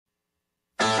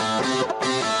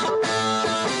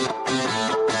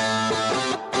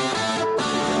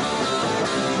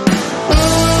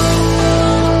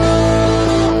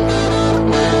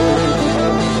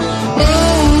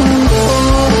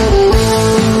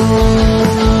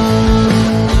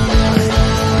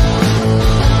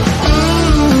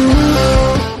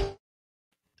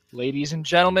ladies and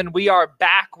gentlemen. We are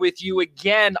back with you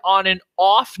again on an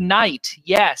off night.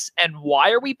 Yes, and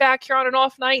why are we back here on an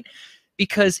off night?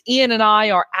 Because Ian and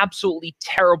I are absolutely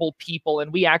terrible people,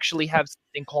 and we actually have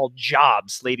something called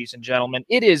jobs, ladies and gentlemen.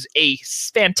 It is a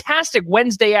fantastic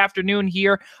Wednesday afternoon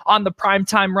here on the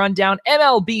Primetime Rundown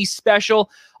MLB Special,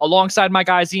 alongside my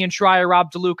guys Ian Schraier,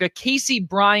 Rob DeLuca, Casey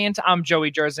Bryant. I'm Joey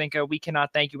Jarzynka. We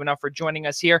cannot thank you enough for joining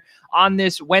us here on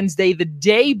this Wednesday, the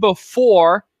day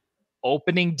before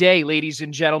opening day, ladies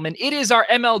and gentlemen. It is our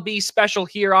MLB special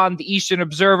here on the Eastern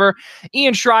Observer.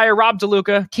 Ian Schraier, Rob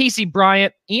DeLuca, Casey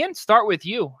Bryant. Ian, start with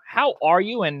you. How are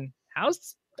you? And I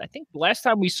think the last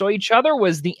time we saw each other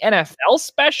was the NFL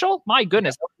special. My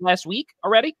goodness, last week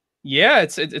already? Yeah,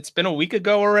 it's been a week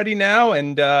ago already now,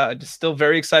 and just still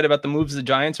very excited about the moves the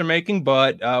Giants are making,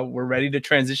 but we're ready to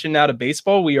transition now to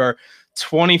baseball. We are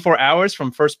 24 hours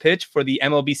from first pitch for the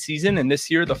MLB season, and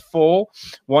this year the full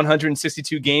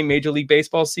 162-game Major League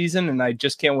Baseball season, and I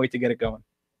just can't wait to get it going.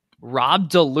 Rob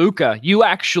DeLuca, you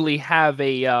actually have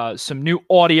some new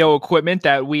audio equipment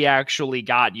that we actually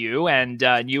got you, and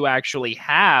you actually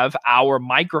have our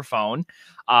microphone.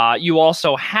 You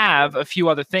also have a few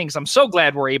other things. I'm so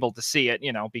glad we're able to see it,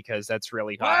 because that's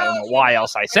really hard. I don't know why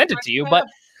else I sent it to you, but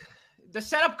the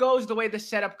setup goes the way the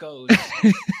setup goes.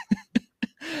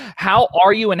 How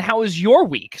are you, and how is your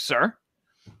week, sir?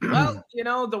 Well,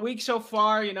 the week so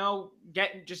far,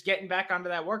 getting back onto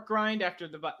that work grind after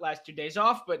the last 2 days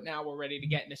off, but now we're ready to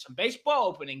get into some baseball.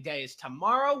 Opening day is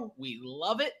tomorrow. We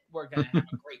love it. We're going to have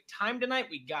a great time tonight.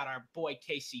 We got our boy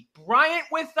Casey Bryant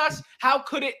with us. How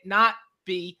could it not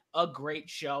be a great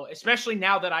show, especially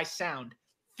now that I sound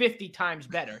 50 times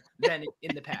better than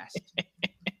in the past?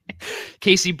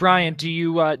 Casey Bryant, do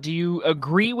you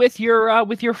agree with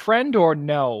your friend or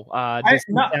no? I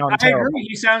agree.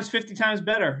 He sounds 50 times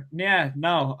better. Yeah,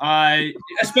 no.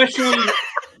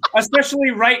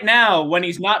 Especially right now when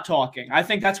he's not talking. I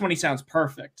think that's when he sounds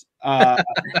perfect.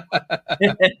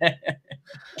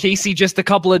 Casey, just a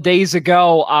couple of days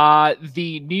ago,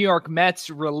 the New York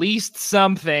Mets released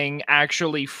something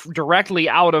actually directly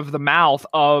out of the mouth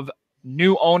of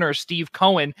new owner Steve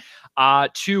Cohen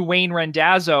to Wayne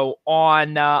Randazzo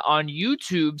on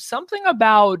YouTube, something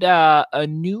about a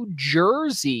new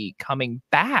jersey coming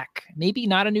back. Maybe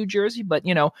not a new jersey, but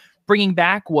bringing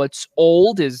back what's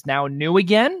old is now new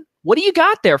again. What do you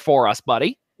got there for us,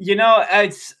 buddy?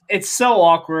 It's so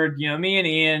awkward. Me and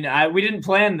Ian, we didn't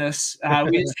plan this.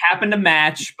 We just happened to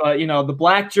match. But the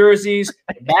black jerseys,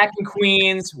 back in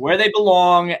Queens, where they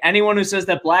belong. Anyone who says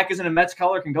that black isn't a Mets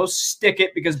color can go stick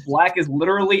it, because black is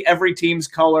literally every team's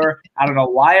color. I don't know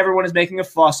why everyone is making a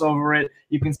fuss over it.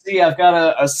 You can see I've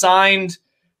got a signed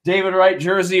David Wright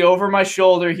jersey over my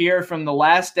shoulder here from the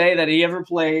last day that he ever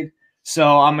played.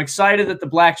 So I'm excited that the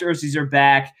black jerseys are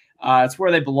back. It's where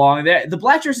they belong. The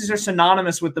black jerseys are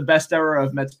synonymous with the best era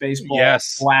of Mets baseball.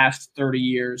 Yes. The last 30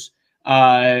 years.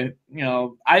 I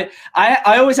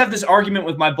always have this argument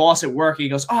with my boss at work. He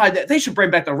goes, they should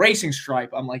bring back the racing stripe.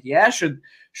 I'm like, yeah, should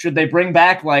they bring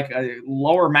back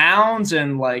lower mounds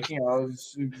and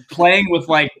playing with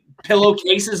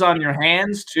pillowcases on your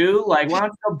hands too? Why don't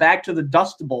you go back to the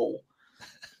Dust Bowl?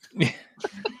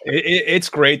 It's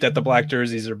great that the black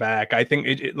jerseys are back. I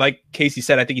think like Casey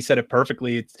said, I think he said it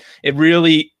perfectly. It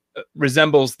really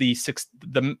resembles the success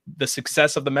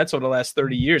of the Mets over the last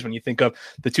 30 years. When you think of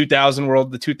the 2000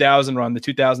 World, the 2000 run, the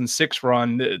 2006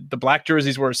 run, the black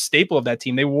jerseys were a staple of that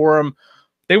team. They wore them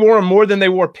more than they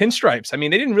wore pinstripes. I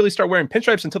mean, they didn't really start wearing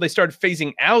pinstripes until they started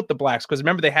phasing out the blacks, because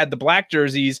remember, they had the black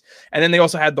jerseys and then they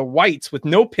also had the whites with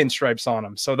no pinstripes on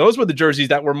them. So those were the jerseys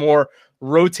that were more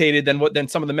rotated than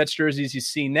some of the Mets jerseys you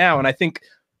see now. And I think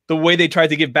the way they tried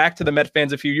to give back to the Met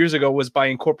fans a few years ago was by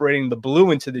incorporating the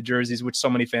blue into the jerseys, which so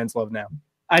many fans love now.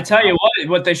 I tell you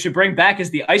what they should bring back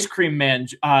is the Ice Cream Man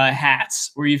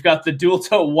hats, where you've got the dual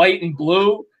toe white and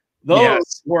blue.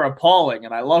 Those were appalling,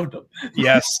 and I loved them.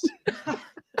 Yes.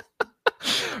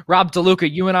 Rob DeLuca,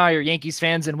 you and I are Yankees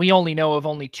fans, and we only know of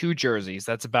only two jerseys.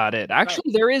 That's about it.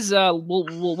 Actually, there is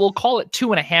we'll call it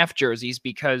 2.5 jerseys,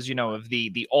 because of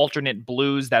the alternate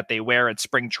blues that they wear at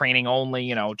spring training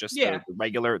only.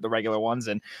 The regular ones,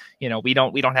 and we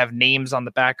don't have names on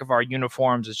the back of our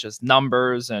uniforms. It's just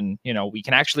numbers, and we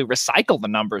can actually recycle the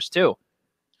numbers too.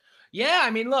 Yeah, I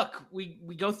mean, look, we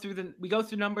go through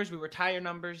numbers, we retire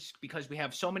numbers, because we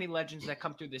have so many legends that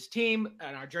come through this team,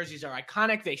 and our jerseys are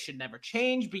iconic. They should never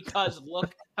change, because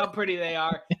look how pretty they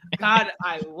are. God,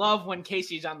 I love when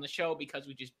Casey's on the show because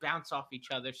we just bounce off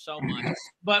each other so much.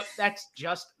 But that's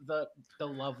just the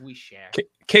love we share.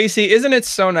 Casey, isn't it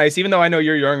so nice, even though I know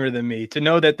you're younger than me, to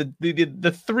know that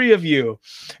the three of you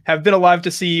have been alive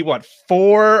to see, what,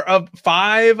 4 of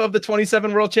 5 of the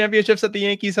 27 World Championships that the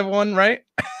Yankees have won, right?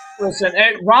 Listen,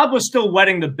 Rob was still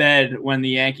wetting the bed when the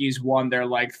Yankees won their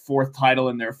 4th title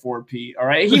in their 4-peat. All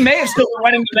right, he may have still been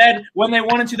wetting the bed when they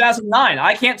won in 2009.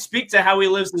 I can't speak to how he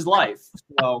lives his life.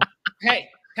 So hey,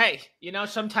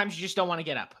 sometimes you just don't want to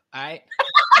get up. All right.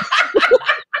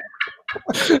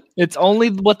 It's only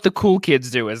what the cool kids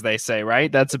do, as they say,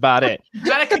 right? That's about it. You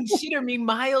gotta consider me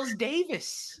Miles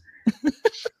Davis.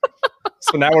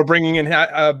 So now we're bringing in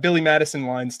Billy Madison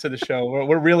lines to the show.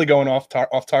 We're really going off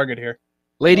target here.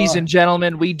 Ladies and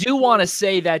gentlemen, we do want to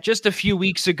say that just a few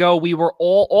weeks ago, we were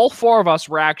all 4 of us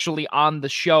were actually on the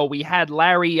show. We had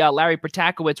Larry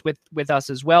Protakowicz with us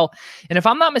as well. And if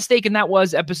I'm not mistaken, that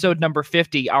was episode number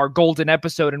 50, our golden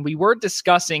episode. And we were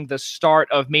discussing the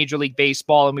start of Major League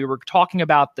Baseball, and we were talking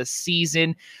about the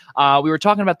season. We were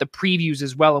talking about the previews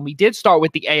as well. And we did start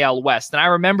with the AL West. And I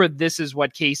remember this is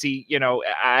what Casey,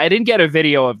 I didn't get a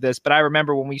video of this, but I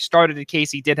remember when we started it,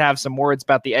 Casey did have some words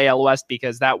about the AL West,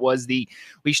 because that was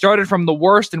we started from the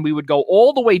worst and we would go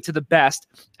all the way to the best.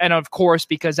 And of course,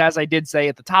 because as I did say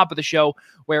at the top of the show,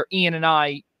 where Ian and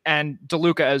I and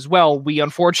DeLuca as well, we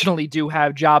unfortunately do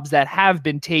have jobs that have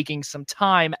been taking some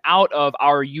time out of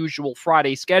our usual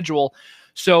Friday schedule.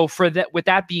 So with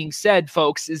that being said,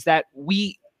 folks, is that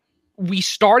we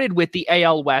started with the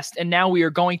AL West, and now we are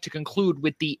going to conclude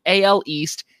with the AL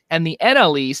East and the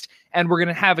NL East, and we're going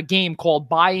to have a game called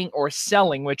Buying or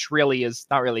Selling, which really is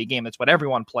not really a game. It's what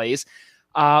everyone plays.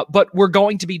 But we're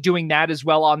going to be doing that as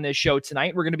well on this show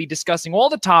tonight. We're going to be discussing all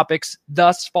the topics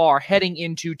thus far heading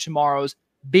into tomorrow's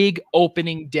big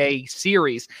opening day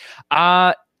series.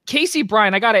 Casey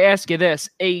Bryant, I got to ask you this.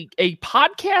 A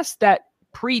podcast that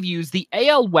previews the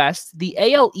AL West, the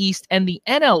AL East, and the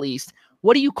NL East,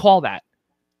 what do you call that?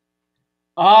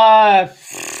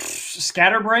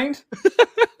 Scatterbrained?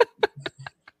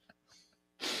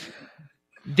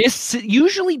 This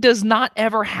usually does not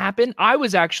ever happen. I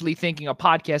was actually thinking a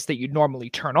podcast that you'd normally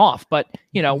turn off, but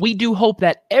we do hope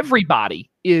that everybody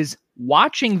is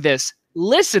watching this,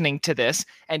 listening to this,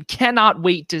 and cannot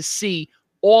wait to see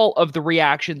all of the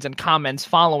reactions and comments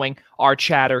following our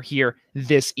chatter here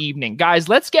this evening. Guys,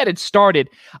 let's get it started.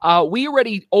 We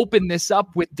already opened this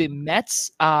up with the Mets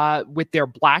with their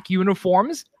black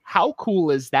uniforms. How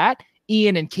cool is that?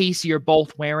 Ian and Casey are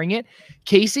both wearing it.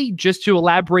 Casey, just to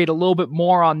elaborate a little bit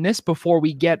more on this before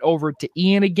we get over to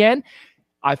Ian again,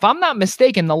 if I'm not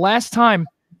mistaken, the last time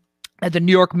that the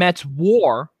New York Mets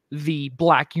wore the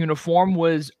black uniform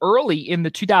was early in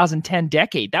the 2010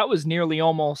 decade. That was nearly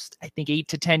almost, I think, 8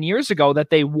 to 10 years ago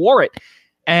that they wore it.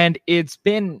 And it's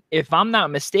been, if I'm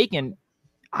not mistaken,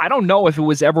 I don't know if it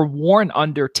was ever worn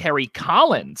under Terry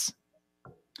Collins.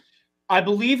 I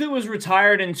believe it was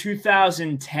retired in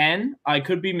 2010. I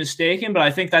could be mistaken, but I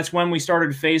think that's when we started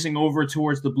phasing over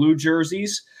towards the blue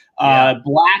jerseys. Yeah.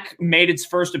 Black made its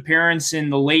first appearance in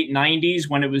the late 90s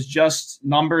when it was just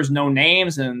numbers, no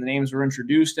names, and the names were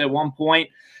introduced at one point.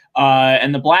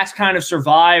 And the blacks kind of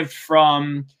survived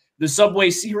from the Subway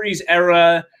Series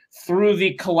era through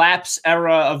the collapse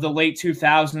era of the late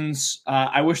 2000s.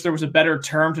 I wish there was a better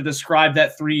term to describe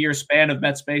that 3-year span of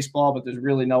Mets baseball, but there's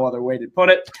really no other way to put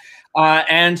it.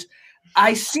 And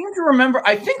I seem to remember,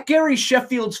 I think Gary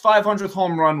Sheffield's 500th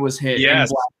home run was hit in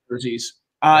black jerseys.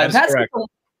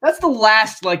 That's the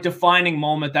last defining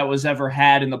moment that was ever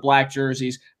had in the black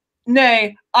jerseys.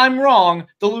 Nay, I'm wrong.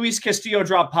 The Luis Castillo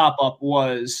drop pop-up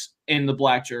was in the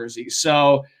black jersey.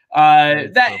 So I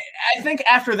think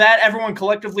after that, everyone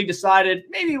collectively decided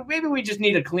maybe we just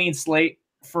need a clean slate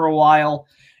for a while.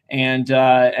 And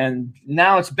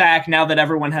now it's back, now that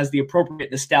everyone has the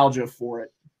appropriate nostalgia for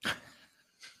it.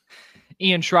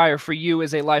 Ian Schraier, for you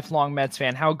as a lifelong Mets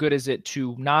fan, how good is it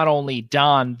to not only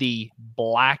don the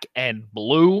black and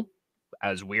blue,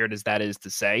 as weird as that is to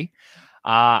say,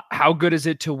 how good is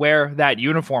it to wear that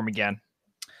uniform again?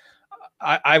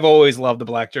 I've always loved the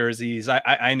black jerseys.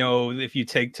 I know if you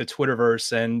take to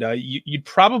Twitterverse, and you'd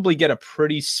probably get a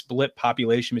pretty split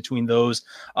population between those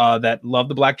that love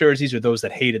the black jerseys or those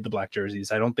that hated the black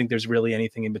jerseys. I don't think there's really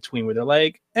anything in between where they're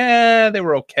like, they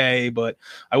were okay, but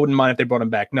I wouldn't mind if they brought them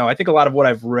back. No, I think a lot of what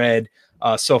I've read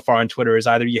so far on Twitter is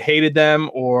either you hated them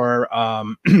or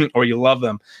you love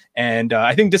them. And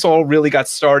I think this all really got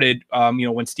started,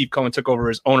 when Steve Cohen took over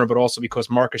as owner, but also because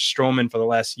Marcus Stroman for the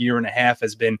last year and a half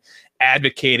has been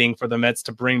advocating for the Mets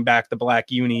to bring back the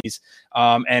black unis.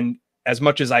 And as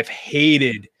much as I've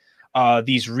hated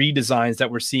these redesigns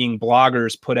that we're seeing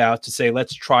bloggers put out to say,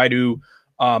 let's try to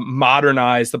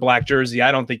modernize the black jersey.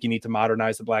 I don't think you need to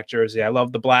modernize the black jersey. I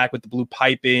love the black with the blue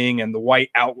piping and the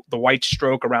white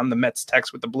stroke around the Mets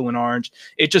text with the blue and orange.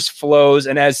 It just flows.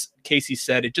 And as Casey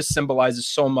said, it just symbolizes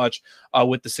so much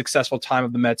with the successful time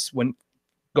of the Mets when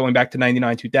going back to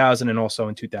 99, 2000, and also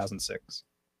in 2006.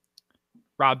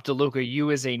 Rob DeLuca,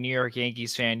 you as a New York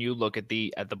Yankees fan, you look at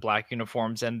the black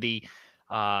uniforms and the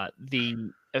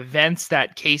events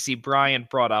that Casey Bryant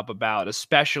brought up about,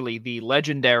 especially the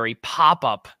legendary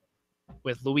pop-up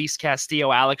with Luis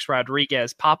Castillo, Alex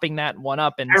Rodriguez popping that one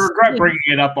up. And I regret bringing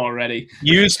it up already.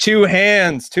 Use two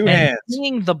hands.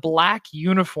 Seeing the black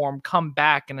uniform come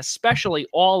back, and especially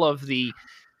all of the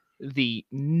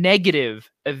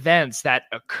negative events that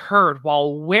occurred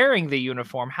while wearing the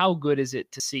uniform, how good is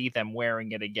it to see them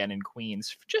wearing it again in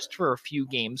Queens just for a few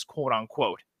games, quote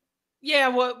unquote? Yeah,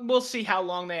 well, we'll see how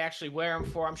long they actually wear them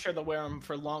for. I'm sure they'll wear them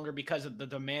for longer because of the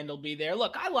demand will be there.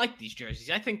 Look, I like these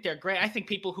jerseys. I think they're great. I think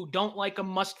people who don't like them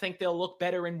must think they'll look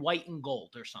better in white and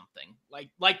gold or something.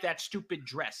 Like that stupid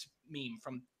dress meme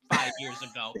from 5 years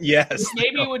ago. Yes.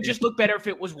 Maybe it would just look better if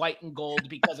it was white and gold,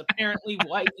 because apparently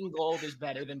white and gold is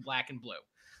better than black and blue.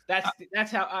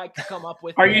 That's how I could come up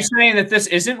with. Are you saying that this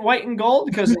isn't white and gold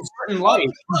because it's certain light?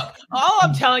 Look, all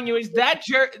I'm telling you is that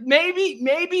maybe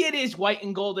it is white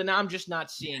and gold, and I'm just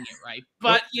not seeing it right.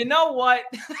 But you know what?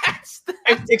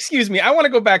 Excuse me. I want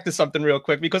to go back to something real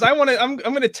quick because I'm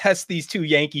going to test these two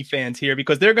Yankee fans here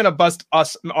because they're going to bust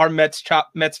our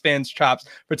Mets fans chops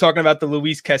for talking about the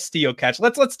Luis Castillo catch.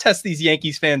 Let's test these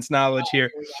Yankees fans' knowledge here.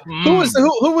 Who was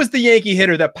the Yankee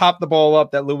hitter that popped the ball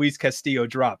up that Luis Castillo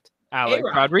dropped? Alex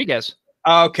Rodriguez.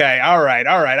 Okay, all right.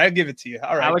 I'll give it to you.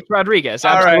 All right, Alex Rodriguez.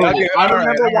 All right, I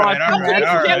remember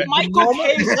watching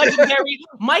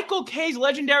Michael K's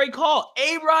legendary call.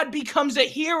 A-Rod becomes a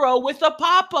hero with a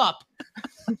pop-up.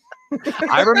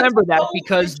 I remember that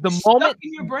because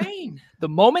the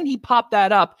moment he popped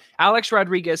that up, Alex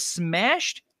Rodriguez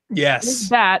smashed his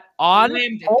bat on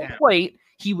home plate.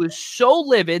 He was so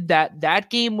livid that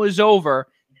game was over.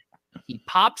 He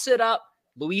pops it up.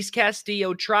 Luis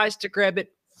Castillo tries to grab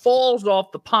it, falls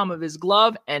off the palm of his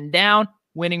glove, and down.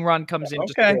 Winning run comes into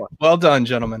score. Well done,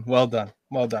 gentlemen. Well done.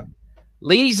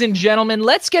 Ladies and gentlemen,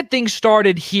 let's get things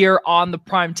started here on the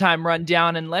Primetime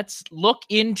Rundown, and let's look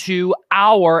into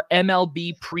our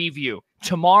MLB preview.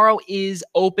 Tomorrow is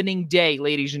opening day,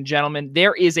 ladies and gentlemen.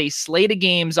 There is a slate of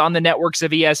games on the networks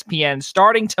of ESPN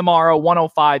starting tomorrow,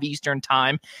 1:05 Eastern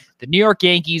Time. The New York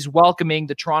Yankees welcoming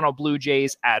the Toronto Blue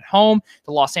Jays at home.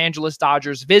 The Los Angeles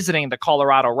Dodgers visiting the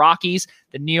Colorado Rockies.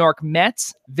 The New York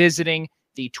Mets visiting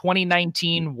the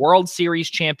 2019 World Series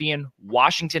champion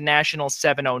Washington Nationals,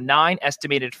 7:09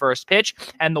 estimated first pitch,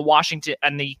 and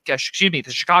the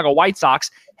Chicago White Sox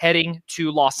heading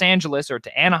to Los Angeles or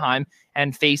to Anaheim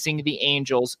and facing the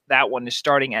Angels. That one is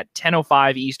starting at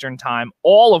 10:05 Eastern Time,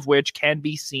 all of which can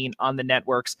be seen on the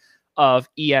networks of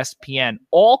ESPN.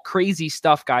 All crazy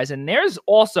stuff, guys, and there's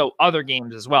also other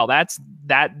games as well. That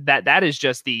is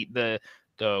just the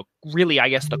really, I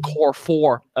guess, the core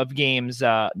four of games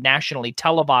nationally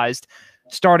televised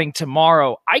starting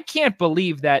tomorrow. I can't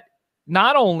believe that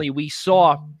not only we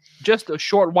saw just a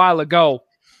short while ago,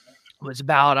 it was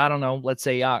about, I don't know, let's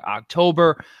say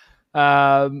October,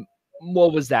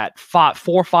 what was that?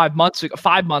 5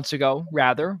 months ago,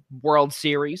 World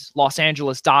Series. Los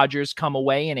Angeles Dodgers come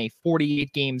away in a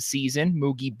 48-game season.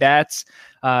 Mookie Betts,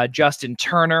 Justin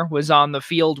Turner was on the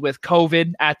field with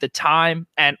COVID at the time,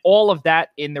 and all of that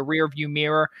in the rearview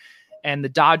mirror. And the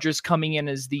Dodgers coming in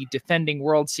as the defending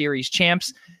World Series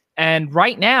champs. And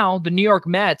right now, the New York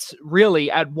Mets,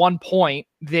 really, at one point,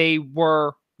 they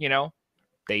were,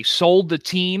 they sold the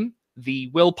team.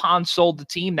 The Wilpon sold the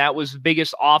team. That was the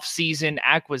biggest offseason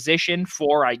acquisition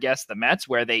for, I guess, the Mets,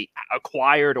 where they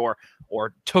acquired or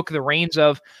took the reins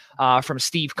of from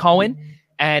Steve Cohen.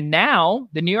 And now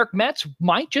the New York Mets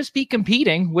might just be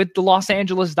competing with the Los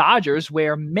Angeles Dodgers,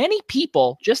 where many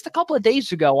people just a couple of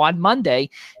days ago on Monday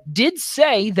did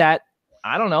say that,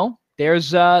 I don't know, there's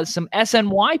some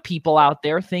SNY people out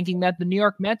there thinking that the New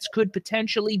York Mets could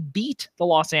potentially beat the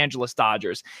Los Angeles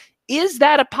Dodgers. Is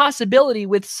that a possibility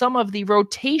with some of the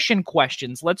rotation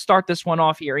questions? Let's start this one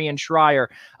off here. Ian Schraier,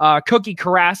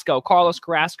 Carlos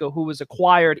Carrasco, who was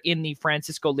acquired in the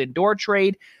Francisco Lindor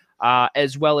trade,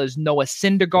 as well as Noah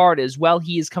Syndergaard as well.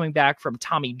 He is coming back from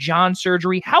Tommy John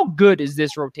surgery. How good is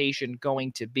this rotation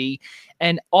going to be?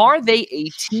 And are they a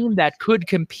team that could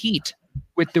compete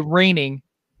with the reigning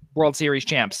World Series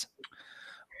champs?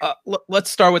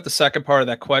 Let's start with the second part of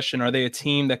that question. Are they a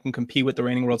team that can compete with the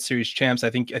reigning World Series champs? I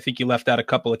think you left out a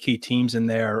couple of key teams in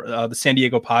there, the San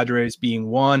Diego Padres being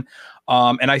one.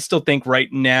 And I still think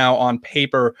right now on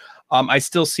paper, I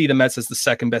still see the Mets as the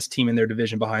second best team in their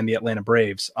division behind the Atlanta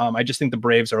Braves. I just think the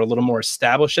Braves are a little more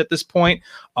established at this point.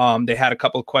 They had a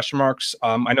couple of question marks.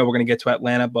 I know we're going to get to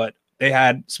Atlanta, but they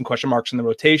had some question marks in the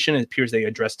rotation. It appears they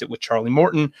addressed it with Charlie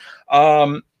Morton.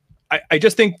 I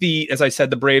just think as I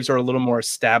said, the Braves are a little more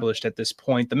established at this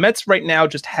point. The Mets right now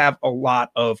just have a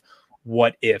lot of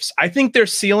what ifs. I think their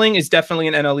ceiling is definitely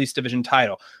an NL East division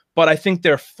title, but I think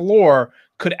their floor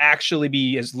could actually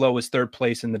be as low as third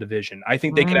place in the division. I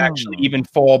think they could actually even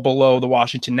fall below the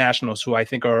Washington Nationals, who I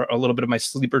think are a little bit of my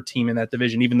sleeper team in that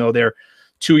division, even though they're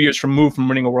 2 years removed from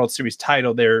winning a World Series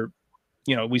title.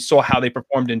 We saw how they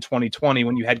performed in 2020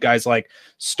 when you had guys like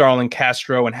Starlin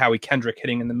Castro and Howie Kendrick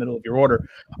hitting in the middle of your order.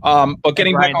 But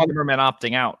getting back on Zimmerman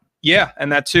opting out. Yeah,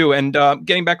 and that too. And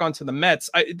getting back onto the Mets,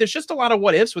 there's just a lot of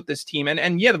what ifs with this team.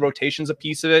 And yeah, the rotation's a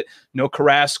piece of it. No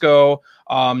Carrasco.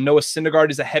 Noah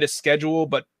Syndergaard is ahead of schedule,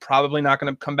 but probably not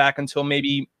going to come back until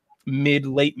maybe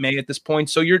late May at this point.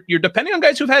 So you're depending on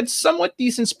guys who've had somewhat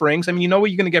decent springs. I mean, you know what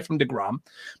you're going to get from DeGrom.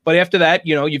 But after that,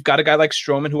 you've got a guy like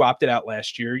Stroman who opted out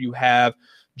last year. You have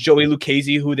Joey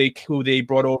Lucchesi, who they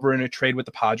brought over in a trade with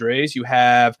the Padres. You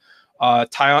have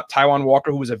Taijuan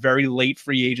Walker, who was a very late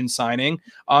free agent signing.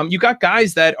 You got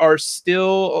guys that are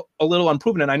still a little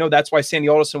unproven, and I know that's why Sandy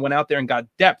Alderson went out there and got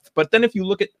depth. But then if you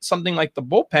look at something like the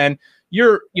bullpen,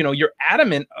 you're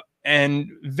adamant and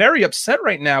very upset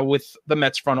right now with the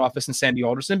Mets front office and Sandy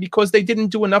Alderson because they didn't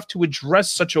do enough to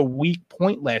address such a weak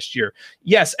point last year.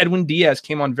 Yes, Edwin Diaz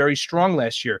came on very strong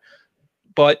last year,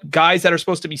 but guys that are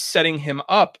supposed to be setting him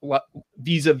up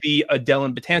vis-a-vis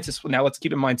Dellin Betances. Now let's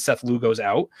keep in mind Seth Lugo's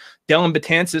out. Dellin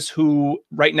Betances, who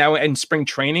right now in spring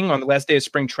training, on the last day of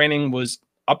spring training, was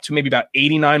up to maybe about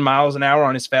 89 miles an hour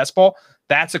on his fastball.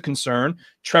 That's a concern.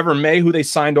 Trevor May, who they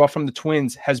signed off from the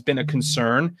Twins, has been a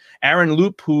concern. Aaron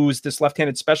Loop, who's this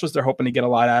left-handed specialist they're hoping to get a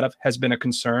lot out of, has been a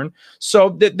concern.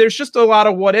 So there's just a lot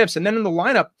of what ifs. And then in the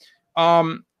lineup,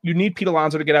 you need Pete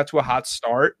Alonso to get out to a hot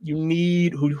start. You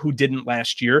need who didn't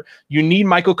last year. You need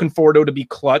Michael Conforto to be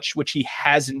clutch, which he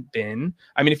hasn't been.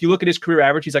 I mean, if you look at his career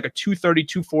average, he's like a 230,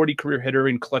 240 career hitter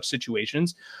in clutch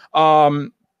situations.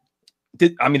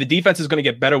 The defense is going to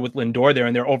get better with Lindor there,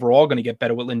 and they're overall going to get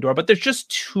better with Lindor. But there's just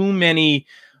too many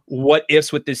what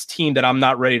ifs with this team that I'm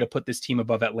not ready to put this team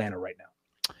above Atlanta right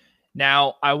now.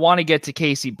 Now, I want to get to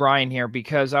Casey Bryant here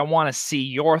because I want to see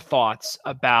your thoughts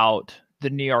about the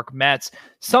New York Mets.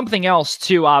 Something else,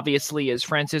 too, obviously, is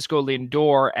Francisco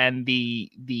Lindor and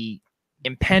the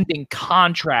impending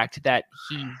contract that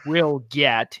he will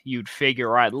get, you'd figure,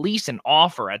 or at least an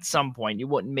offer at some point. You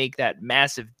wouldn't make that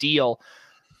massive deal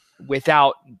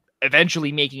without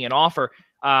eventually making an offer.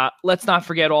 Let's not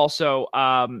forget also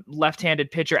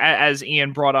left-handed pitcher, as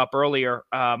Ian brought up earlier,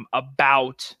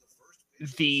 about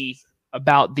the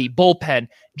bullpen.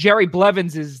 Jerry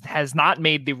Blevins has not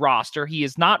made the roster. He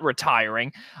is not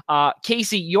retiring.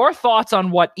 Casey, your thoughts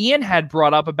on what Ian had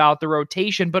brought up about the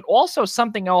rotation, but also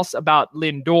something else about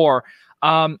Lindor.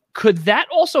 Could that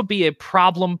also be a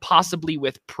problem possibly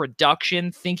with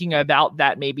production, thinking about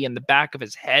that maybe in the back of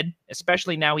his head,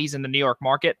 especially now he's in the New York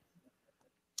market?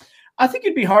 I think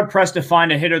it'd be hard-pressed to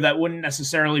find a hitter that wouldn't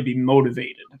necessarily be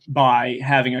motivated by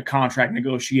having a contract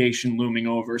negotiation looming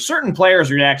over. Certain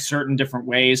players react certain different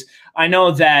ways. I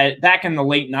know that back in the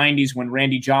late 90s when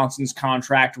Randy Johnson's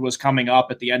contract was coming up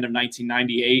at the end of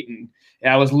 1998 and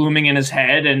that was looming in his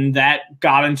head, and that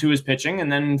got into his pitching,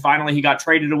 and then finally he got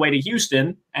traded away to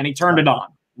Houston, and he turned it on,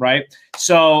 right?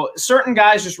 So certain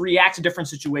guys just react to different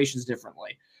situations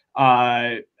differently.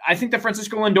 I think that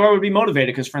Francisco Lindor would be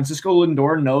motivated because Francisco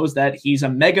Lindor knows that he's a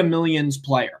Mega Millions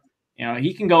player.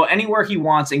 He can go anywhere he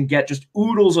wants and get just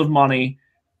oodles of money.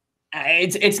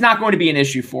 It's not going to be an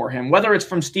issue for him, whether it's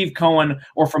from Steve Cohen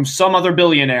or from some other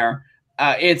billionaire.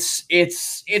 It's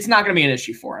not going to be an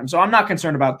issue for him. So I'm not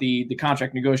concerned about the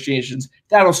contract negotiations.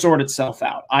 That'll sort itself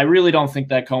out. I really don't think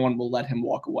that Cohen will let him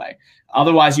walk away.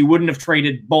 Otherwise, you wouldn't have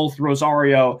traded both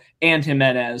Rosario and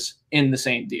Jimenez in the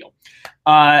same deal.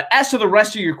 As to the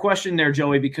rest of your question there,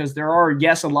 Joey, because there are,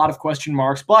 yes, a lot of question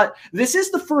marks, but this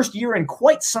is the first year in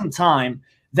quite some time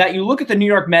that you look at the New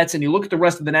York Mets and you look at the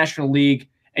rest of the National League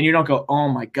and you don't go, oh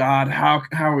my God, how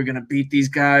are we going to beat these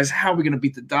guys? How are we going to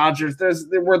beat the Dodgers?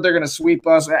 They're going to sweep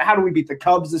us. How do we beat the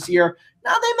Cubs this year?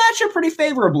 No, they match up pretty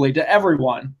favorably to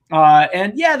everyone.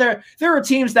 And yeah, there are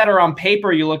teams that are on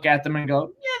paper, you look at them and go,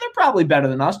 yeah, they're probably better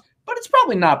than us, but it's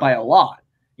probably not by a lot.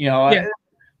 The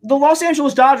Los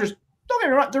Angeles Dodgers, don't get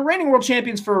me wrong, they're reigning world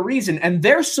champions for a reason, and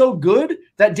they're so good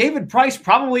that David Price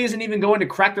probably isn't even going to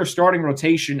crack their starting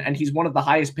rotation, and he's one of the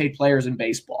highest paid players in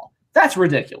baseball. That's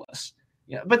ridiculous.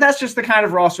 Yeah, but that's just the kind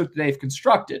of roster that they've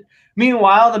constructed.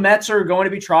 Meanwhile, the Mets are going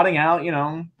to be trotting out,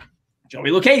 Joey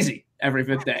Lucchesi every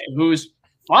fifth day, who's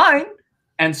fine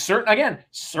and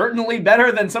certainly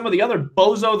better than some of the other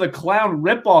Bozo the Clown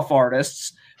ripoff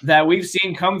artists that we've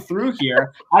seen come through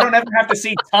here. I don't ever have to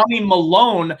see Tommy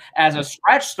Malone as a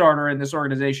scratch starter in this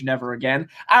organization ever again.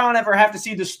 I don't ever have to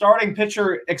see the starting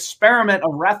pitcher experiment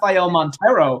of Rafael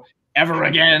Montero ever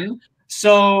again.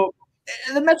 So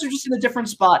the Mets are just in a different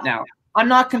spot now. I'm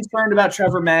not concerned about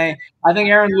Trevor May. I think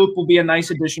Aaron Loup will be a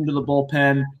nice addition to the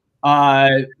bullpen.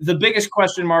 The biggest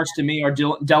question marks to me are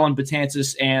Dylan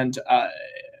Betances and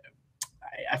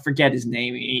I forget his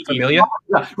name. Familia?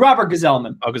 Robert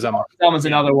Gazelman. Oh, Gazelman. Gazelman's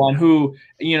another one who,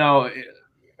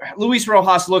 Luis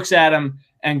Rojas looks at him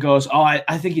and goes, oh,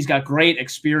 I think he's got great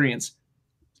experience.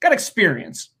 He's got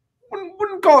experience.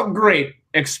 Wouldn't call it great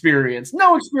experience.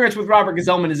 No experience with Robert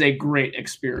Gazelman is a great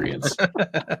experience.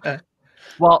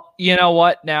 Well, you know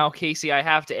what now, Casey, I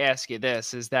have to ask you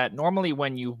this, is that normally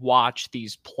when you watch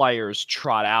these players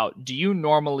trot out, do you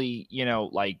normally,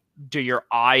 do your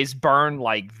eyes burn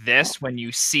like this when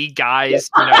you see guys,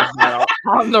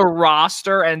 on the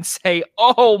roster and say,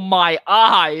 oh, my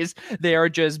eyes, they're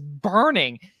just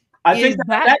burning? I think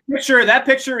that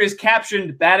picture is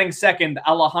captioned batting second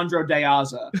Alejandro De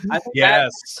Aza. I think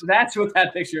that's what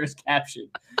that picture is captioned.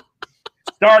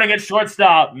 Starting at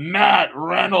shortstop, Matt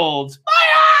Reynolds.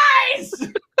 My eyes!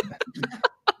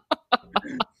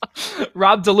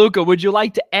 Rob DeLuca, would you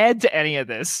like to add to any of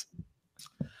this?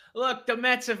 Look, the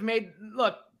Mets have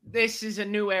this is a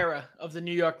new era of the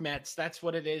New York Mets. That's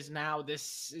what it is now.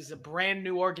 This is a brand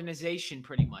new organization,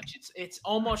 pretty much. It's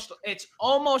almost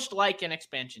like an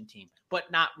expansion team,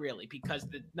 but not really, because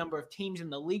the number of teams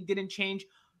in the league didn't change,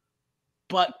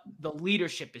 but the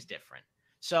leadership is different.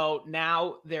 So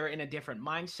now they're in a different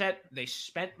mindset. They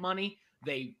spent money.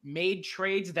 They made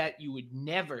trades that you would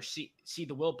never see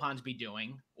the Wilpons be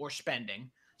doing or spending.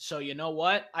 So you know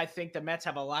what? I think the Mets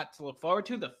have a lot to look forward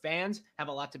to. The fans have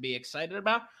a lot to be excited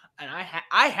about. And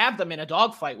I have them in a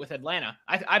dogfight with Atlanta.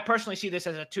 I personally see this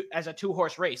as a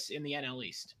two-horse race in the NL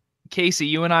East. Casey,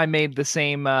 you and I made the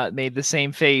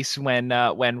same face when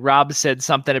Rob said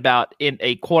something about in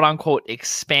a quote-unquote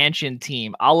expansion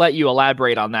team. I'll let you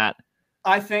elaborate on that.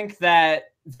 I think that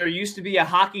there used to be a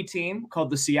hockey team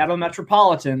called the Seattle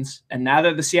Metropolitans, and now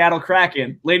they're the Seattle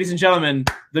Kraken. Ladies and gentlemen,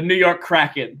 the New York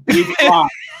Kraken.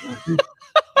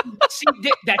 See,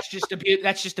 that's just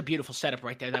a beautiful setup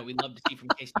right there that we love to see from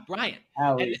Casey Bryant.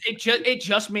 And it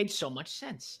just made so much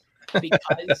sense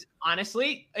because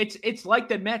honestly, it's like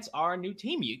the Mets are a new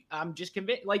team. I'm just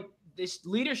convinced, like this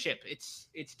leadership, it's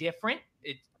different.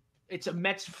 It's a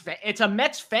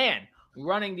Mets fan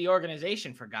running the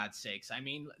organization, for God's sakes. I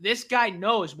mean, this guy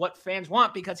knows what fans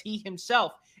want because he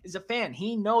himself is a fan.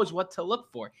 He knows what to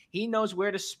look for. He knows where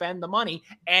to spend the money,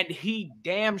 and he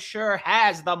damn sure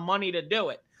has the money to do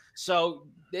it. So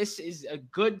this is a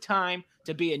good time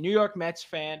to be a New York Mets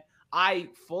fan. I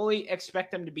fully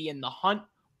expect them to be in the hunt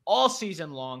all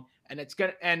season long,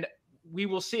 and we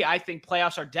will see. I think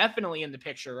playoffs are definitely in the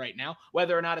picture right now.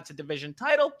 Whether or not it's a division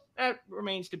title, that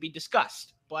remains to be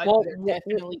discussed, but they're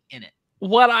definitely in it.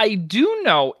 What I do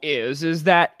know is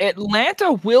that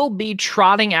Atlanta will be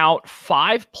trotting out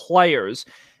 5 players,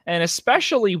 and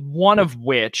especially one of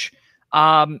which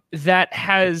that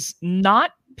has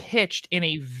not pitched in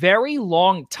a very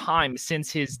long time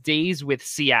since his days with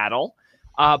Seattle,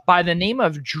 by the name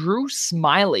of Drew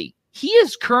Smyly. He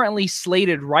is currently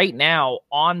slated right now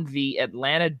on the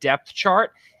Atlanta depth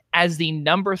chart as the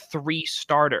number 3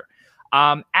 starter.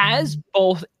 As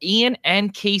both Ian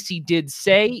and Casey did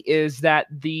say, is that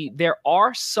there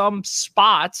are some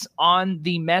spots on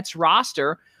the Mets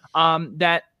roster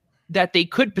that they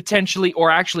could potentially,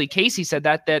 or actually Casey said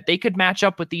that they could match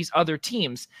up with these other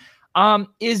teams.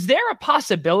 Is there a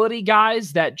possibility,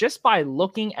 guys, that just by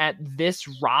looking at this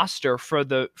roster for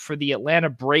the Atlanta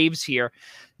Braves here,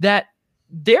 that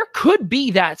there could be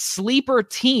that sleeper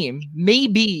team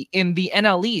maybe in the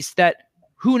NL East that,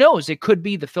 who knows, it could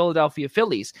be the Philadelphia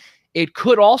Phillies. It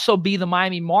could also be the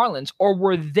Miami Marlins. Or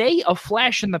were they a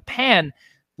flash in the pan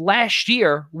last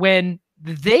year when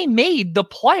they made the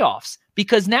playoffs?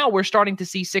 Because now we're starting to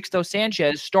see Sixto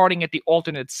Sanchez starting at the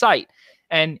alternate site.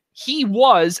 And he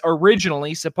was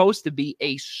originally supposed to be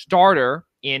a starter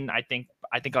in, I think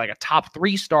like a top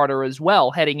 3 starter as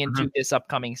well heading into this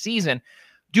upcoming season.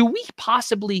 Do we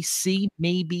possibly see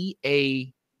maybe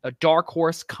a dark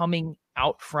horse coming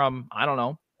out from, I don't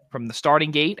know, from the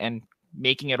starting gate and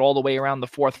making it all the way around the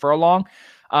fourth furlong,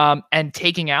 and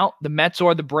taking out the Mets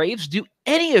or the Braves. Do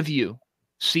any of you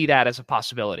see that as a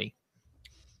possibility?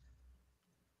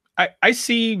 I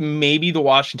see maybe the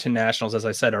Washington Nationals, as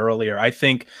I said earlier. I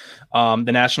think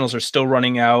the Nationals are still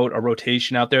running out a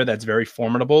rotation out there that's very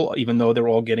formidable, even though they're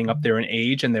all getting up there in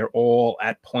age and they're all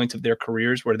at points of their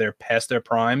careers where they're past their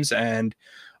primes and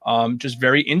just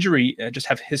very injury, just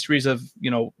have histories of,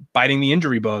 biting the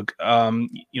injury bug.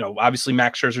 Obviously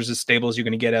Max Scherzer's as stable as you're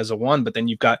going to get as a one, but then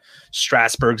you've got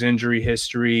Strasburg's injury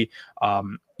history.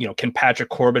 Can Patrick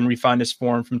Corbin refine his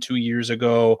form from 2 years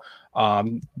ago?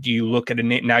 Do you look at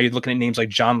now you're looking at names like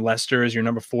John Lester as your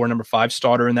number 4, number 5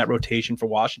 starter in that rotation for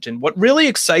Washington. What really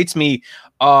excites me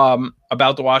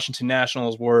about the Washington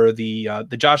Nationals were the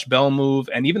Josh Bell move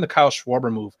and even the Kyle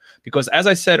Schwarber move, because as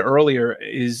I said earlier,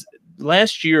 is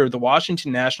last year the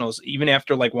Washington Nationals, even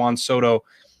after like Juan Soto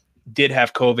didn't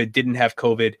have COVID,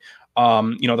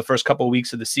 the first couple of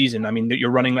weeks of the season, I mean, you're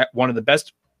running one of the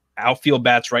best outfield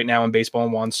bats right now in baseball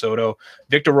in Juan Soto.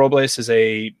 Victor Robles is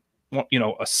a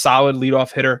solid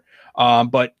leadoff hitter.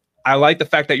 But I like the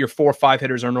fact that your 4 or 5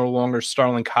 hitters are no longer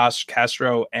Starlin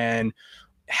Castro and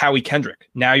Howie Kendrick.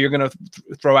 Now you're going to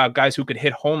throw out guys who could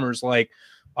hit homers like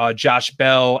Josh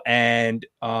Bell and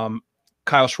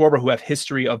Kyle Schwarber, who have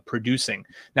history of producing.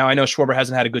 Now, I know Schwarber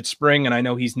hasn't had a good spring, and I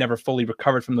know he's never fully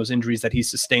recovered from those injuries that he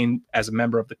sustained as a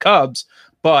member of the Cubs,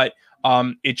 but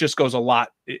it just goes a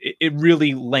lot. It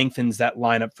really lengthens that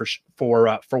lineup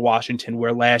for Washington,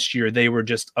 where last year they were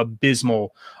just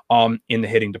abysmal in the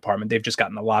hitting department. They've just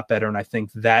gotten a lot better, and I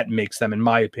think that makes them, in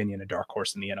my opinion, a dark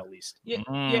horse in the NL East. Yeah,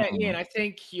 Ian, I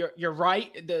think you're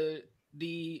right.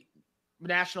 The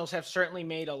Nationals have certainly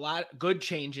made a lot of good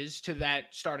changes to that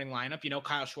starting lineup.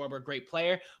 Kyle Schwarber, a great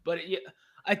player, but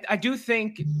I do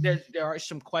think there are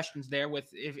some questions there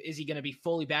with is he going to be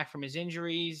fully back from his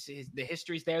injuries? The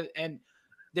history's there, and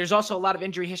there's also a lot of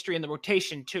injury history in the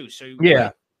rotation too. So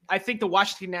yeah, I think the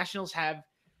Washington Nationals have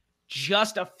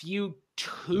just a few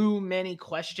too many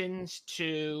questions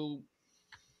to.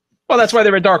 Well, that's why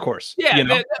they're a dark horse.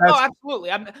 Yeah,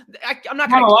 absolutely. I'm not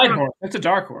going to like horse. It's a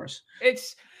dark horse.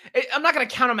 I'm not going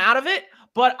to count them out of it,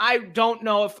 but I don't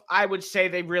know if I would say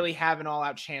they really have an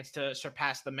all-out chance to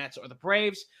surpass the Mets or the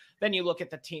Braves. Then you look at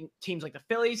the teams like the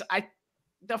Phillies.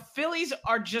 The Phillies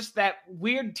are just that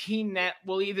weird team that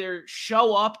will either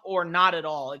show up or not at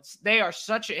all. They are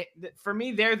for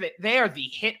me, they are the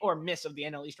hit or miss of the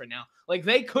NL East right now. Like,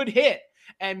 they could hit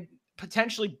and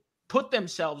potentially put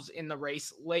themselves in the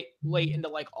race late into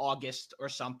like August or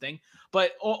something,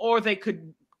 but or they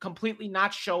could completely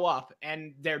not show up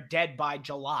and they're dead by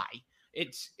July.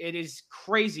 It is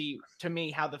crazy to me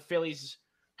how the Phillies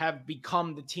have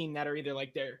become the team that are either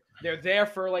like they're there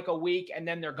for like a week and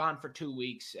then they're gone for 2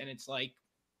 weeks, and it's like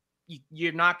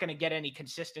you're not going to get any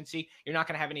consistency. You're not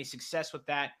going to have any success with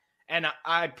that. And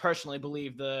I personally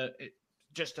believe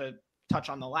just to touch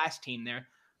on the last team there,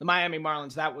 the Miami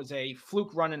Marlins, that was a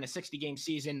fluke run in a 60-game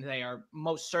season. They are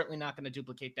most certainly not going to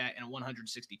duplicate that in a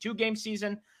 162-game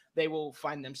season. They will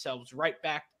find themselves right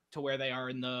back to where they are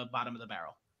in the bottom of the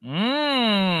barrel.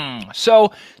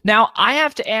 So now I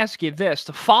have to ask you this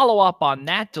to follow up on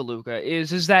that, DeLuca,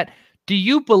 is that do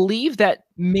you believe that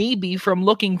maybe from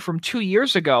looking from 2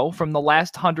 years ago, from the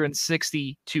last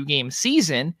 162-game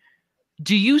season,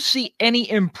 do you see any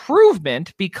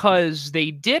improvement because they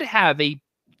did have a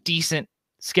decent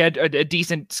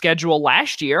schedule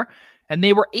last year and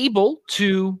they were able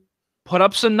to put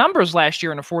up some numbers last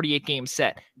year in a 48-game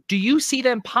set? Do you see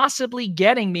them possibly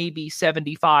getting maybe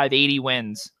 75, 80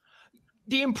 wins?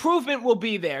 The improvement will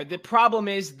be there. The problem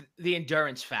is the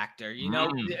endurance factor.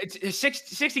 It's a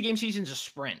 60-game season's a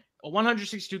sprint. A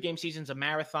 162-game season's a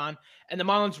marathon, and the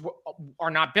Marlins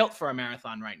are not built for a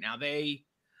marathon right now. They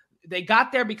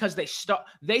got there because they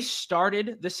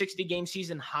started the 60-game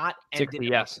season hot and 60,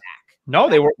 didn't yes. back. No,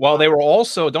 they were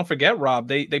also, don't forget, Rob,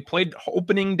 they played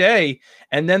opening day,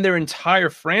 and then their entire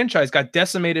franchise got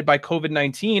decimated by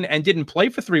COVID-19 and didn't play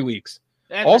for 3 weeks.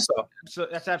 That's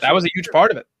absolutely that was a huge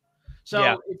part of it. So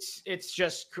yeah. it's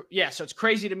just, so it's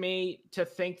crazy to me to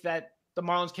think that the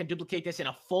Marlins can duplicate this in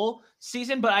a full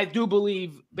season, but I do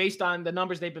believe, based on the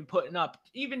numbers they've been putting up,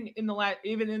 even in the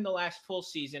last full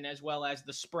season as well as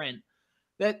the sprint,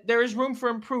 that there is room for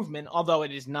improvement, although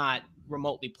it is not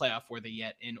remotely playoff worthy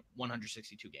yet in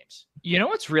 162 games. You know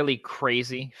what's really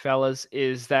crazy, fellas,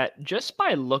 is that just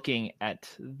by looking at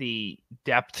the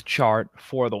depth chart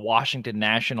for the Washington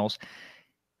Nationals,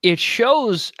 it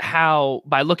shows how,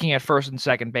 by looking at first and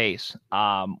second base,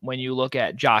 when you look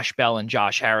at Josh Bell and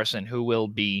Josh Harrison, who will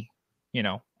be,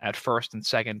 at first and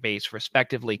second base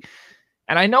respectively,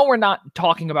 And I know we're not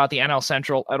talking about the NL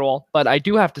Central at all, but I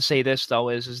do have to say this, though,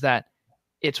 is that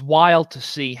it's wild to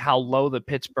see how low the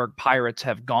Pittsburgh Pirates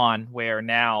have gone, where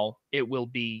now it will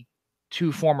be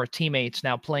two former teammates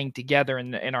now playing together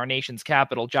in our nation's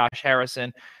capital, Josh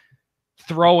Harrison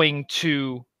throwing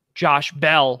to Josh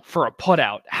Bell for a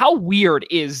putout. How weird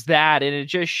is that? And it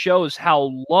just shows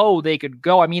how low they could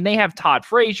go. I mean, they have Todd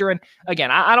Frazier. And again,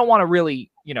 I don't want to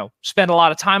really, spend a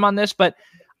lot of time on this, but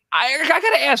I got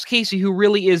to ask Casey, who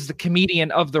really is the comedian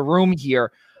of the room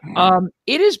here.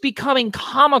 It is becoming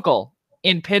comical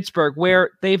in Pittsburgh,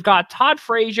 where they've got Todd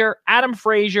Frazier, Adam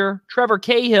Frazier, Trevor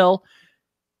Cahill.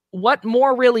 What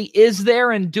more really is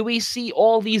there? And do we see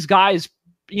all these guys,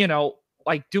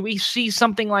 do we see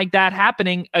something like that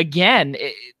happening again?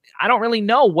 I don't really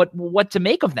know what to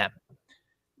make of them.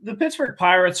 The Pittsburgh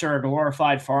Pirates are a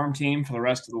glorified farm team for the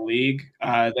rest of the league.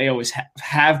 They always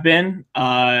have been.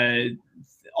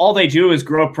 All they do is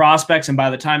grow prospects, and by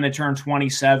the time they turn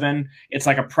 27, it's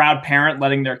like a proud parent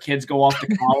letting their kids go off to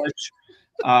college.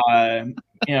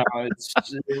 It's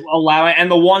allowing, and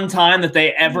the one time that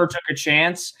they ever took a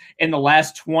chance in the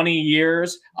last 20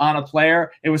 years on a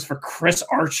player, it was for Chris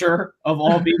Archer of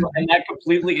all people, and that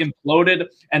completely imploded,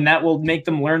 and that will make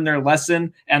them learn their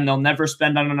lesson, and they'll never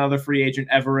spend on another free agent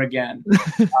ever again.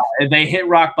 They hit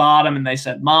rock bottom, and they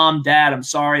said, "Mom, Dad, I'm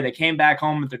sorry." They came back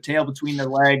home with their tail between their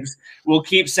legs. We'll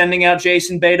keep sending out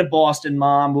Jason Bay to Boston,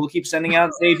 Mom. We'll keep sending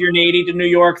out Xavier Nady to New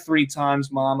York 3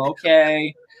 times, Mom.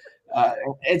 Okay.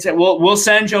 We'll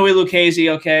send Joey Lucchesi.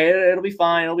 Okay, it'll be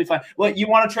fine. It'll be fine. What, you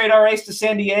want to trade our ace to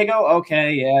San Diego?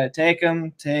 Okay, yeah, take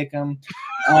him.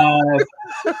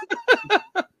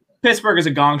 Pittsburgh is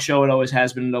a gong show. It always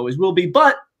has been. It always will be.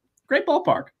 But great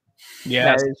ballpark. Yeah,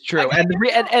 that is true.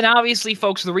 And obviously,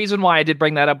 folks, the reason why I did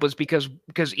bring that up was because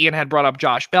Ian had brought up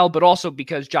Josh Bell, but also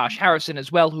because Josh Harrison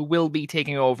as well, who will be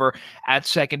taking over at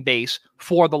second base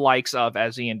for the likes of,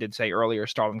 as Ian did say earlier,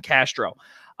 Starlin Castro.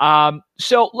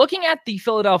 So looking at the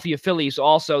Philadelphia Phillies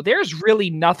also, there's really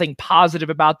nothing positive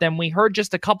about them. We heard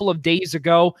just a couple of days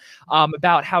ago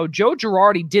about how Joe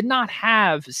Girardi did not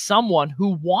have someone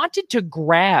who wanted to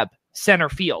grab center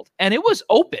field, and it was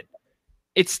open.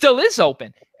 It still is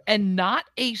open, and not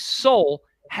a soul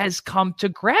has come to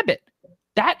grab it.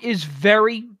 That is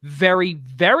very, very,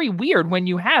 very weird when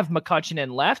you have McCutchen in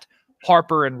left,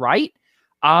 Harper in right.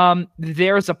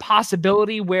 There's a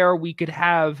possibility where we could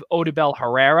have Odubel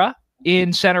Herrera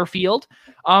in center field.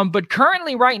 But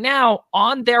currently right now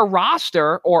on their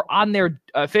roster or on their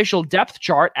official depth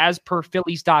chart, as per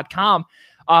Phillies.com,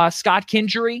 Scott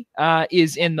Kingery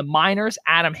is in the minors,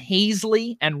 Adam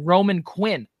Hazley and Roman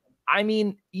Quinn. I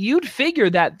mean, you'd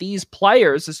figure that these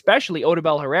players, especially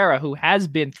Odubel Herrera, who has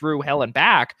been through hell and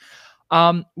back,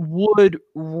 would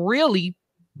really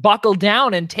buckle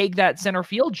down and take that center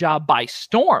field job by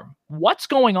storm. What's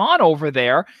going on over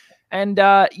there? And,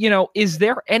 is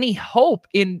there any hope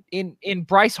in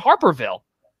Bryce Harperville?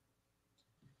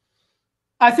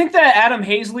 I think that Adam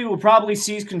Hazley will probably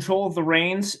seize control of the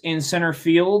reins in center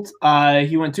field.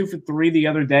 He went 2 for 3 the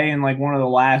other day in like one of the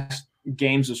last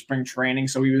games of spring training.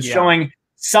 So he was showing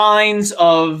signs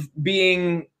of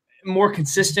being more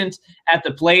consistent at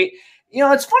the plate.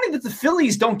 It's funny that the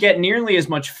Phillies don't get nearly as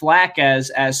much flack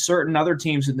as certain other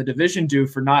teams in the division do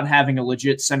for not having a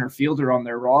legit center fielder on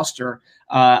their roster.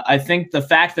 I think the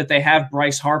fact that they have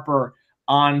Bryce Harper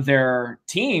on their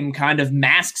team kind of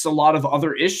masks a lot of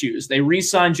other issues. They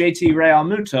re-signed JT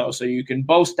Realmuto, so you can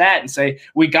boast that and say,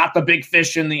 we got the big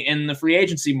fish in the free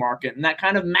agency market. And that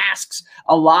kind of masks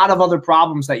a lot of other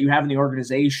problems that you have in the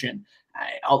organization.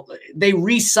 They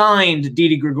re-signed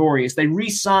Didi Gregorius. They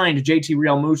re-signed JT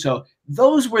Realmuto.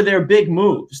 Those were their big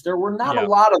moves. There were not a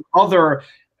lot of other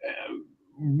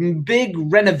big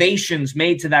renovations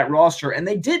made to that roster, and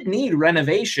they did need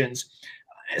renovations.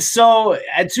 So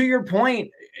to your point,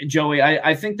 Joey,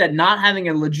 I think that not having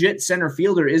a legit center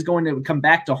fielder is going to come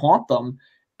back to haunt them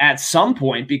at some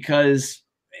point, because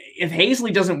if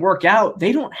Hazley doesn't work out,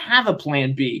 they don't have a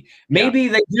plan B. Maybe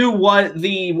they do what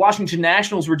the Washington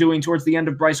Nationals were doing towards the end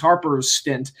of Bryce Harper's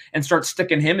stint and start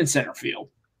sticking him in center field.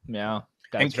 Yeah.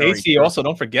 And Casey, also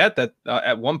don't forget that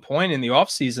at one point in the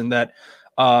offseason that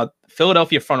the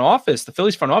Phillies front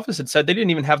office had said they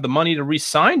didn't even have the money to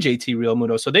re-sign JT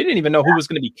Realmuto. So they didn't even know who's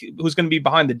going to be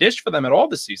behind the dish for them at all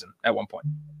this season at one point.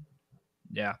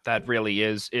 Yeah, that really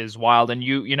is wild. And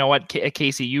you know what,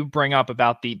 Casey, you bring up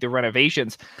about the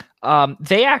renovations.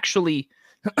 They actually,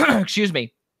 excuse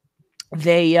me,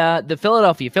 the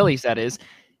Philadelphia Phillies, that is,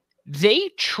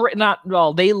 they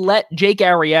let Jake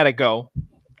Arrieta go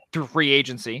through free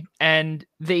agency, and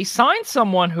they signed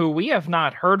someone who we have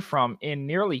not heard from in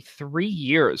nearly 3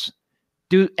 years.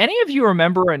 Do any of you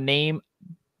remember a name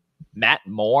Matt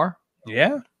Moore.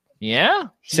 Yeah. Yeah.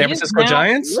 San Francisco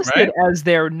Giants, listed as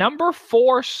their number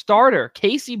 4 starter.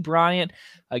 Casey Bryant.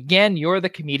 Again, you're the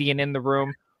comedian in the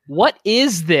room. What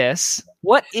is this?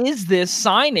 What is this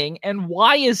signing, and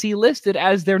why is he listed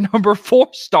as their number 4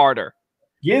 starter?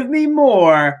 Give me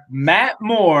more, Matt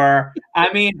Moore.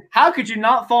 I mean, how could you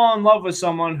not fall in love with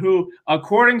someone who,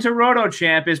 according to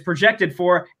RotoChamp, is projected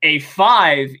for a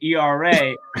 5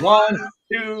 ERA? 1,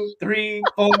 2, 3,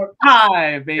 4,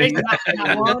 5, baby.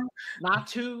 Not 1, not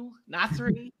 2, not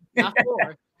 3, not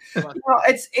 4.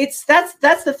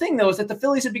 That's the thing though, is that the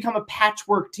Phillies have become a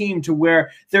patchwork team to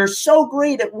where they're so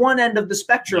great at one end of the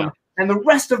spectrum, and the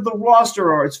rest of the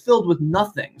roster it's filled with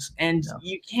nothings, and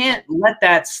you can't let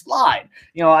that slide.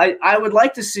 I would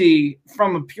like to see,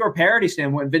 from a pure parity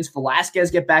standpoint, Vince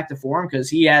Velasquez get back to form, because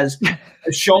he has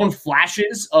shown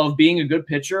flashes of being a good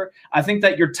pitcher. I think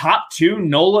that your top 2,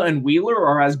 Nola and Wheeler,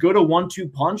 are as good a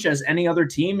 1-2 punch as any other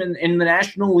team in the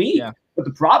National League. Yeah. But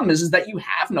the problem is that you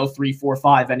have no 3, 4,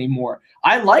 5 anymore.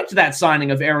 I liked that signing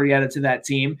of Arrieta to that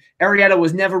team. Arrieta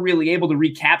was never really able to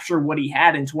recapture what he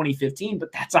had in 2015,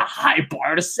 but that's a high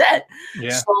bar to set. Yeah.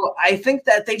 So I think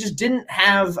that they just didn't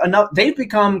have enough. They've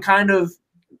become kind of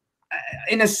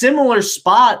in a similar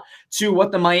spot to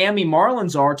what the Miami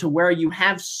Marlins are, to where you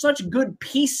have such good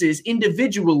pieces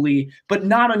individually, but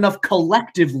not enough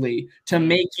collectively to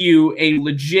make you a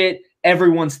legit,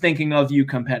 everyone's thinking of you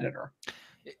competitor.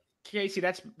 Casey,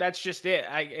 that's just it.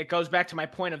 It goes back to my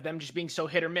point of them just being so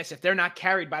hit or miss. If they're not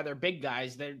carried by their big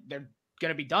guys, they're going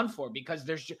to be done for, because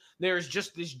there's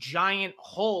just this giant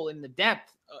hole in the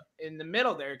depth in the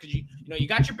middle there. Because you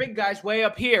got your big guys way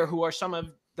up here who are some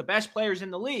of the best players in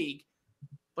the league,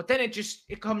 but then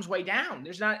it comes way down.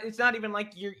 It's not even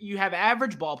like you have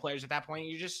average ball players at that point.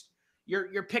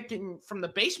 You're picking from the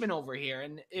basement over here,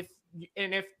 and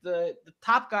if the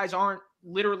top guys aren't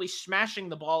literally smashing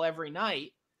the ball every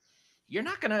night, you're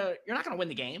not gonna win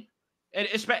the game. And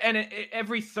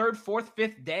every third, fourth,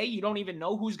 fifth day, you don't even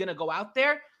know who's gonna go out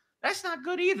there. That's not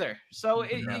good either. So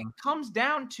it comes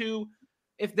down to,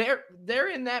 if they're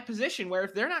in that position where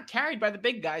if they're not carried by the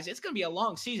big guys, it's gonna be a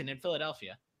long season in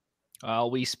Philadelphia.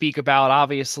 We speak about,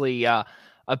 obviously,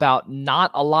 about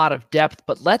not a lot of depth,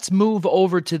 but let's move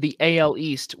over to the AL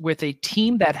East with a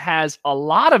team that has a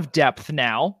lot of depth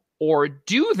now. Or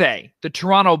do they? The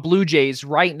Toronto Blue Jays,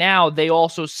 right now, they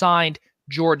also signed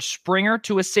George Springer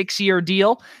to a 6-year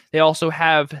deal. They also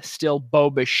have still Bo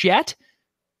Bichette,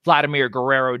 Vladimir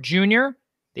Guerrero Jr.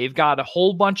 They've got a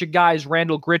whole bunch of guys,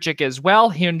 Randall Grichuk as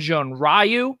well, Hyun-Jin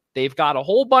Ryu. They've got a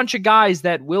whole bunch of guys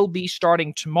that will be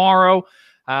starting tomorrow,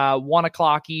 1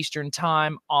 o'clock Eastern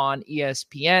time on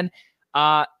ESPN.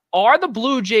 Are the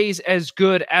Blue Jays as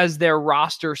good as their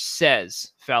roster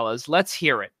says, fellas? Let's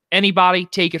hear it. Anybody,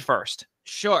 take it first.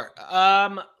 Sure.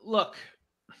 Look,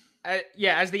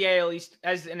 as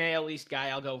an AL East guy,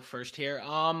 I'll go first here.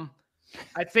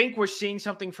 I think we're seeing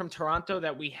something from Toronto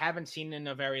that we haven't seen in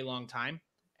a very long time,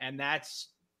 and that's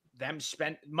them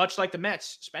much like the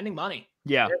Mets, spending money.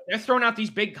 Yeah, they're throwing out these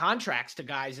big contracts to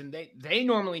guys, and they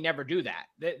normally never do that.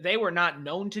 They were not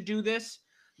known to do this,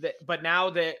 but now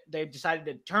they've decided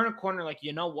to turn a corner. Like,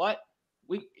 you know what,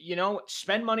 we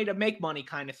spend money to make money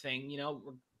kind of thing.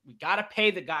 We got to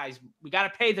pay the guys. We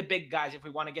got to pay the big guys if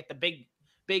we want to get the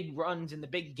big runs in the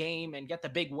big game and get the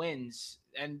big wins.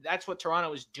 And that's what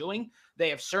Toronto is doing. They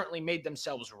have certainly made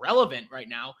themselves relevant right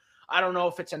now. I don't know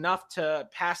if it's enough to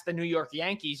pass the New York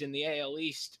Yankees in the AL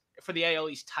East for the AL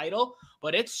East title,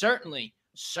 but it certainly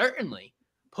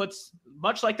puts,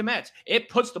 much like the Mets, it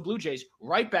puts the Blue Jays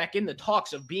right back in the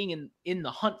talks of being in the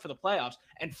hunt for the playoffs.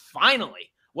 And finally,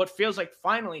 what feels like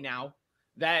finally now,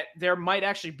 that there might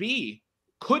actually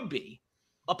could be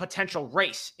a potential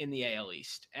race in the AL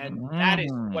East. And that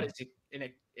is what is in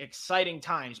exciting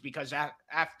times, because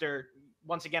after,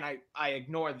 once again, I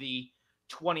ignore the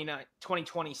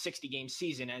 2020 60-game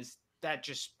season, as that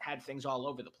just had things all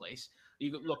over the place.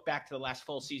 You look back to the last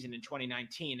full season in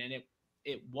 2019, and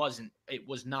it was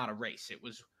not a race. It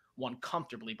was won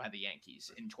comfortably by the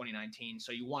Yankees in 2019.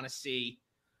 So you want to see,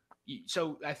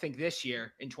 so I think this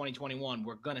year in 2021,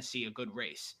 we're going to see a good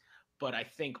race. But I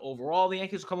think overall the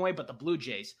Yankees will come away, but the Blue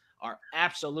Jays are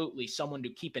absolutely someone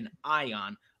to keep an eye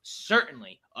on.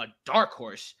 Certainly a dark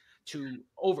horse to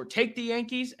overtake the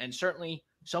Yankees, and certainly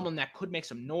someone that could make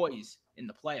some noise in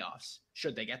the playoffs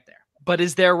should they get there. But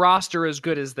is their roster as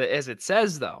good as it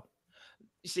says, though?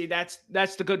 See, that's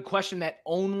the good question that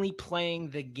only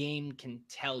playing the game can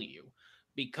tell you.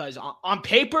 Because on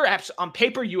paper,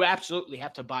 you absolutely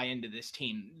have to buy into this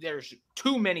team. There's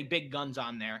too many big guns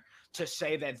on there to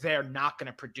say that they're not going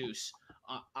to produce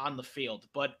on the field.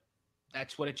 But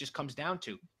That's what it just comes down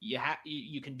to.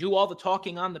 You can do all the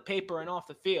talking on the paper and off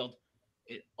the field.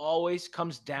 It always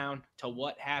comes down to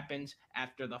what happens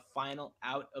after the final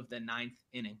out of the 9th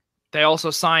inning. They also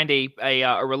signed a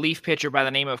relief pitcher by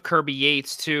the name of Kirby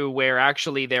Yates, too, where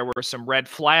actually there were some red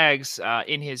flags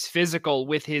in his physical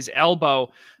with his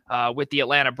elbow with the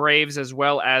Atlanta Braves, as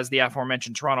well as the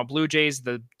aforementioned Toronto Blue Jays.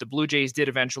 The Blue Jays did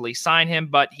eventually sign him,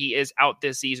 but he is out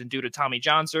this season due to Tommy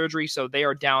John surgery, so they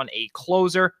are down a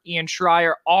closer. Ian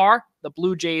Schraier, are the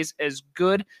Blue Jays as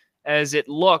good as it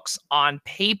looks on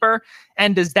paper?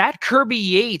 And does that Kirby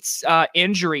Yates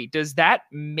injury, does that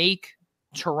make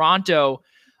Toronto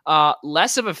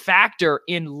less of a factor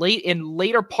in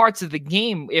later parts of the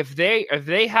game? If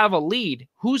they have a lead,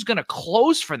 who's going to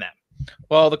close for them?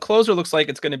 Well, the closer looks like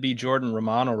it's going to be Jordan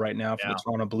Romano right now for the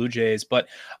Toronto Blue Jays. But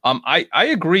I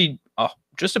agree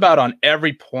just about on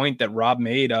every point that Rob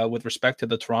made with respect to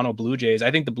the Toronto Blue Jays.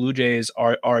 I think the Blue Jays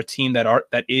are a team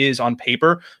that is on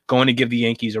paper going to give the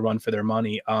Yankees a run for their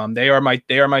money. They are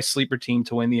my sleeper team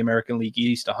to win the American League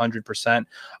East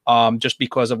 100%, just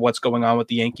because of what's going on with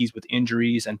the Yankees with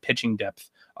injuries and pitching depth.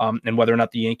 And whether or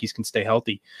not the Yankees can stay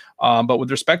healthy. But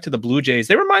with respect to the Blue Jays,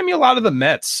 they remind me a lot of the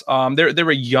Mets. They're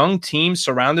a young team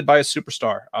surrounded by a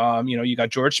superstar. You got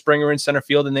George Springer in center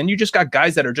field, and then you just got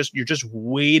guys that you're just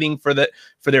waiting for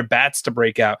their bats to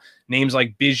break out. Names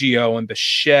like Biggio and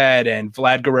Bichette and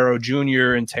Vlad Guerrero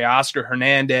Jr. and Teoscar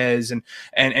Hernandez,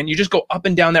 and you just go up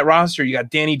and down that roster. You got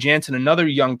Danny Jansen, another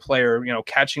young player,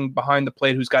 catching behind the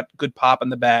plate, who's got good pop on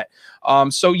the bat.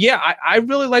 I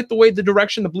really like the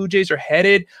direction the Blue Jays are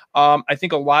headed. I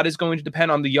think a lot is going to depend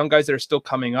on the young guys that are still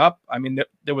coming up. I mean,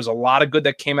 there was a lot of good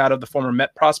that came out of the former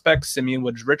Met prospect, Simeon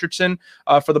Woods Richardson,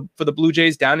 for the Blue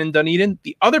Jays down in Dunedin.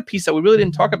 The other piece that we really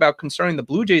didn't talk about concerning the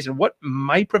Blue Jays and what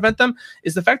might prevent them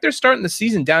is the fact they're starting the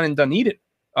season down in Dunedin.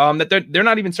 That they're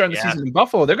not even starting the season in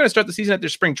Buffalo. They're going to start the season at their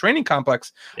spring training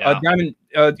complex down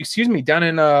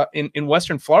in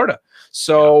Western Florida.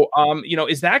 So,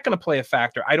 is that going to play a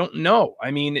factor? I don't know.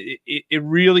 I mean, it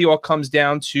really all comes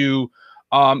down to,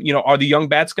 are the young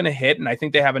bats going to hit? And I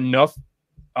think they have enough.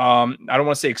 I don't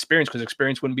want to say experience, because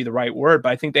experience wouldn't be the right word,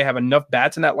 but I think they have enough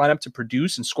bats in that lineup to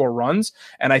produce and score runs.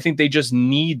 And I think they just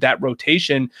need that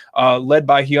rotation led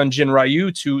by Hyunjin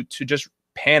Ryu to just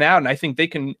pan out. And I think they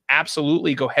can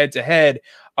absolutely go head to head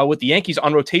with the Yankees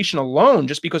on rotation alone,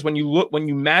 just because when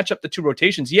you match up the two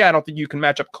rotations, I don't think you can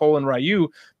match up Cole and Ryu,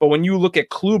 but when you look at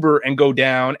Kluber and go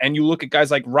down, and you look at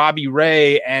guys like Robbie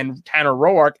Ray and Tanner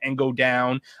Roark and go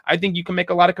down, I think you can make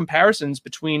a lot of comparisons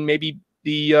between maybe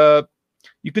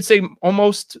you could say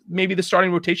almost maybe the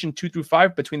starting rotation 2 through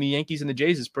 5 between the Yankees and the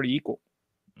Jays is pretty equal.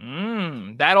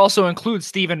 That also includes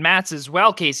Steven Matz as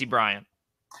well, Casey Bryant.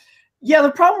 Yeah,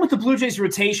 the problem with the Blue Jays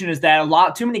rotation is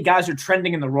that too many guys are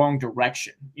trending in the wrong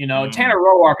direction. Tanner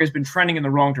Roark has been trending in the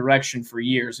wrong direction for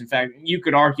years. In fact, you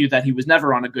could argue that he was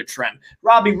never on a good trend.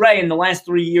 Robbie Ray in the last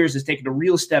 3 years has taken a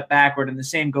real step backward, and the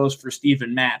same goes for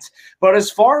Steven Matz. But as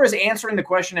far as answering the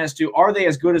question as to are they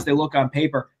as good as they look on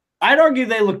paper, I'd argue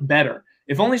they look better.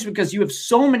 If only it's because you have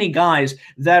so many guys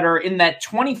that are in that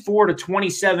 24 to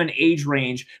 27 age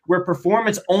range where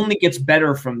performance only gets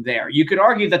better from there. You could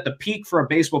argue that the peak for a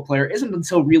baseball player isn't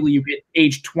until really you hit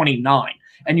age 29.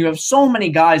 And you have so many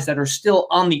guys that are still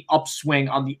on the upswing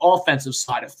on the offensive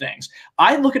side of things.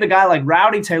 I look at a guy like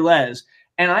Rowdy Tellez,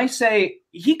 and I say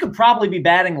he could probably be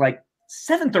batting like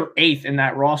 7th or 8th in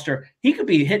that roster. He could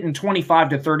be hitting 25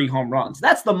 to 30 home runs.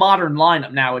 That's the modern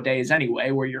lineup nowadays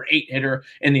anyway, where your 8-hitter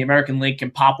in the American League can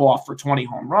pop off for 20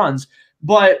 home runs.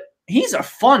 But he's a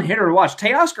fun hitter to watch.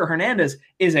 Teoscar Hernandez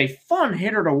is a fun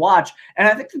hitter to watch, and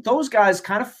I think that those guys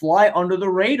kind of fly under the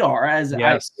radar. As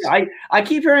I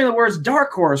keep hearing the words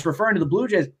dark horse referring to the Blue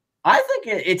Jays. I think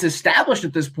it's established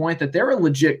at this point that they're a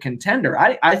legit contender.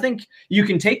 I think you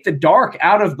can take the dark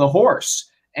out of the horse.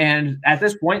 And at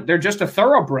this point, they're just a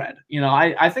thoroughbred.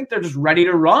 I think they're just ready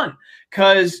to run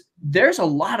because there's a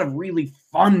lot of really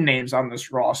fun names on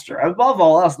this roster. Above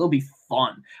all else, they'll be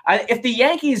fun. If the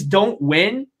Yankees don't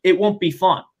win, it won't be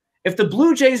fun. If the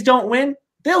Blue Jays don't win,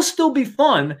 they'll still be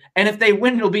fun. And if they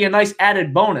win, it'll be a nice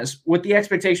added bonus with the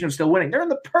expectation of still winning. They're in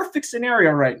the perfect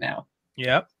scenario right now.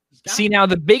 Yep. See, now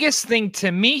the biggest thing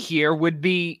to me here would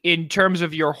be, in terms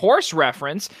of your horse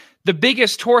reference, the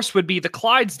biggest horse would be the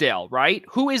Clydesdale, right?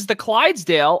 Who is the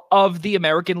Clydesdale of the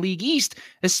American League East,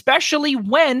 especially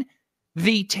when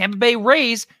the Tampa Bay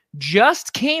Rays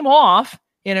just came off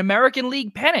an American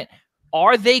League pennant?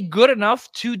 Are they good enough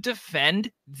to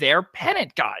defend their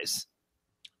pennant, guys?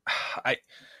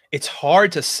 It's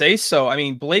hard to say so. I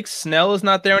mean, Blake Snell is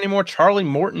not there anymore. Charlie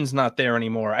Morton's not there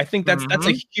anymore. I think that's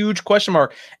a huge question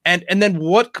mark. And then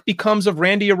what becomes of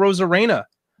Randy Arozarena?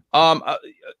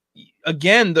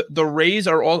 Again, the Rays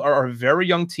are a very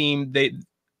young team. They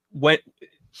went.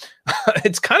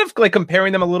 It's kind of like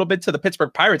comparing them a little bit to the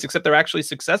Pittsburgh Pirates, except they're actually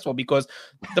successful, because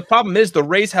the problem is the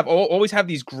Rays always have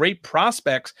these great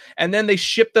prospects, and then they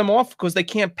ship them off because they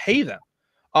can't pay them.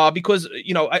 Because,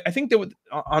 I think they were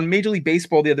on Major League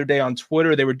Baseball the other day on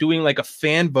Twitter, they were doing like a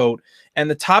fan vote, and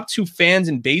the top two fans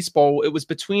in baseball, it was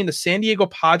between the San Diego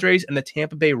Padres and the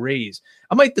Tampa Bay Rays.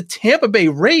 I'm like, the Tampa Bay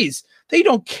Rays, they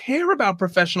don't care about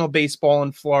professional baseball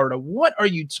in Florida. What are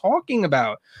you talking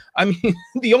about? I mean,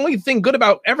 the only thing good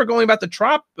about ever going about to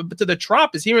the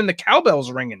Trop is hearing the cowbells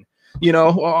ringing,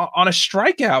 on a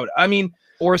strikeout. I mean,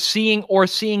 or seeing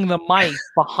the mic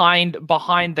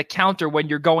behind the counter when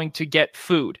you're going to get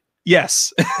food.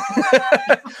 Yes.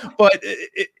 But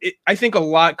I think a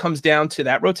lot comes down to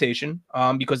that rotation,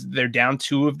 because they're down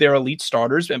two of their elite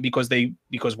starters, and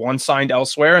because one signed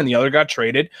elsewhere and the other got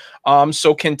traded.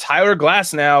 So can Tyler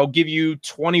Glasnow give you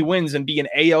 20 wins and be an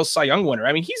AL Cy Young winner?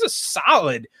 I mean, he's a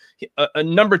solid a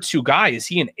number two guy. Is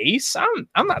he an ace?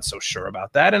 I'm not so sure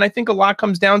about that. And I think a lot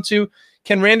comes down to,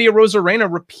 can Randy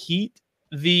Arozarena repeat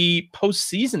the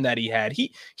postseason that he had?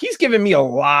 He's given me a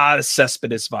lot of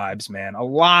Cespedes vibes, man. A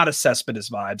lot of Cespedes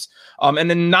vibes. And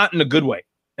then not in a good way.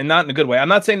 I'm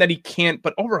not saying that he can't,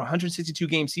 but over 162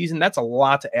 game season, that's a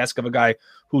lot to ask of a guy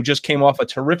who just came off a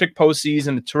terrific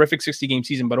postseason, a terrific 60 game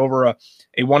season, but over a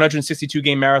 162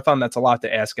 game marathon, that's a lot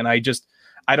to ask. And I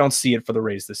don't see it for the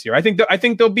Rays this year. I think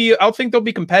they'll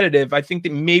be competitive. I think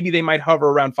that maybe they might hover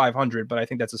around 500, but I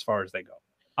think that's as far as they go.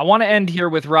 I want to end here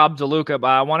with Rob DeLuca, but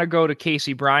I want to go to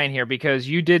Casey Bryant here, because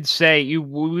you did say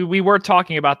we were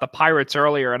talking about the Pirates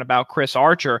earlier and about Chris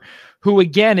Archer, who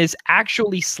again is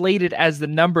actually slated as the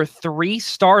number 3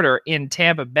 starter in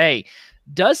Tampa Bay.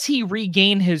 Does he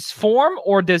regain his form,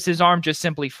 or does his arm just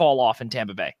simply fall off in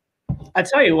Tampa Bay? I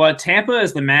tell you what, Tampa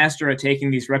is the master at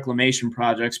taking these reclamation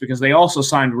projects, because they also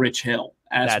signed Rich Hill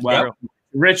as well. True.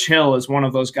 Rich Hill is one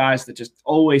of those guys that just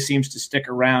always seems to stick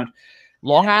around.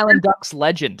 Long Island Ducks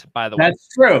legend, by the way.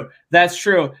 That's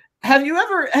true. Have you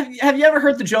ever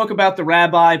heard the joke about the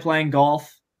rabbi playing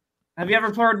golf? Have you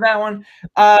ever heard that one?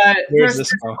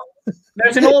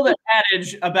 There's an old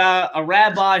adage about a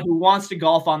rabbi who wants to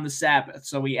golf on the Sabbath.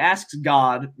 So he asks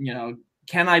God,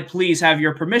 can I please have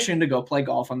your permission to go play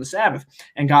golf on the Sabbath?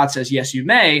 And God says, yes, you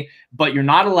may, but you're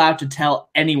not allowed to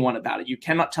tell anyone about it. You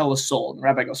cannot tell a soul. And the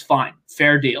rabbi goes, fine,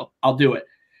 fair deal. I'll do it.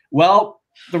 Well,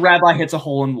 the rabbi hits a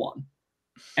hole-in-one.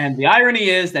 And the irony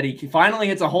is that he finally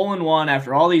hits a hole-in-one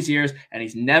after all these years, and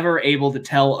he's never able to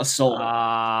tell a soul.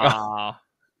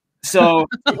 So,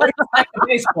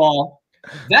 baseball,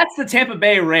 that's the Tampa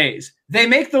Bay Rays. They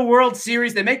make the World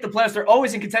Series. They make the playoffs. They're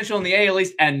always in contention in the AL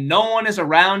East, and no one is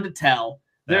around to tell.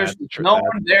 There's no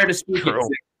one there to speak it.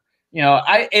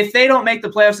 If they don't make the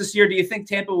playoffs this year, do you think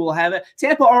Tampa will have it?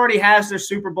 Tampa already has their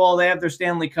Super Bowl. They have their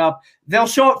Stanley Cup. They'll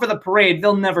show up for the parade.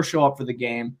 They'll never show up for the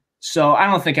game. So I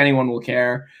don't think anyone will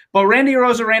care. But Randy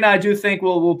Arozarena, I do think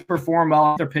will perform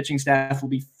well. Their pitching staff will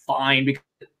be fine, because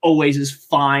it always is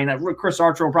fine. Chris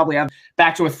Archer will probably have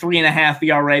back to a 3.5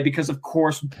 ERA because, of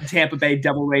course, Tampa Bay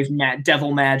Devil Rays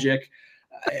devil magic.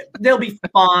 They'll be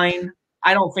fine.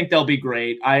 I don't think they'll be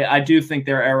great. I do think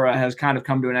their era has kind of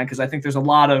come to an end, because I think there's a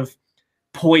lot of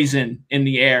poison in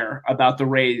the air about the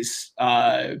Rays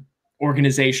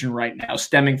organization right now,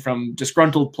 stemming from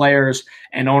disgruntled players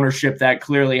and ownership that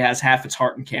clearly has half its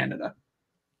heart in Canada.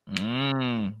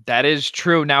 That is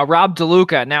true. Now, Rob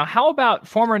DeLuca. Now, how about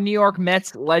former New York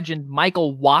Mets legend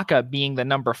Michael Wacha being the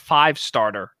number 5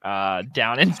 starter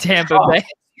down in Tampa Bay?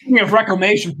 Speaking of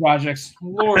reclamation projects,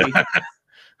 Lordy.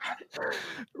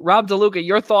 Rob DeLuca,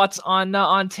 your thoughts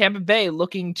on Tampa Bay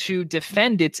looking to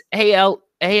defend its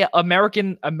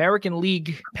American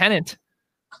League pennant?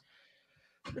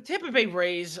 The Tampa Bay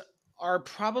Rays are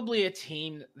probably a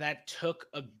team that took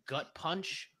a gut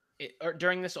punch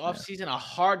during this offseason, a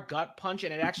hard gut punch,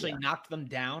 and it actually knocked them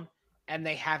down, and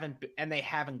they haven't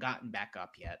gotten back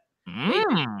up yet.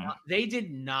 They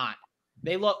did not.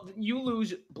 You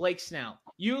lose Blake Snell.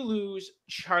 You lose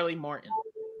Charlie Morton.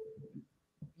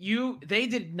 They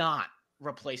did not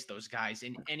replace those guys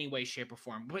in any way, shape, or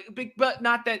form. But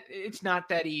not that it's not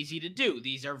that easy to do.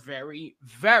 These are very,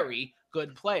 very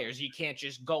good players. You can't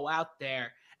just go out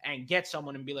there and get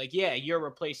someone and be like, yeah, you're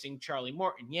replacing Charlie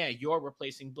Morton. Yeah, you're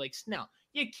replacing Blake Snell.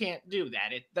 You can't do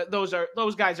that.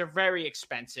 Those guys are very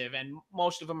expensive, and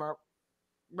most of them are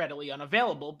readily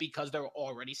unavailable because they're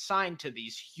already signed to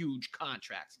these huge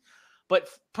contracts. But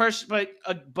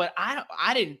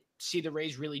I didn't see the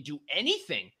Rays really do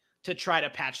anything to try to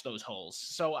patch those holes.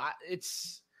 So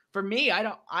it's, for me,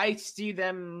 I see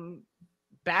them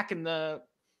back in the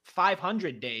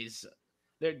 500 days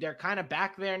They're kind of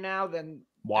back there now. Then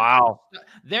Wow.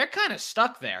 they're kind of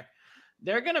stuck there.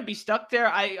 They're going to be stuck there.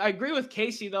 I agree with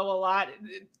Casey, though, a lot.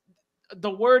 The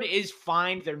word is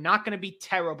fine. They're not going to be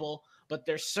terrible, but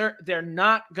they're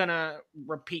not going to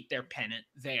repeat their pennant.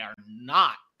 They are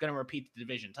not going to repeat the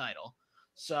division title.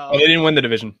 So they didn't win the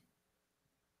division.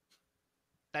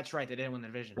 That's right. They didn't win the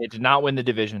division. They did not win the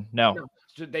division. No.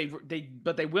 So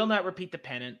but they will not repeat the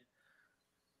pennant.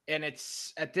 And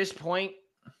it's at this point,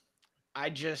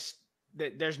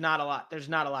 there's not a lot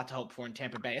to hope for in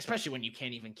Tampa Bay, especially when you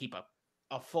can't even keep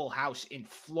a full house in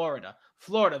Florida.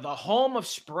 Florida, the home of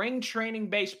spring training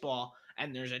baseball,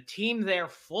 and there's a team there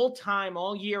full time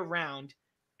all year round,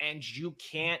 and you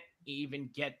can't even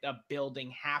get the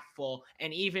building half full.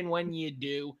 And even when you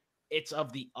do, it's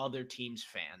of the other team's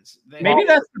fans. Maybe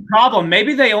that's the problem.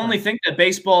 Maybe they only think that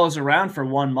baseball is around for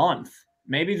 1 month.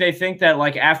 Maybe they think that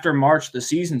like after March the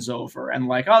season's over, and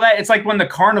like it's like when the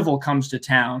carnival comes to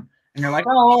town, and you're like,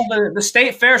 oh, the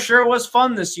state fair sure was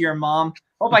fun this year, Mom.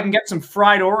 Hope I can get some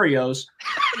fried Oreos.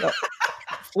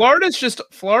 Florida's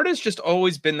just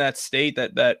always been that state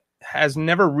that has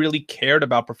never really cared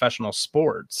about professional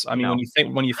sports. I mean, when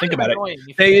you think about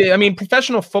it,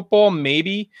 professional football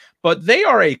maybe, but they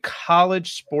are a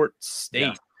college sports state.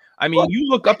 Yeah. I mean, you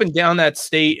look up and down that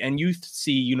state and you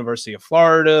see University of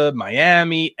Florida,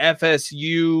 Miami,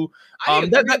 FSU,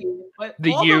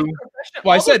 the U.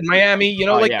 Well, I said Miami.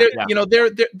 They're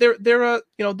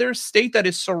a state that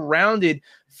is surrounded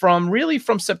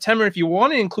from September, if you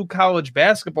want to include college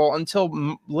basketball,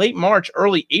 until late March,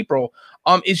 early April,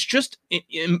 is just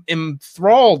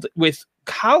enthralled with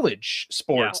college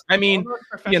sports. Yeah.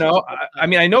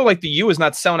 I know like the U is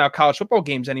not selling out college football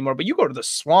games anymore, but you go to the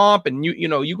Swamp and you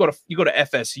go to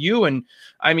FSU, and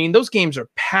I mean those games are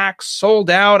packed,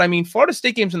 sold out. I mean, Florida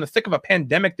State games in the thick of a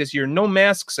pandemic this year, no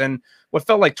masks, and what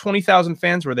felt like 20,000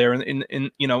 fans were there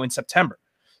in September.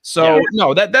 So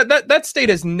no, that state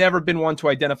has never been one to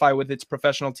identify with its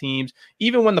professional teams.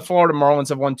 Even when the Florida Marlins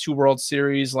have won 2 World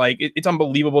Series, like it's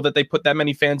unbelievable that they put that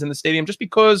many fans in the stadium. Just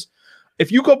because,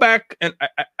 if you go back and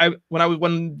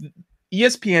when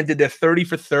ESPN did their 30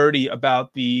 for 30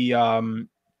 about the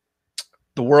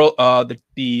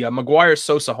McGuire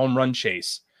Sosa home run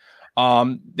chase,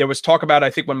 there was talk about, I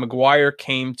think when McGuire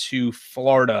came to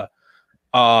Florida,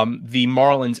 the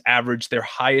Marlins averaged their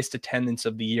highest attendance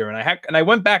of the year. And I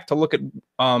went back to look at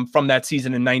from that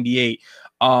season in '98,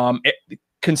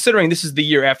 considering this is the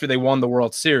year after they won the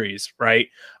World Series, right?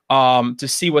 To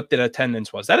see what the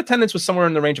attendance was. That attendance was somewhere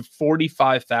in the range of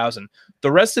 45,000.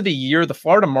 The rest of the year, the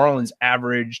Florida Marlins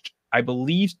averaged, I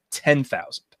believe,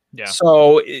 10,000. Yeah.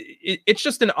 So it's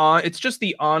just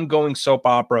the ongoing soap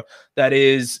opera that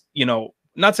is,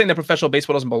 not saying that professional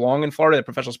baseball doesn't belong in Florida, that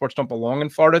professional sports don't belong in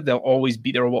Florida. There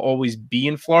will always be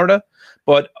in Florida,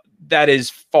 but that is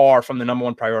far from the number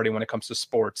one priority when it comes to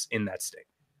sports in that state.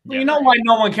 Well, you know why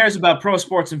no one cares about pro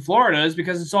sports in Florida is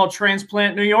because it's all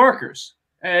transplant New Yorkers.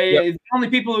 The only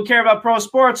people who care about pro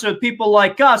sports are people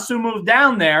like us who move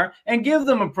down there and give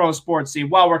them a pro sports team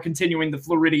while we're continuing the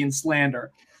Floridian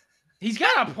slander. He's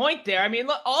got a point there. I mean,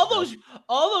 look, all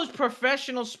those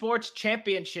professional sports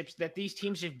championships that these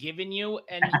teams have given you,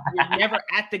 and you're never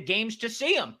at the games to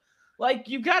see them. Like,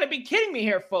 you got to be kidding me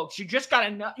here, folks. You just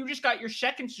got your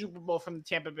second Super Bowl from the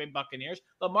Tampa Bay Buccaneers.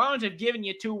 The Marlins have given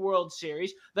you 2 World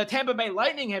Series. The Tampa Bay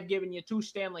Lightning have given you 2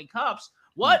 Stanley Cups.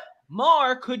 What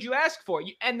more could you ask for?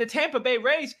 And the Tampa Bay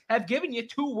Rays have given you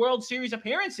 2 World Series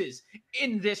appearances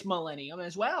in this millennium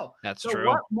as well. That's so true.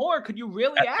 What more could you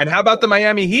really ask for? And how about the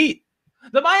Miami Heat?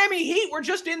 The Miami Heat were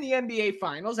just in the NBA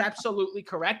Finals, absolutely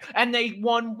correct, and they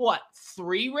won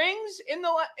 3 rings in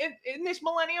this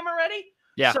millennium already.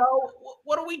 Yeah. So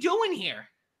what are we doing here?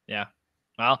 Yeah.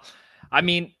 Well, I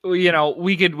mean, we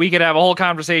could have a whole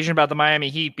conversation about the Miami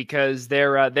Heat because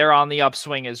they're on the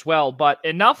upswing as well. But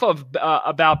enough of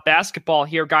about basketball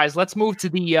here, guys. Let's move to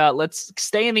let's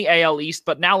stay in the AL East,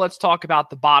 but now let's talk about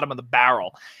the bottom of the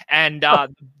barrel and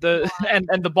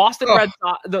the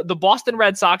Boston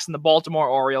Red Sox and the Baltimore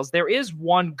Orioles. There is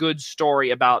one good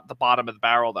story about the bottom of the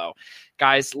barrel, though.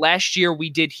 Guys, last year we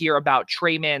did hear about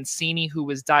Trey Mancini, who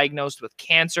was diagnosed with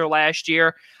cancer last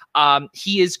year.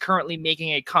 He is currently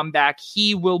making a comeback.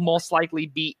 He will most likely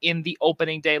be in the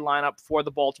opening day lineup for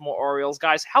the Baltimore Orioles.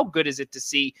 Guys, how good is it to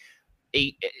see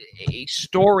a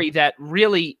story that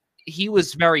really he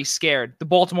was very scared. The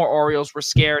Baltimore Orioles were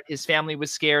scared. His family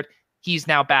was scared. He's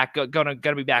now back, gonna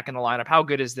be back in the lineup. How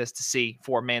good is this to see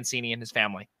for Mancini and his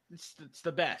family? It's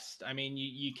the best. I mean,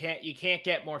 you can't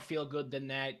get more feel good than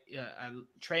that.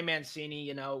 Trey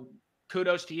Mancini,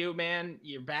 kudos to you, man.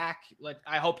 You're back.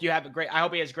 I hope he has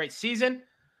a great season.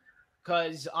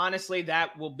 because honestly,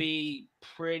 that will be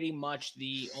pretty much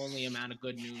the only amount of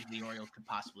good news the Orioles could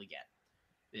possibly get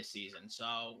this season.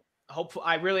 So hopefully,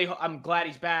 I'm glad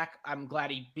he's back. I'm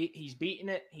glad he's beaten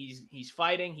it. He's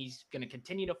fighting. He's going to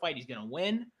continue to fight. He's going to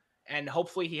win, and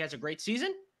hopefully he has a great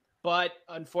season. But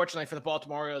unfortunately for the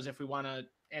Baltimore Orioles, if we want to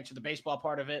answer the baseball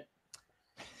part of it,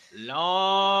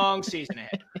 long season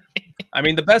ahead. I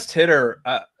mean, the best hitter,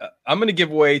 I'm going to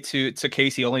give way to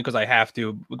Casey only because I have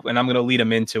to, and I'm going to lead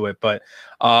him into it. But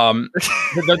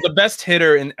the best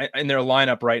hitter in their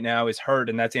lineup right now is hurt,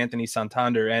 and that's Anthony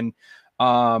Santander. And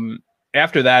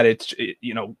after that,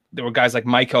 there were guys like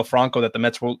Maikel Franco that the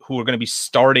Mets who were going to be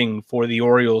starting for the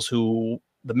Orioles, who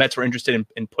the Mets were interested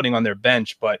in putting on their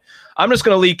bench. But I'm just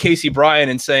going to lead Casey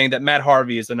Bryant in saying that Matt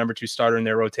Harvey is the number 2 starter in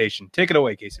their rotation. Take it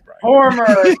away, Casey Bryant. Former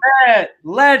Met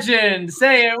legend.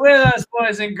 Say it with us,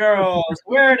 boys and girls.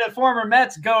 Where do former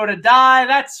Mets go to die?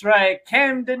 That's right,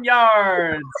 Camden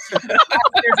Yards.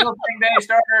 Here's opening day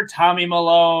starter Tommy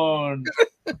Malone.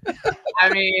 I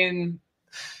mean,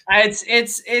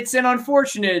 it's an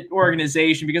unfortunate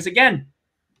organization because, again,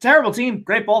 terrible team,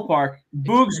 great ballpark.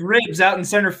 Boog's ribs out in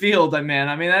center field, man.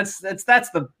 I mean, that's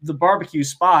the barbecue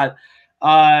spot.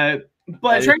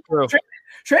 But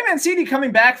Trey Mancini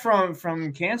coming back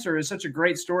from cancer is such a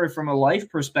great story from a life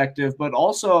perspective. But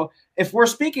also, if we're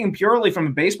speaking purely from a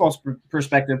baseball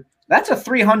perspective, that's a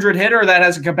 300 hitter that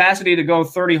has a capacity to go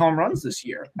 30 home runs this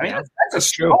year. I mean, that's a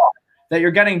star that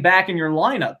you're getting back in your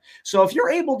lineup. So if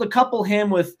you're able to couple him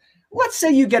with, let's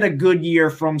say you get a good year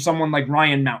from someone like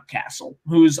Ryan Mountcastle,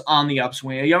 who's on the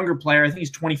upswing, a younger player. I think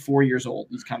he's 24 years old.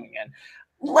 He's coming in.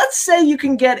 Let's say you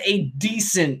can get a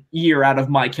decent year out of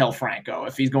Maikel Franco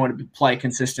if he's going to play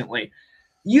consistently.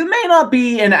 You may not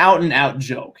be an out-and-out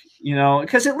joke,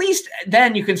 because at least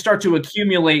then you can start to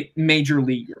accumulate major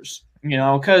leaguers.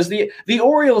 Because the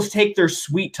Orioles take their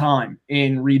sweet time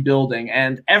in rebuilding.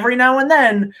 And every now and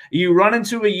then you run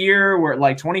into a year where,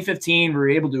 like 2015, where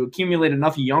you're able to accumulate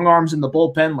enough young arms in the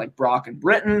bullpen like Brock and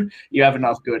Britton. You have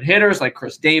enough good hitters like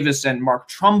Chris Davis and Mark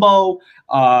Trumbo.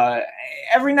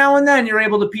 Every now and then you're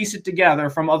able to piece it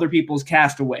together from other people's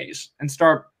castaways and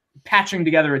start patching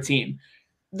together a team.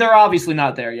 They're obviously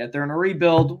not there yet. They're in a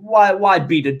rebuild. Why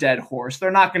beat a dead horse?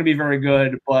 They're not going to be very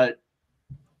good, but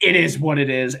it is what it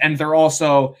is. And they're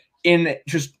also in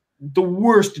just the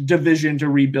worst division to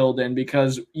rebuild in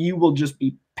because you will just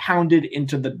be pounded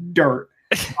into the dirt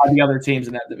by the other teams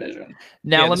in that division.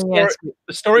 Now, let me ask you.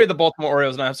 The story of the Baltimore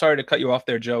Orioles, and I'm sorry to cut you off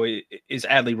there, Joey, is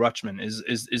Adley Rutschman,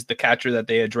 is the catcher that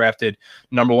they had drafted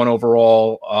number 1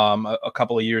 overall a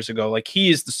couple of years ago. Like,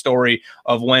 he is the story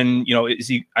of when,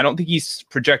 I don't think he's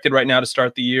projected right now to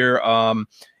start the year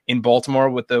in Baltimore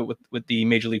with the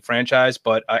Major League franchise,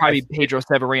 but probably Pedro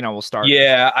Severino will start.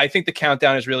 Yeah, I think the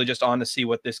countdown is really just on to see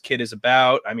what this kid is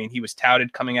about. I mean, he was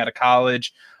touted coming out of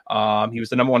college. He was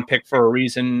the number 1 pick for a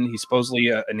reason. He's supposedly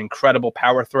an incredible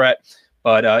power threat,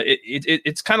 but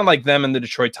it's kind of like them and the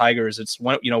Detroit Tigers. It's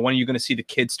when are you going to see the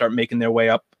kids start making their way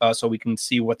up so we can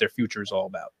see what their future is all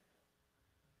about?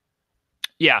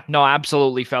 Yeah, no,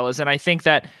 absolutely, fellas. And I think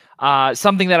that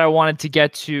something that I wanted to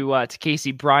get to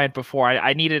Casey Bryant before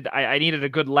I needed a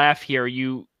good laugh here.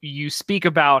 You speak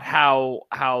about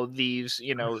how these,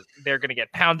 they're going to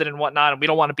get pounded and whatnot, and we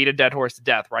don't want to beat a dead horse to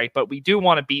death, right? But we do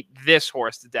want to beat this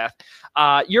horse to death.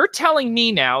 You're telling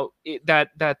me now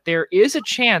that there is a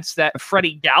chance that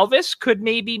Freddie Galvis could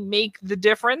maybe make the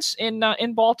difference in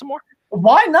Baltimore?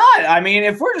 Why not? I mean,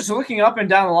 if we're just looking up and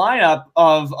down the lineup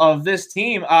of this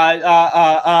team,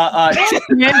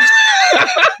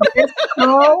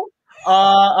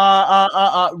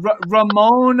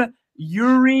 Ramon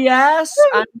Urias.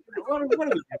 What are we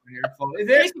having here, folks?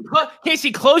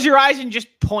 Casey, close your eyes and just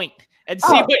point and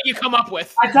see what you come up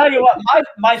with. I tell you what,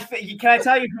 can I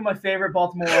tell you who my favorite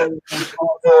Baltimore Orioles is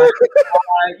all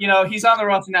time? He's on the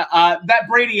roster now. That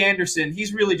Brady Anderson,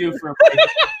 he's really due for a break.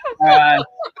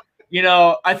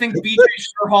 I think BJ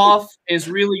Sherhoff is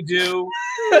really due.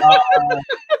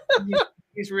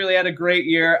 He's really had a great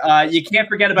year. You can't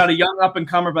forget about a young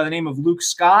up-and-comer by the name of Luke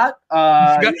Scott.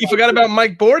 You forgot about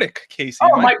Mike Bordick, Casey.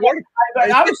 Oh, Mike Bordick.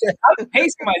 I was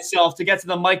pacing myself to get to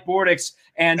the Mike Bordicks,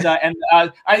 and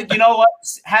you know what?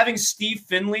 Having Steve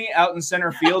Finley out in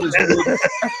center field is really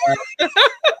a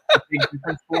big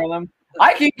difference for them.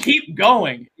 I can keep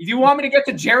going. Do you want me to get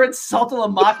to Jared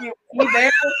Saltalamacchia? Is he there?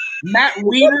 Matt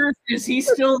Wieters, is he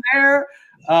still there?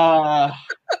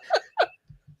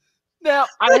 Now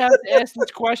I have to ask this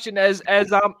question as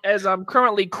I'm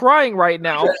currently crying right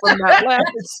now from that laugh.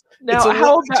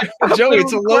 Joey,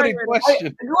 it's a loaded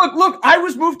question. Look, I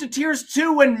was moved to tears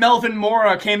too when Melvin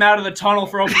Mora came out of the tunnel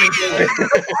for opening day.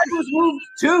 I was moved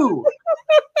too.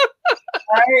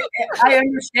 I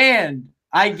understand.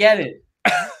 I get it.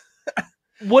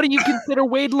 What do you consider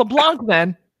Wade LeBlanc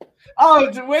then? Oh,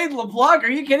 Wade LeBlanc, are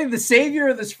you kidding? The savior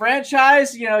of this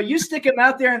franchise? You know, you stick him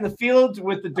out there in the field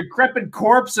with the decrepit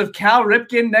corpse of Cal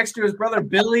Ripken next to his brother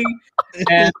Billy,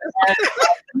 and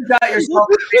you got yourself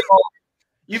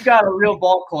you've got a real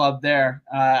ball club there.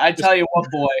 I tell you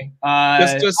what, boy.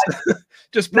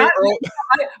 Just bring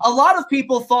a lot of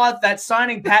people thought that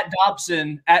signing Pat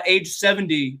Dobson at age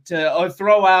 70 to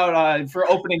throw out for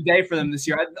opening day for them this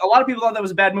year. A lot of people thought that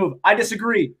was a bad move. I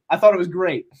disagree. I thought it was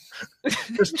great.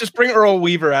 just bring Earl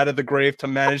Weaver out of the grave to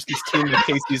manage this team that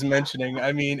Casey's mentioning.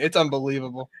 I mean, it's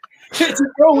unbelievable. It's a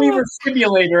Earl Weaver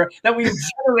simulator that we've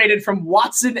generated from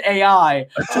Watson AI.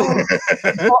 Oh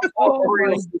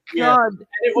my God!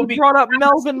 You brought up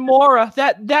Melvin Mora.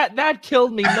 That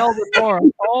killed me, Melvin Mora.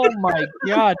 Oh my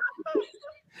God!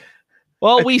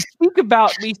 Well, we speak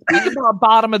about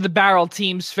bottom of the barrel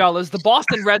teams, fellas. The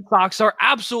Boston Red Sox are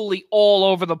absolutely all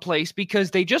over the place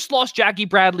because they just lost Jackie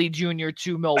Bradley Jr.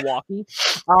 to Milwaukee.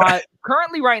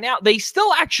 Currently, right now, they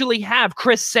still actually have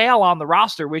Chris Sale on the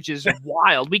roster, which is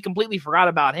wild. We completely forgot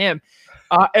about him.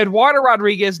 Eduardo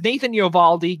Rodriguez, Nathan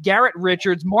Eovaldi, Garrett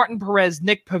Richards, Martin Perez,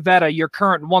 Nick Pivetta, your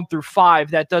current 1 through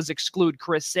 5. That does exclude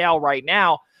Chris Sale right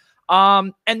now.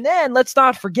 And then let's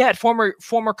not forget former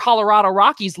Colorado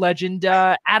Rockies legend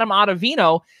Adam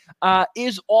Ottavino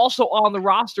is also on the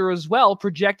roster as well,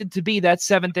 projected to be that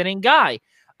 7th inning guy.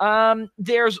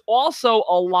 There's also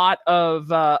a lot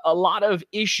of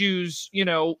issues, you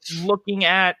know, looking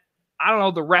at, I don't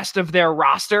know, the rest of their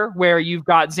roster where you've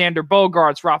got Xander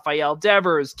Bogaerts, Rafael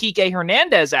Devers, Kike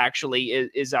Hernandez actually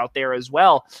is out there as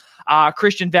well.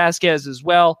 Christian Vasquez as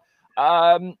well.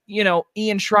 You know,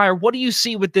 Ian Schraier, what do you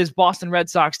see with this Boston Red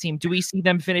Sox team? Do we see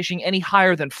them finishing any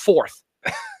higher than 4th?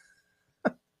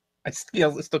 I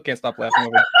still can't stop laughing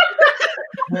over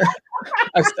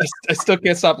I still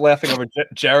can't stop laughing over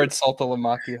Jared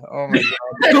Saltalamacchia. Oh my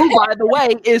God. Who, by the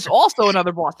way, is also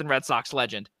another Boston Red Sox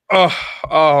legend.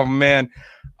 Oh man.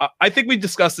 I think we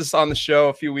discussed this on the show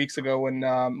a few weeks ago when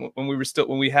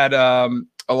we had a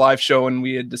live show and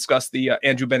we had discussed the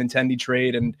Andrew Benintendi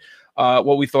trade and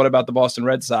what we thought about the Boston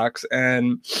Red Sox.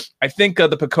 And I think the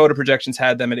PECOTA projections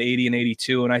had them at 80 and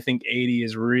 82. And I think 80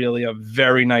 is really a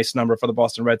very nice number for the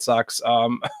Boston Red Sox. I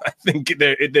think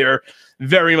they're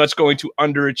very much going to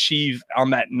underachieve on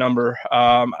that number.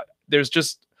 There's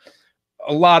just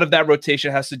a lot of that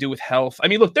rotation has to do with health. I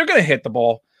mean, look, they're going to hit the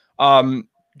ball.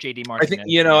 JD Martinez.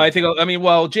 I think,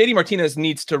 JD Martinez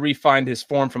needs to refine his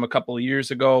form from a couple of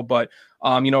years ago, but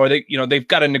they've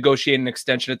got to negotiate an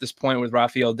extension at this point with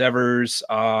Rafael Devers,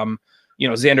 Xander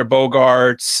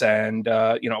Bogaerts, and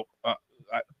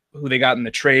who they got in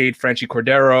the trade, Franchi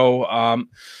Cordero,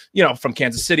 from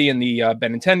Kansas City in the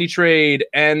Benintendi trade,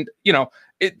 and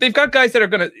they've got guys that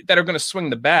are gonna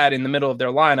swing the bat in the middle of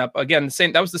their lineup. Again,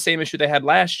 that was the same issue they had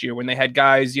last year when they had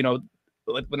guys,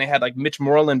 when they had like Mitch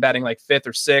Moreland batting like 5th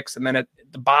or 6th, and then at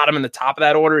the bottom and the top of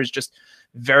that order is just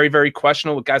very, very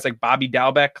questionable with guys like Bobby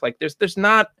Dalbec. Like there's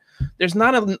not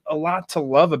a lot to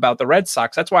love about the Red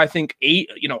Sox. That's why I think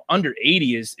under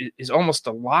 80 is almost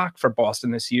a lock for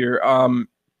Boston this year.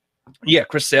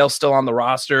 Chris Sale's still on the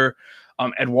roster.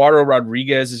 Eduardo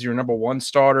Rodriguez is your number 1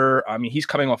 starter. I mean, he's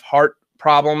coming off heart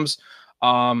problems.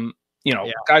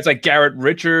 Guys like Garrett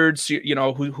Richards,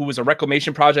 who was a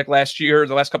reclamation project the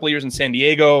last couple of years in San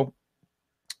Diego.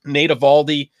 Nate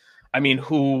Eovaldi,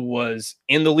 who was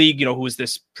in the league, who was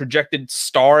this projected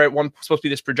star supposed to be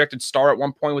this projected star at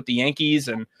one point with the Yankees,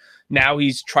 and now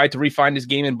he's tried to refine his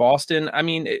game in Boston. I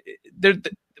mean,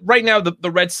 right now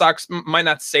the Red Sox might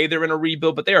not say they're in a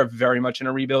rebuild, but they are very much in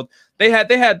a rebuild. They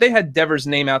had Devers'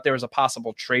 name out there as a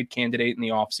possible trade candidate in the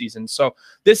offseason. So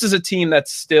this is a team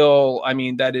that's still,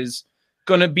 it's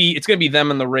going to be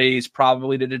them and the Rays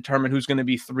probably to determine who's going to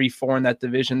be 3-4 in that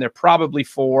division. They're probably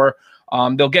 4.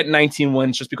 They'll get 19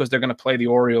 wins just because they're going to play the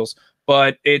Orioles,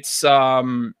 but it's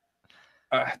there's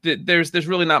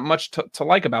really not much to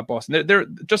like about Boston. They're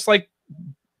just like,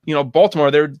 Baltimore,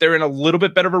 they're in a little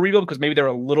bit better of a rebuild because maybe they're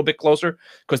a little bit closer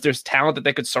because there's talent that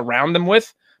they could surround them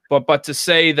with. But to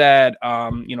say that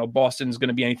Boston's going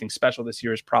to be anything special this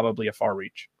year is probably a far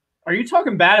reach. Are you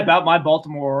talking bad about my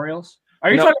Baltimore Orioles?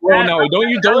 Are you talking bad? No,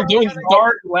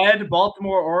 don't led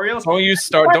Baltimore Orioles. Don't you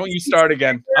start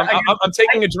again. I'm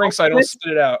taking a drink so I don't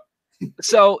spit it out.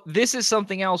 So this is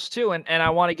something else too, and I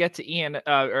want to get to Ian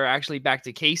or actually back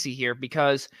to Casey here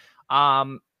because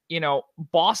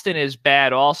Boston is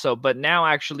bad also, but now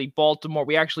actually Baltimore,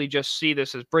 we actually just see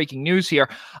this as breaking news here.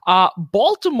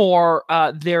 Baltimore,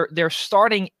 they're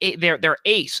starting their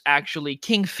ace, actually,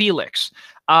 King Felix.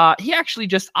 He actually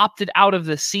just opted out of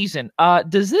the season.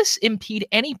 Does this impede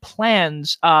any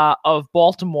plans of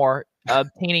Baltimore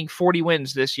obtaining 40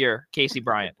 wins this year, Casey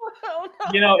Bryant?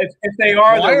 If they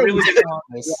are,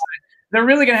 they're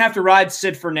really going to have to ride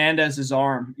Sid Fernandez's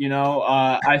arm.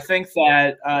 I think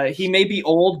that he may be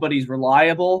old, but he's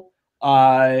reliable.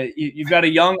 You've got a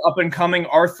young up-and-coming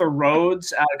Arthur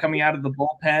Rhodes coming out of the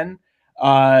bullpen.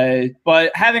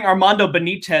 But having Armando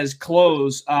Benitez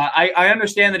close, I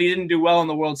understand that he didn't do well in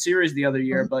the World Series the other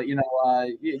year, but he's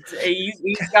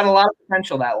got a lot of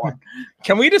potential, that one.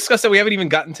 Can we discuss that we haven't even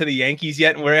gotten to the Yankees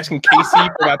yet, and we're asking Casey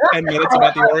for about 10 minutes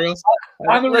about the Orioles?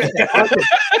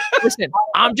 Listen,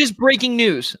 I'm just breaking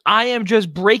news. I am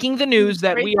just breaking the news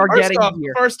that we are getting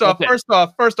here. First off,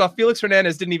 Felix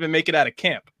Hernandez didn't even make it out of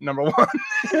camp, number one.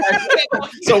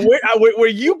 So where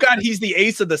you got he's the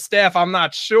ace of the staff, I'm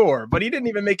not sure, but he didn't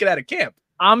even make it out of camp.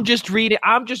 I'm just reading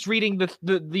the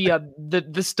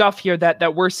stuff here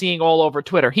that we're seeing all over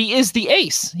Twitter. He is the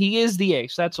ace. He is the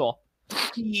ace. That's all.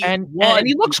 And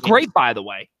he looks great, by the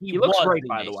way. He looks great,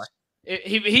 by the way.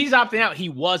 He's opting out. He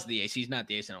was the ace. He's not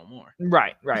the ace no more.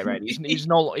 Right. He's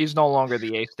no longer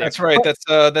the ace. That's right.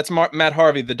 That's Matt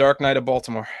Harvey, the Dark Knight of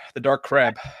Baltimore, the Dark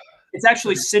Crab. It's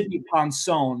actually Sidney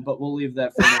Ponson, but we'll leave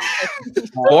that for now.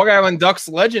 Long Island Ducks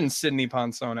legend Sidney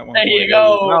Ponson at one point. There you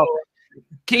go.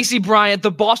 Casey Bryant,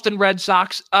 the Boston Red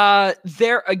Sox.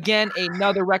 They're again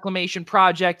another reclamation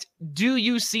project. Do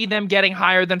you see them getting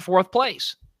higher than fourth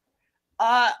place?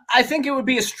 I think it would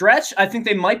be a stretch. I think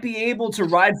they might be able to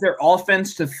ride their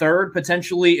offense to third,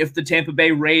 potentially, if the Tampa Bay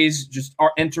Rays just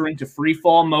enter into free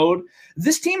fall mode.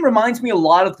 This team reminds me a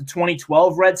lot of the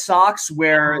 2012 Red Sox,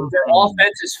 where their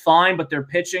offense is fine, but their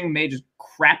pitching may just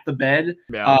crap the bed.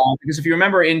 Yeah. Because if you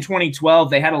remember, in 2012,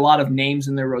 they had a lot of names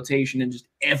in their rotation, and just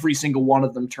every single one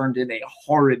of them turned in a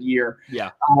horrid year.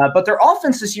 Yeah. But their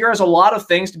offense this year has a lot of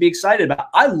things to be excited about.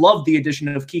 I love the addition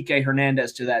of Kike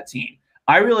Hernandez to that team.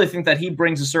 I really think that he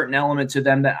brings a certain element to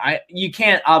them that you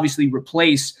can't obviously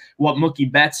replace what Mookie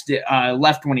Betts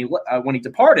left when he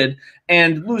departed,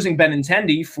 and losing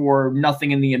Benintendi for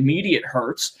nothing in the immediate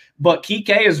hurts. But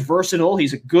Kike is versatile.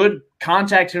 He's a good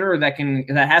contact hitter that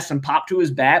has some pop to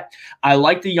his bat. I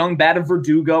like the young bat of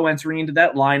Verdugo entering into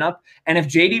that lineup. And if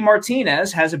JD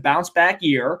Martinez has a bounce back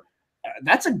year,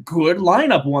 that's a good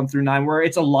lineup 1 through 9 where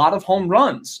it's a lot of home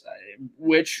runs,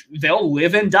 which they'll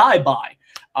live and die by.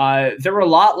 They're a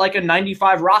lot like a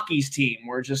 95 Rockies team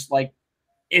where just like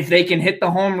if they can hit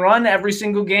the home run every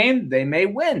single game, they may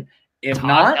win. If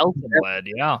Todd not,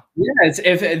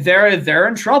 if they're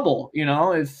in trouble,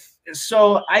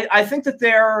 I think that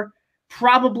they're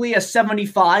probably a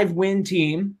 75 win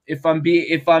team. If I'm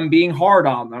being hard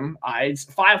on them,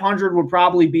 500 would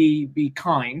probably be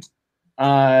kind,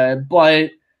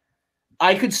 but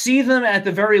I could see them at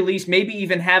the very least, maybe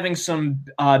even having some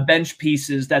bench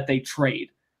pieces that they trade.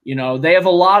 They have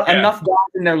enough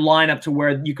guys in their lineup to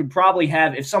where you could probably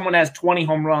have, if someone has 20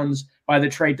 home runs by the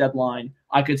trade deadline,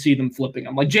 I could see them flipping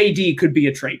them. Like JD could be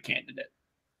a trade candidate.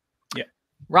 Yeah.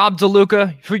 Rob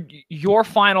DeLuca, for your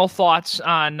final thoughts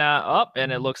on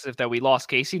and it looks as if that we lost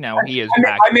Casey. Now he is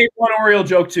back. I made one Oriole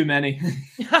joke too many.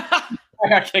 I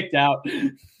got kicked out.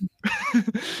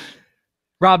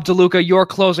 Rob DeLuca, your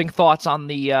closing thoughts on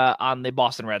the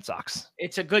Boston Red Sox.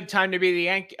 It's a good time to be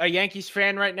a Yankees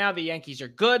fan right now. The Yankees are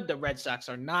good. The Red Sox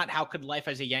are not. How could life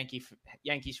as a Yankees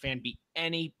fan be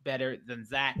any better than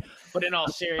that? But in all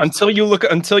seriousness,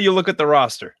 until you look at the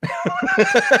roster.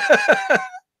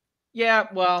 Yeah,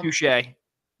 well, touché.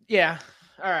 Yeah,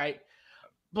 all right.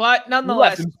 But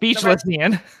nonetheless, speechless,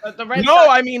 Ian.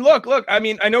 I mean, look. I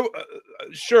mean, I know.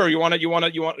 Sure, you want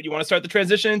to start the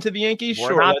transition into the Yankees? We're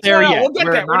sure, not there yet. We'll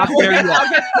get there. We're not there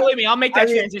yet. Believe me, I'll make that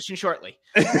transition shortly.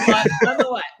 But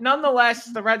nonetheless,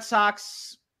 the Red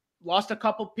Sox lost a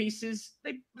couple pieces.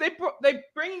 They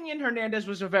bringing in Hernandez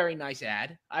was a very nice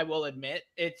add. I will admit.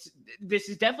 This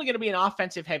is definitely going to be an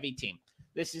offensive heavy team.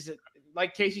 This is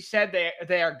like Casey said.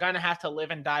 They are going to have to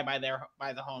live and die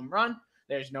by the home run.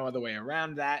 There's no other way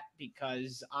around that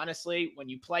because, honestly, when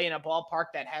you play in a ballpark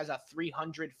that has a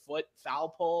 300-foot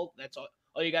foul pole, that's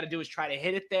all you got to do is try to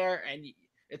hit it there, and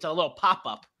it's a little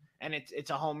pop-up, and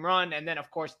it's a home run. And then,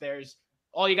 of course,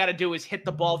 all you got to do is hit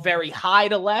the ball very high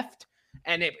to left,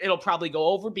 and it'll probably go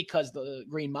over because the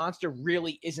Green Monster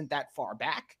really isn't that far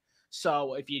back.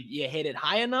 So if you hit it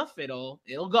high enough, it'll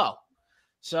go.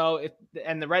 So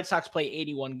and the Red Sox play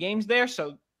 81 games there,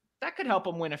 so that could help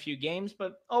them win a few games,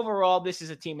 but overall, this is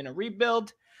a team in a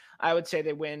rebuild. I would say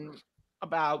they win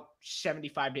about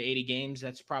 75 to 80 games.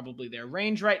 That's probably their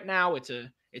range right now. It's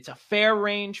a fair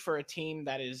range for a team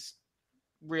that is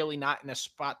really not in a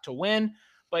spot to win.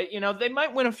 But, they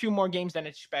might win a few more games than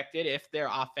expected if their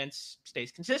offense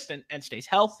stays consistent and stays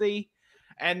healthy.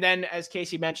 And then, as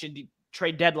Casey mentioned, the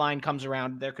trade deadline comes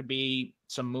around. There could be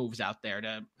some moves out there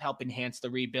to help enhance the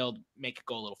rebuild, make it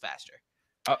go a little faster.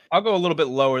 I'll go a little bit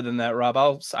lower than that, Rob.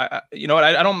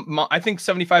 I think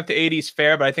 75 to 80 is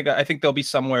fair, but I think they'll be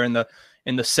somewhere in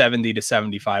the 70 to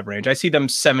 75 range. I see them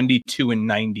 72 and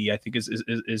 90. I think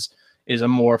is a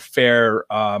more fair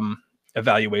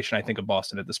evaluation, I think, of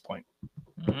Boston at this point.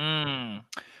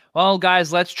 Well,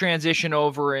 guys, let's transition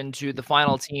over into the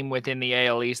final team within the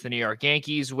AL East, the New York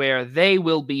Yankees, where they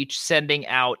will be sending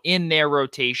out in their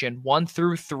rotation 1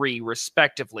 through 3,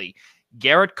 respectively,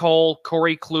 Garrett Cole,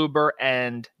 Corey Kluber,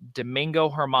 and Domingo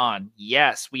Germán.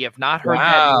 Yes, we have not heard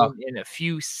that name in a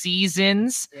few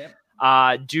seasons. Yep.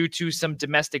 Due to some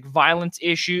domestic violence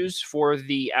issues for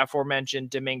the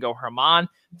aforementioned Domingo Germán.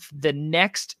 The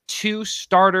next 2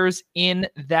 starters in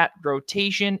that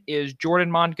rotation is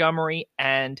Jordan Montgomery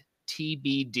and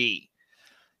TBD.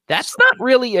 That's not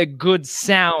really a good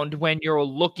sound when you're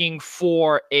looking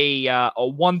for a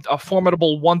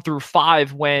formidable 1 through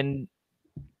 5 when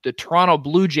the Toronto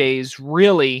Blue Jays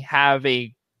really have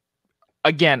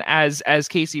again, as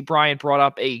Casey Bryant brought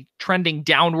up, a trending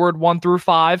downward 1 through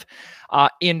 5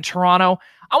 in Toronto.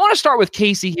 I want to start with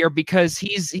Casey here because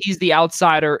he's the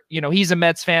outsider. He's a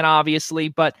Mets fan, obviously,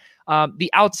 but the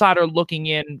outsider looking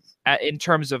in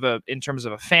terms of a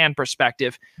fan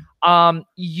perspective.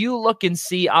 You look and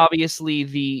see obviously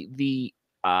the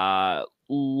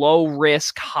low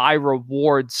risk, high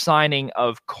reward signing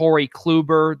of Corey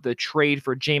Kluber, the trade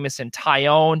for Jameson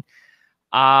Taillon.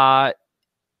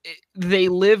 They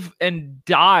live and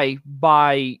die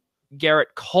by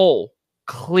Garrett Cole,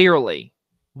 clearly.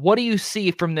 What do you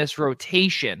see from this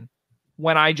rotation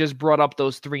when I just brought up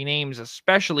those 3 names,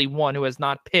 especially one who has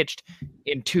not pitched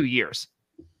in 2 years?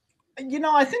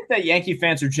 I think that Yankee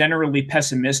fans are generally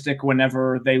pessimistic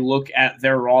whenever they look at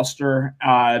their roster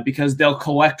because they'll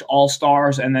collect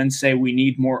all-stars and then say we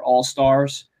need more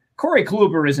all-stars. Corey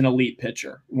Kluber is an elite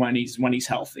pitcher when he's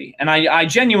healthy, and I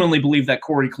genuinely believe that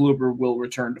Corey Kluber will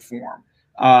return to form.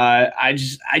 I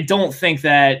don't think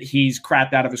that he's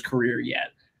crapped out of his career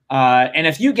yet. And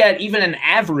if you get even an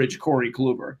average Corey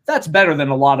Kluber, that's better than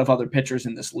a lot of other pitchers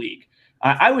in this league.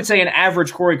 I would say an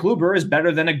average Corey Kluber is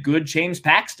better than a good James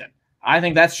Paxton. I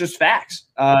think that's just facts.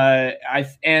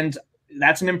 And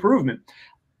that's an improvement.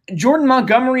 Jordan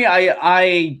Montgomery,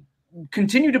 I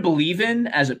continue to believe in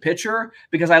as a pitcher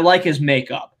because I like his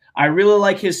makeup. I really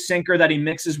like his sinker that he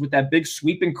mixes with that big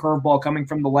sweeping curveball coming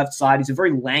from the left side. He's a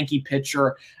very lanky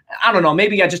pitcher. I don't know.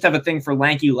 Maybe I just have a thing for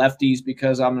lanky lefties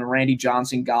because I'm a Randy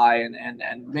Johnson guy,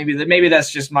 and maybe that's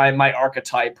just my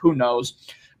archetype. Who knows?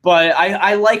 But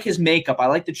I like his makeup. I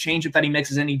like the changeup that he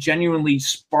mixes, and he genuinely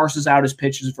sparses out his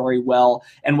pitches very well.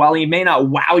 And while he may not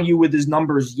wow you with his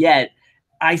numbers yet,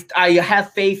 I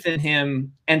have faith in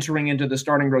him entering into the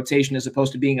starting rotation as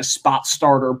opposed to being a spot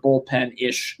starter,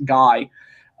 bullpen-ish guy.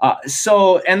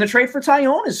 And the trade for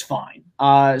Taillon is fine.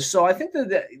 So I think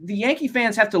that the Yankee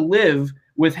fans have to live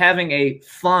with having a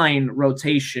fine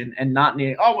rotation and not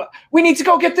needing, we need to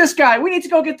go get this guy. We need to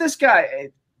go get this guy.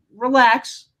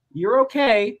 Relax. You're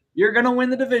okay. You're going to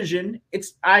win the division.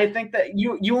 I think that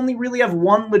you only really have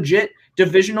one legit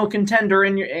divisional contender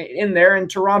in there in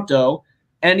Toronto.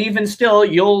 And even still,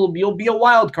 you'll be a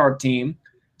wild card team.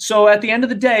 So at the end of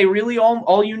the day, really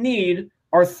all you need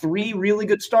are 3 really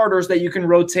good starters that you can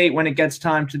rotate when it gets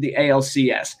time to the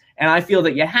ALCS. And I feel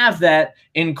that you have that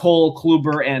in Cole,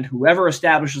 Kluber, and whoever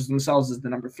establishes themselves as the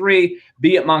number 3,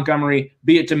 be it Montgomery,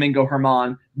 be it Domingo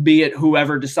Germán, be it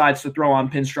whoever decides to throw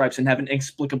on pinstripes and have an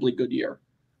inexplicably good year.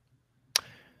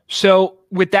 So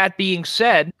with that being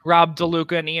said, Rob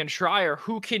DeLuca and Ian Schraier,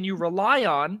 who can you rely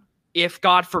on if,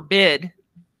 God forbid,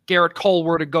 Garrett Cole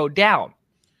were to go down?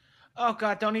 Oh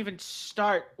God, don't even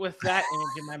start with that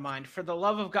image in my mind. For the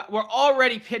love of God, we're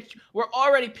already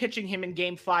pitching him in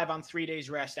Game 5 on 3 days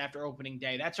rest after opening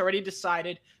day. That's already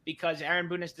decided because Aaron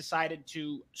Boone has decided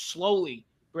to slowly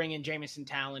bring in Jameson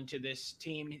Taillon to this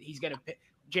team.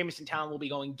 Jameson Taillon will be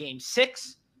going Game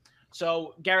 6.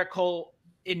 So Garrett Cole,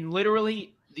 in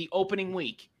literally the opening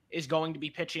week, is going to be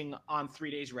pitching on 3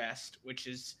 days rest, which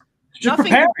is just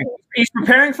preparing. He's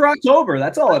preparing for October.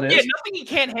 That's all it is. Yeah, nothing he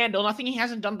can't handle, nothing he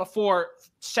hasn't done before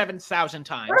 7,000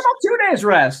 times. What about 2 days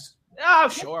rest? Oh,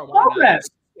 sure. No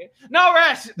rest. No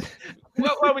rest.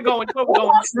 Where are we going?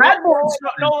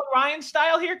 Nolan Ryan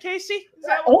style here, Casey?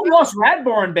 Old lost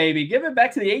Radbourne, baby. Give it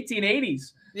back to the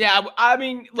 1880s. Yeah, I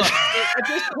mean, look,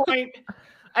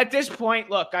 at this point,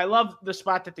 look, I love the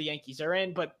spot that the Yankees are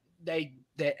in, but they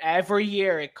every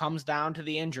year it comes down to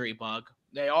the injury bug.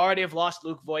 They already have lost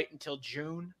Luke Voit until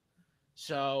June.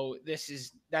 So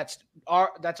that's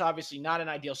obviously not an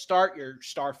ideal start. Your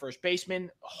star first baseman,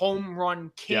 home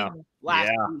run king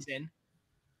last season,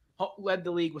 led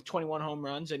the league with 21 home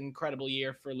runs, an incredible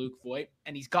year for Luke Voit,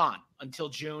 and he's gone until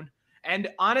June. And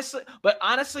honestly,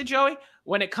 Joey,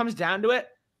 when it comes down to it,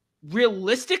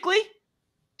 realistically,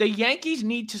 the Yankees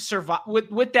need to survive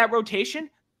with that rotation.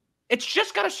 It's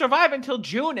just got to survive until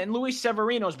June, and Luis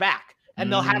Severino's back,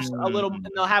 and they'll have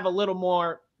a little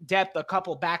more depth, a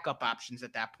couple backup options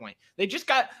at that point. They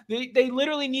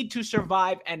literally need to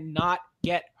survive and not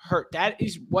get hurt. That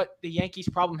is what the Yankees'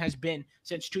 problem has been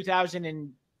since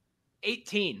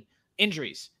 2018.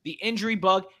 Injuries. The injury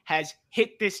bug has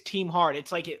hit this team hard.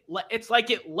 It's like it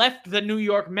left the New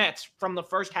York Mets from the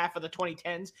first half of the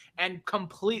 2010s and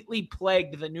completely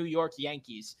plagued the New York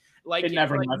Yankees. Like it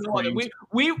never left. The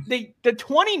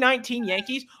 2019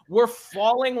 Yankees were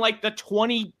falling like the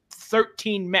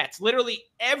 2013 Mets. Literally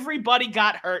everybody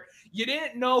got hurt. You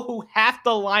didn't know who half the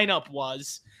lineup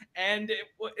was, and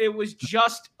it was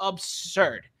just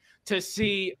absurd to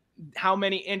see how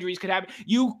many injuries could happen.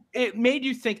 It made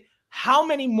you think, how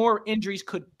many more injuries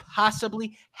could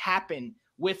possibly happen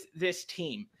with this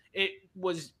team? It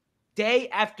was day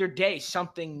after day,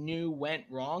 something new went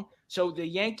wrong. So the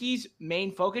Yankees'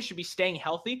 main focus should be staying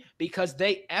healthy, because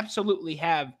they absolutely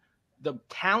have the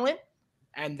talent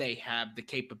and they have the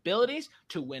capabilities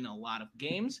to win a lot of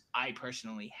games. I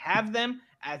personally have them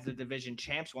as the division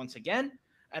champs once again.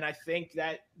 And I think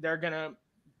that they're going to,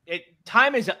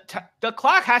 the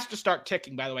clock has to start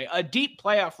ticking, by the way. A deep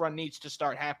playoff run needs to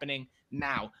start happening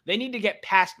now. They need to get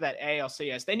past that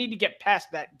ALCS. They need to get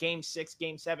past that Game 6,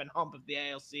 Game 7 hump of the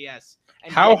ALCS.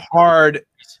 And how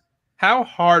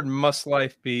hard must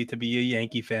life be to be a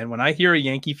Yankee fan when I hear a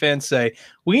Yankee fan say,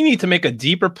 we need to make a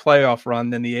deeper playoff run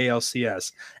than the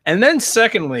ALCS? And then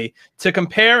secondly, to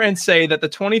compare and say that the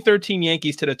 2013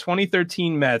 Yankees to the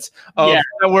 2013 Mets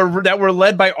that were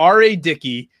led by R.A.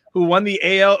 Dickey, who won the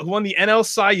NL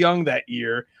Cy Young that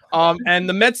year. And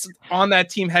the Mets on that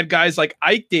team had guys like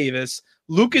Ike Davis,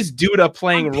 Lucas Duda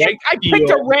playing right field. I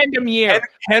picked a random year. And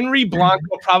Henry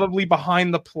Blanco probably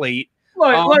behind the plate.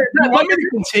 Let me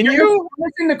continue. You're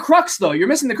missing the crux, though. You're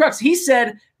missing the crux. He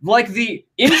said, like, the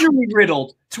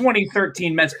injury-riddled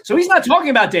 2013 Mets. So he's not talking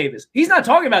about Davis. He's not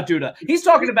talking about Duda. He's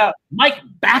talking about Mike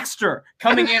Baxter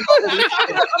coming in. I'm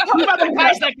talking about the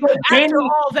guys that after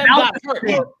all of them got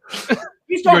hurt.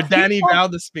 You're Danny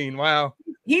Valdespin. Wow.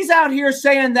 He's out here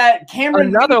saying that Cameron...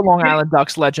 Another Long Island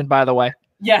Ducks legend, by the way.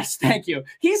 Yes, thank you.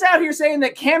 He's out here saying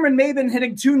that Cameron Maybin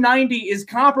hitting 290 is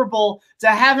comparable to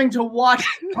having to watch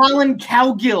Colin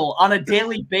Cowgill on a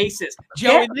daily basis.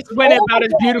 Joey, this went about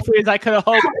as beautifully as I could have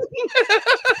hoped.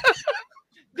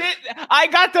 I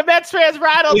got the Mets fans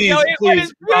rattled. Please, Joey. It went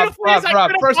as beautifully as I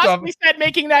could have possibly said,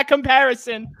 making that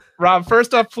comparison. Rob,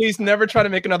 first off, please never try to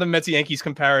make another Mets-Yankees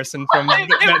comparison from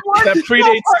that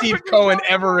predates Steve Cohen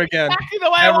ever again.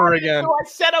 Ever again. I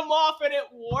set him off and it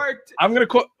worked. I'm gonna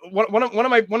quote one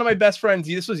of my best friends.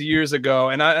 This was years ago,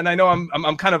 and I know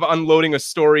I'm kind of unloading a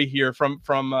story here from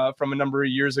a number of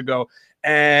years ago.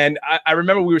 And I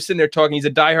remember we were sitting there talking. He's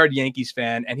a diehard Yankees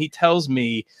fan, and he tells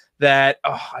me that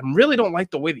I really don't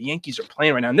like the way the Yankees are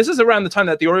playing right now. And this is around the time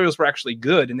that the Orioles were actually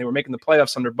good and they were making the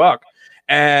playoffs under Buck.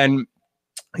 And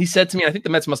he said to me, I think the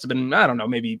Mets must have been, I don't know,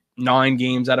 maybe 9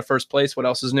 games out of first place. What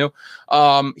else is new?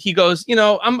 He goes,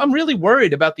 I'm really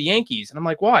worried about the Yankees. And I'm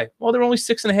like, why? Well, they're only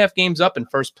 6.5 games up in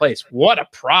first place. What a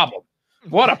problem.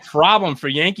 What a problem for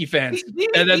Yankee fans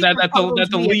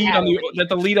that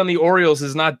the lead on the Orioles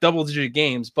is not double-digit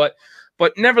games. But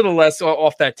nevertheless,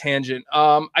 off that tangent,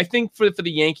 I think for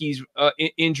the Yankees,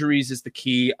 injuries is the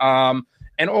key.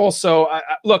 And also,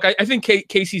 I think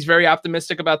Casey's very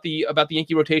optimistic about the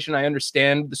Yankee rotation. I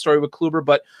understand the story with Kluber,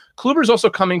 but Kluber's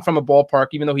also coming from a ballpark,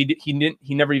 even though he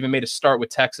never even made a start with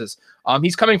Texas.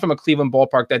 He's coming from a Cleveland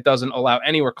ballpark that doesn't allow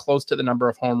anywhere close to the number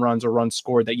of home runs or runs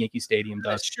scored that Yankee Stadium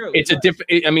does. That's true. It's a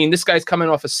different. I mean, this guy's coming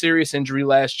off a serious injury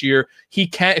last year. He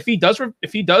can't if he does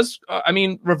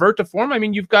revert to form. I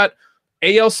mean, you've got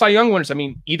AL Cy Young winners. I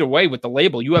mean, either way with the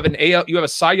label, you have a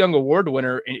Cy Young Award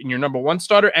winner in your number 1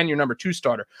 starter and your number 2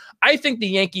 starter. I think the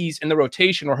Yankees in the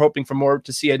rotation were hoping for more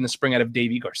to see in the spring out of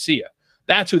Davy Garcia.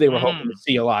 That's who they were hoping to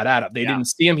see a lot out of. They didn't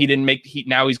see him. He didn't make the Heat.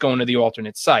 Now he's going to the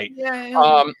alternate site.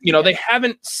 They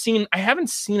haven't seen. I haven't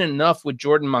seen enough with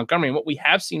Jordan Montgomery. And what we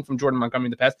have seen from Jordan Montgomery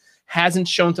in the past hasn't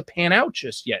shown to pan out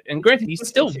just yet. And granted, he's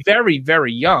still very,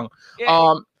 very young.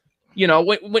 You know,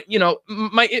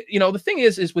 the thing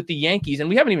is with the Yankees, and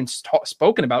we haven't even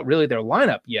spoken about really their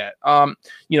lineup yet.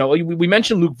 We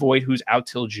mentioned Luke Voigt, who's out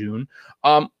till June.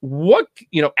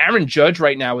 Aaron Judge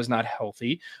right now is not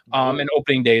healthy. And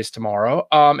opening day is tomorrow.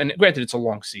 And granted, it's a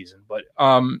long season, but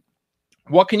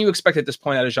what can you expect at this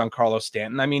point out of Giancarlo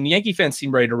Stanton? I mean, the Yankee fans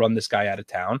seem ready to run this guy out of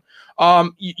town.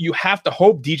 You have to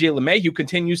hope DJ LeMahieu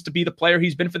continues to be the player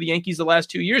he's been for the Yankees the last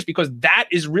 2 years, because that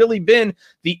has really been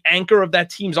the anchor of that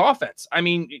team's offense. I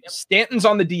mean, Stanton's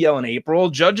on the DL in April,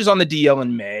 Judge is on the DL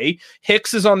in May,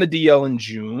 Hicks is on the DL in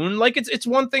June. Like it's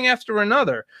one thing after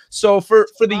another. So for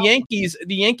the Yankees,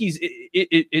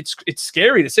 it's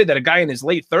scary to say that a guy in his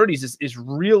late 30s is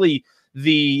really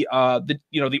the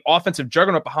offensive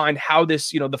juggernaut behind how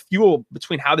this, the fuel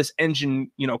between how this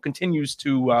engine, continues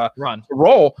to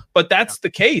roll. But that's the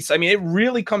case. I mean, it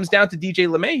really comes down to DJ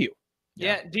LeMahieu.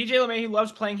 Yeah, DJ LeMahieu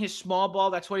loves playing his small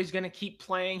ball. That's what he's going to keep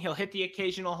playing. He'll hit the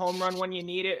occasional home run when you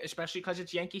need it, especially because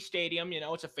it's Yankee Stadium.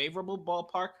 It's a favorable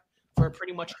ballpark for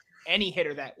pretty much any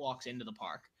hitter that walks into the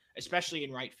park, especially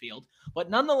in right field. But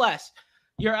nonetheless,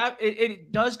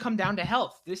 it does come down to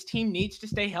health. This team needs to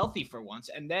stay healthy for once,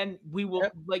 and then we will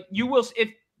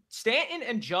if Stanton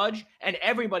and Judge and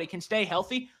everybody can stay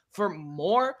healthy for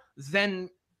more than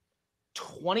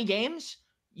 20 games,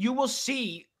 you will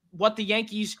see what the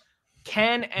Yankees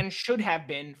can and should have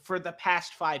been for the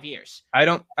past 5 years. I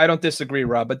don't disagree,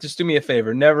 Rob, but just do me a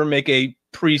favor. Never make a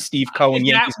pre-Steve Cohen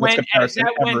Yankees comparison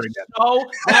ever again. So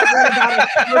that went about as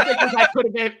perfect as I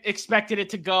could have expected it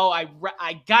to go. I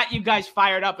got you guys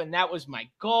fired up, and that was my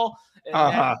goal. It's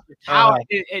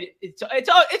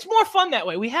more fun that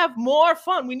way. We have more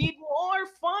fun. We need more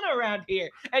fun around here,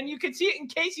 and you can see it in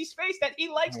Casey's face that he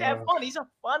likes to have fun. He's a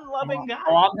fun-loving guy.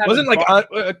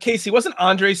 Wasn't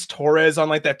Andres Torres on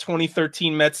like that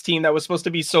 2013 Mets team that was supposed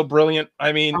to be so brilliant?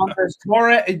 I mean, Andres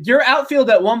Torres, your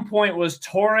outfield at one point was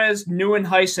Torres,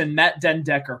 Neuenhuis, Matt Den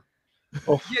Decker.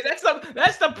 Oh. Yeah, that's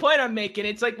the point I'm making.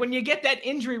 It's like when you get that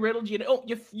injury riddled, you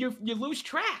lose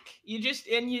track.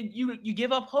 You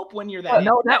give up hope when you're that.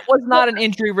 No, that was not an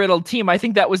injury riddled team. I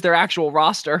think that was their actual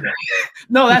roster.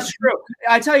 No, that's true.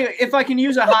 I tell you, if I can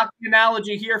use a hockey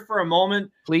analogy here for a moment,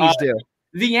 please do.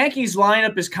 The Yankees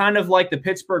lineup is kind of like the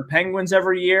Pittsburgh Penguins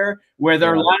every year, where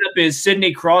their lineup is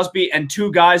Sidney Crosby and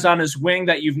two guys on his wing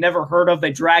that you've never heard of.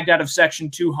 They dragged out of Section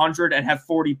 200 and have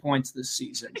 40 points this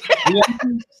season.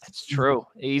 It's true.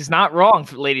 He's not wrong,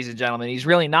 ladies and gentlemen. He's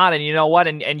really not. And you know what?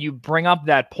 And you bring up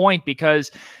that point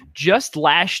because just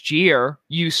last year,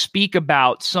 you speak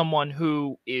about someone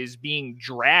who is being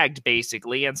dragged,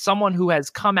 basically, and someone who has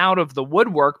come out of the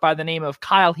woodwork by the name of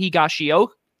Kyle Higashioka.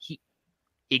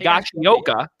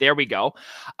 There we go.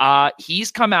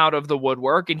 He's come out of the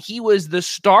woodwork, and he was the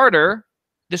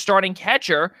starting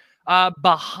catcher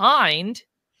behind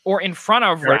or in front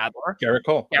of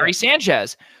Gary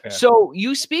Sanchez. Yeah. So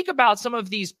you speak about some of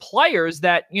these players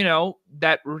that,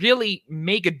 that really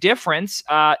make a difference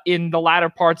in the latter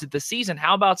parts of the season.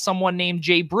 How about someone named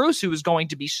Jay Bruce, who is going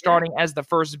to be starting as the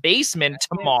first baseman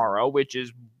tomorrow, which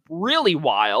is really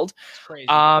wild. Crazy.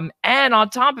 And on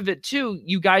top of it too,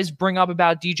 you guys bring up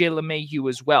about DJ LeMahieu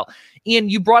as well. Ian,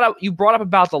 you brought up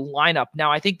about the lineup.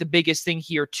 Now, I think the biggest thing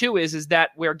here too is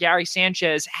that where Gary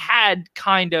Sanchez had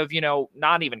kind of,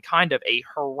 not even kind of a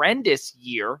horrendous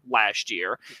year last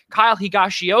year, Kyle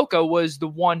Higashioka was the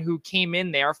one who came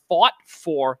in there, fought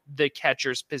for the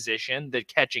catcher's position, the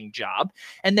catching job,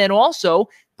 and then also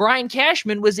Brian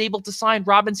Cashman was able to sign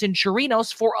Robinson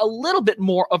Chirinos for a little bit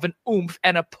more of an oomph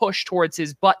and a push towards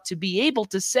his butt to be able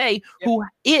to say who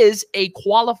is a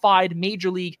qualified major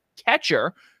league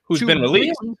catcher who's been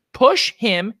released. Push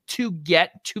him to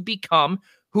get to become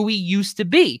who he used to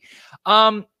be.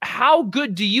 How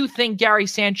good do you think Gary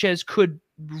Sanchez could,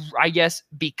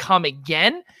 become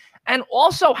again? And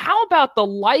also, how about the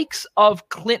likes of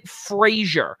Clint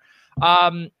Frazier?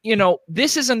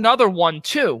 This is another one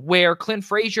too, where Clint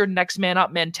Frazier, next man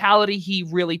up mentality, he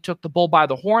really took the bull by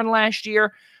the horn last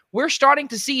year. We're starting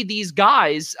to see these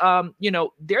guys,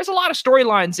 there's a lot of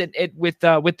storylines with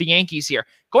the Yankees here.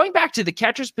 Going back to the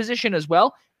catcher's position as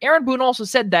well, Aaron Boone also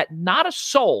said that not a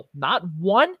soul, not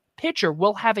one pitcher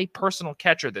will have a personal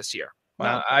catcher this year.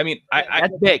 Wow. I mean,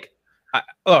 that's big.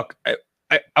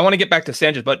 I want to get back to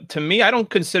Sanchez, but to me, I don't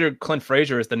consider Clint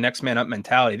Frazier as the next man up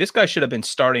mentality. This guy should have been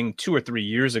starting 2 or 3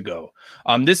 years ago.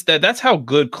 That's how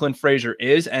good Clint Frazier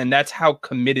is, and that's how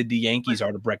committed the Yankees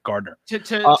are to Brett Gardner.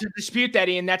 To dispute that,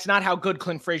 Ian, that's not how good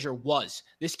Clint Frazier was.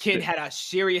 This kid had a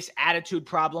serious attitude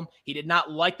problem. He did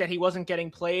not like that he wasn't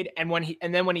getting played, and when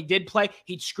he did play,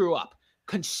 he'd screw up.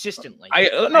 consistently. I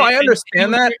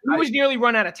understand that. He was nearly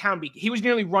run out of town. He was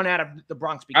nearly run out of the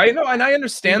Bronx. I know, and I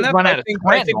understand that. But I think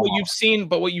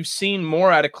what you've seen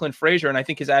more out of Clint Frazier, and I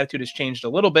think his attitude has changed a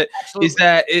little bit, is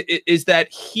that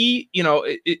he,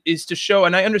 is to show.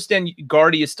 And I understand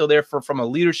Gardy is still there from a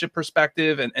leadership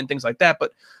perspective and things like that.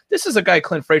 But this is a guy,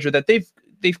 Clint Frazier, that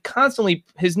they've constantly,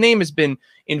 his name has been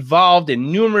involved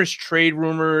in numerous trade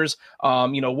rumors.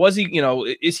 Was he,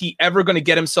 is he ever going to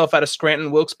get himself out of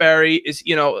Scranton Wilkes-Barre?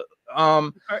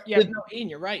 Ian,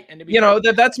 you're right. And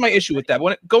that's my issue with that.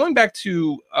 Going back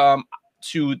to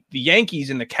the Yankees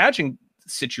in the catching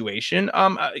situation,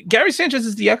 Gary Sanchez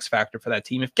is the X factor for that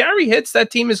team. If Gary hits, that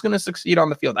team is going to succeed on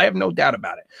the field. I have no doubt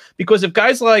about it. Because if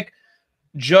guys like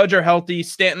Judge are healthy,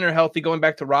 Stanton are healthy, going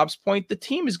back to Rob's point, the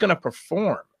team is going to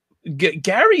perform.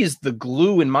 Gary is the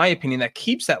glue, in my opinion, that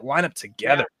keeps that lineup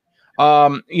together. Yeah.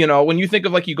 When you think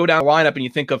of, you go down the lineup and you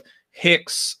think of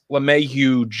Hicks,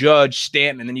 LeMahieu, Judge,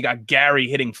 Stanton, and then you got Gary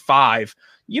hitting 5.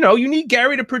 You need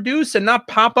Gary to produce and not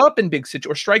pop up in big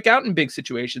situations or strike out in big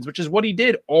situations, which is what he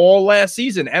did all last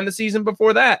season and the season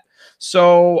before that.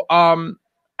 So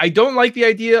I don't like the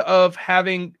idea of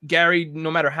having Gary,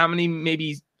 no matter how many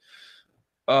maybe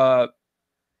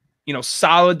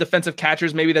solid defensive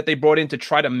catchers maybe that they brought in to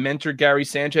try to mentor Gary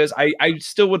Sanchez. I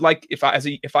still would like, if as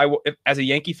a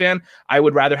Yankee fan, I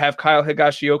would rather have Kyle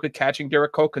Higashioka catching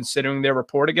Garrett Cole, considering their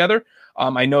rapport together.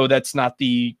 I know that's not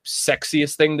the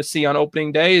sexiest thing to see on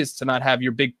opening day, is to not have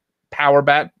your big power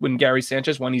bat when Gary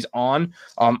Sanchez, when he's on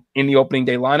in the opening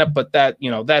day lineup, but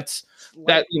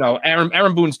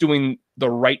Aaron Boone's doing the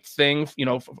right thing,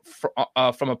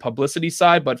 from a publicity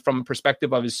side, but from a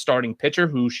perspective of his starting pitcher,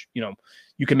 who,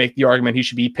 you can make the argument he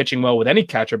should be pitching well with any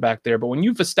catcher back there. But when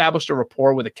you've established a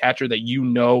rapport with a catcher that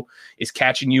is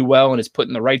catching you well and is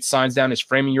putting the right signs down, is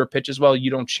framing your pitches well, you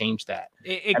don't change that.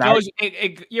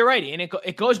 You're right, and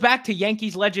it goes back to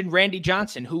Yankees legend Randy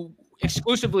Johnson, who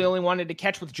exclusively only wanted to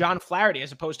catch with John Flaherty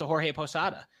as opposed to Jorge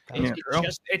Posada.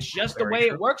 It's just the way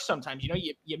it works sometimes.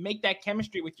 You make that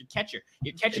chemistry with your catcher.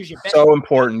 Your catcher's your best. So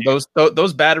important.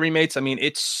 Those battery mates,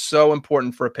 it's so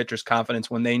important for a pitcher's confidence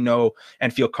when they know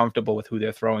and feel comfortable with who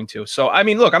they're throwing to. So,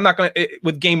 look, I'm not going to,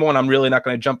 with game one, I'm really not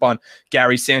going to jump on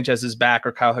Gary Sanchez's back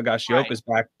or Kyle Higashioka's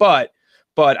back, but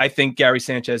I think Gary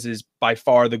Sanchez is by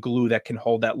far the glue that can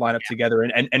hold that lineup together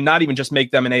and not even just make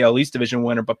them an AL East division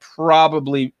winner, but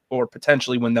probably or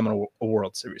potentially win them a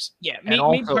World Series. Yeah,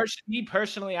 me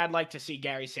personally, I'd like to see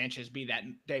Gary Sanchez be that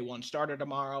day one starter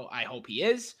tomorrow. I hope he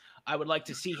is. I would like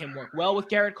to see him work well with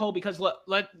Garrett Cole, because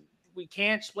we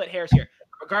can't split hairs here.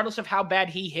 Regardless of how bad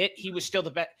he hit, he was still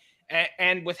the best.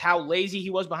 And with how lazy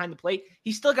he was behind the plate,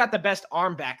 he still got the best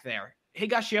arm back there.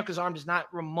 Higashioka's arm does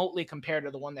not remotely compare to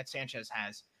the one that Sanchez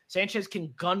has. Sanchez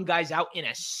can gun guys out in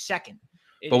a second.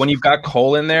 But when you've got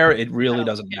Cole in there, it really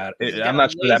doesn't matter. I'm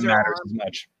not sure that matters as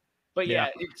much. But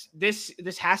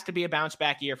this has to be a bounce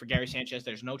back year for Gary Sanchez.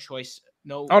 There's no choice.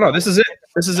 No. Oh no, this is it.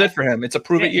 This is it for him. It's a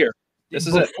prove it year. This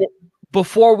is it.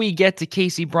 Before we get to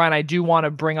Casey Bryant, I do want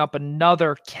to bring up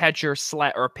another pitcher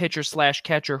 /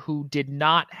 catcher who did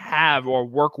not have or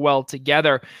work well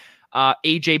together.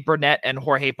 AJ Burnett and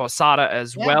Jorge Posada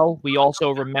as well. We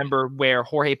also remember where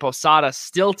Jorge Posada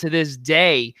still to this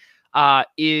day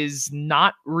is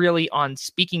not really on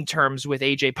speaking terms with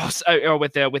AJ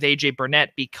with AJ Burnett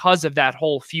because of that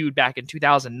whole feud back in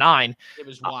 2009. It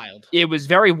was wild. It was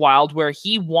very wild, where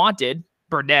he wanted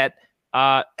Burnett,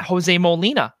 Jose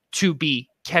Molina to be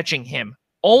catching him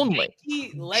only.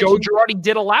 Joe Girardi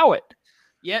did allow it.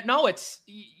 Yeah, no,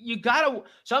 you gotta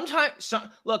sometimes.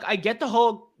 Look, I get the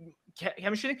whole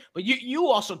chemistry thing, but you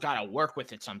also gotta work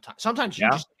with it sometimes. Sometimes you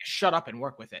just shut up and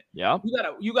work with it. Yeah,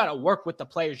 you gotta work with the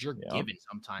players you're given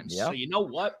sometimes. So you know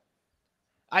what?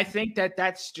 I think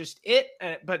that's just it.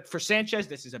 But for Sanchez,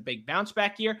 this is a big bounce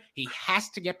back year. He has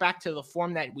to get back to the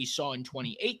form that we saw in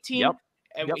 2018. Yep.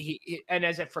 And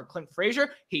as for Clint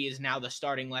Frazier, he is now the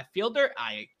starting left fielder.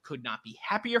 I could not be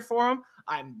happier for him.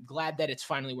 I'm glad that it's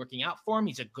finally working out for him.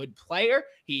 He's a good player.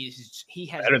 He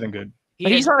has better than good.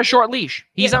 He's on a short leash.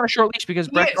 He's on a short leash because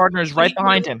Brett Gardner is right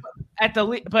behind him.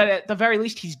 But at the very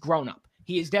least, he's grown up.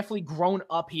 He is definitely grown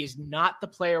up. He is not the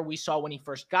player we saw when he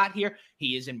first got here.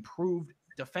 He is improved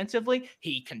defensively.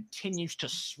 He continues to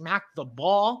smack the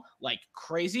ball like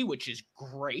crazy, which is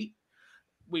great.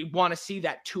 We want to see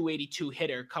that 282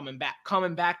 hitter coming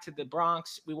back to the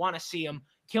Bronx. We want to see him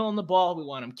killing the ball. We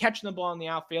want him catching the ball in the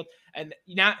outfield.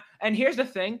 And here's the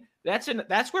thing.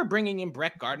 That's where bringing in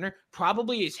Brett Gardner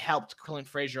probably has helped Clint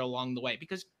Frazier along the way,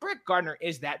 because Brett Gardner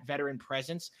is that veteran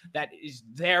presence that is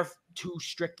there to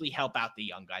strictly help out the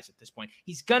young guys at this point.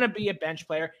 He's going to be a bench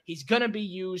player. He's going to be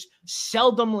used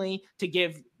seldomly to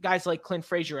give guys like Clint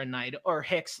Frazier a night, or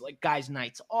Hicks, like guys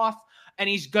nights off. And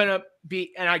he's going to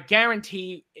be, and I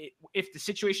guarantee if the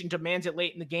situation demands it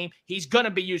late in the game, he's going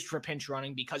to be used for pinch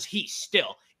running, because he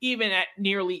still, even at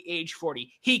nearly age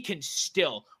 40, he can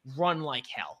still run like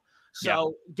hell.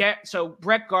 So so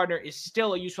Brett Gardner is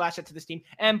still a useful asset to this team.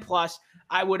 And plus,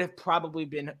 I would have probably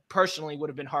been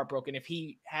heartbroken if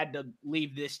he had to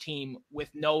leave this team with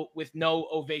no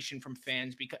ovation from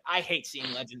fans, because I hate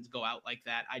seeing legends go out like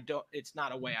that. It's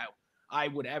not a way I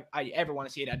ever want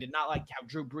to see it. I did not like how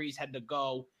Drew Brees had to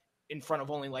go in front of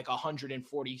only like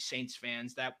 140 Saints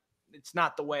fans. That it's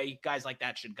not the way guys like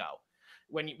that should go.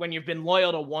 When you've been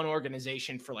loyal to one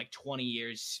organization for like 20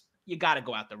 years, you got to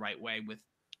go out the right way with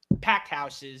packed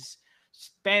houses,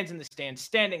 fans in the stands,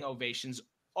 standing ovations,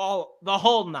 the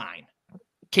whole nine.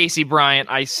 Casey Bryant,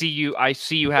 I see you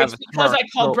have it's because I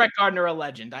called Brett Gardner a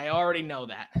legend. I already know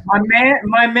that.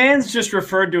 My man's just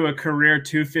referred to a career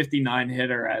 259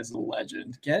 hitter as a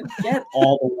legend. Get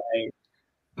all the way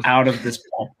out of this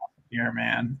ballpark here,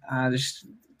 man.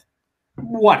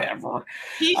 Whatever.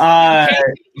 He's I'm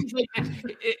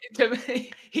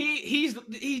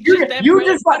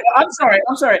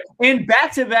sorry. In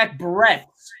back-to-back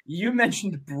breaths, you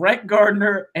mentioned Brett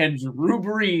Gardner and Drew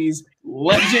Brees,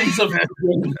 legends of the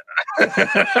game.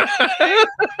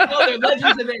 No, they're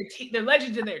legends of their team. They're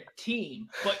legends in their team,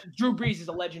 but Drew Brees is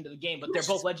a legend of the game. But they're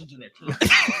both legends in their team.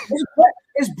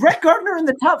 Is Brett Gardner in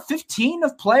the top 15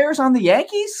 of players on the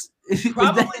Yankees?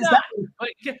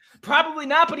 Probably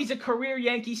not, but he's a career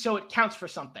Yankee, so it counts for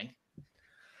something.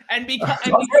 And because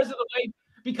of the way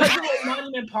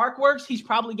Monument Park works, he's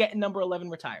probably getting number 11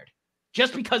 retired.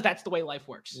 Just because that's the way life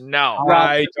works. No,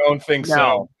 I don't think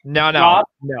so. No.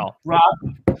 Rob,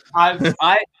 I'm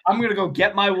gonna go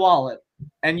get my wallet,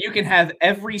 and you can have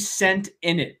every cent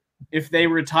in it if they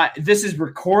retire. This is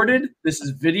recorded. This is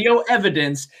video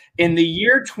evidence. In the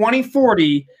year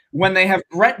 2040, when they have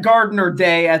Brett Gardner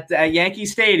Day at Yankee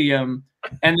Stadium,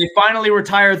 and they finally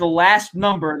retire the last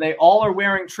number, they all are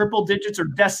wearing triple digits or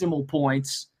decimal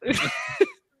points.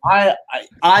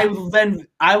 I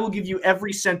will give you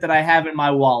every cent that I have in my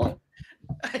wallet.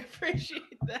 I appreciate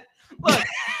that. Look,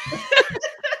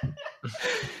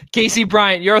 Casey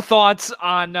Bryant, your thoughts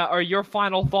on or your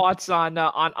final thoughts on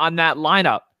that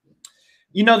lineup?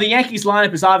 You know, the Yankees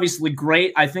lineup is obviously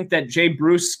great. I think that Jay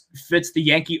Bruce fits the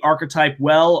Yankee archetype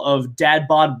well of dad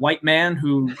bod white man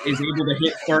who is able to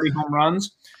hit 30 home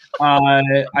runs.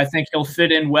 I think he'll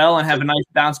fit in well and have a nice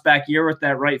bounce back year with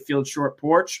that right field short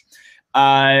porch.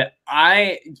 I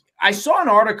saw an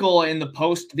article in the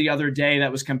Post the other day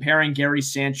that was comparing Gary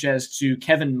Sanchez to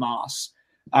Kevin Moss,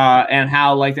 and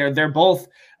how like they're both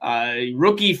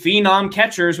rookie phenom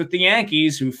catchers with the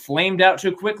Yankees who flamed out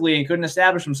too quickly and couldn't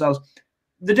establish themselves.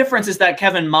 The difference is that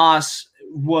Kevin Moss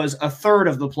was a third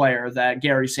of the player that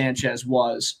Gary Sanchez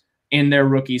was in their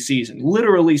rookie season.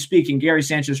 Literally speaking, Gary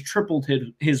Sanchez tripled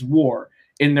his WAR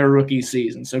in their rookie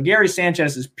season. So Gary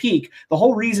Sanchez's peak, the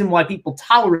whole reason why people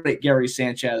tolerate Gary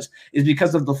Sanchez is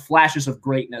because of the flashes of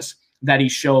greatness that he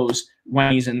shows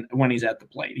when he's at the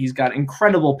plate. He's got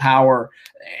incredible power,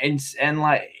 and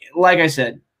like I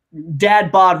said,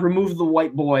 dad bod, remove the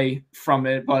white boy from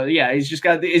it. But yeah, he's just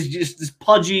this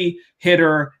pudgy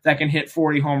hitter that can hit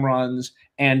 40 home runs,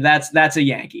 and that's a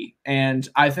Yankee. And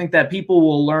I think that people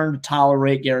will learn to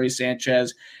tolerate Gary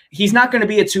Sanchez. He's not going to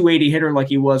be a 280 hitter like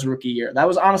he was rookie year. That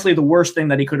was honestly the worst thing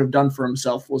that he could have done for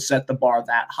himself, was set the bar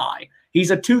that high.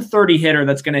 He's a 230 hitter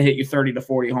that's going to hit you 30 to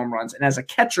 40 home runs. And as a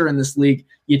catcher in this league,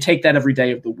 you take that every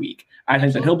day of the week. I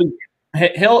think that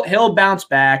he'll bounce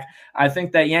back. I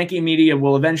think that Yankee media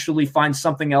will eventually find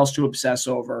something else to obsess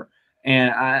over.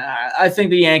 And I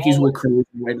think the Yankees will cruise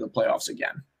their way to the playoffs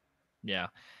again. Yeah.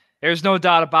 There's no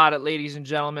doubt about it, ladies and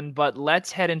gentlemen, but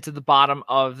let's head into the bottom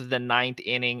of the ninth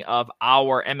inning of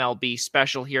our MLB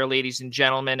special here, ladies and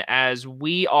gentlemen, as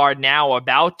we are now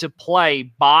about to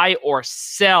play buy or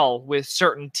sell with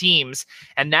certain teams.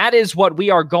 And that is what we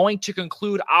are going to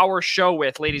conclude our show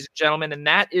with, ladies and gentlemen. And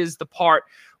that is the part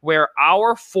where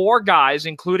our four guys,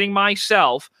 including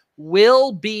myself,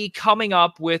 will be coming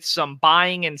up with some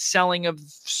buying and selling of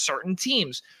certain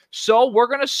teams. So we're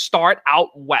going to start out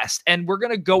west, and we're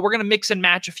going to mix and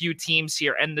match a few teams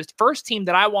here. And the first team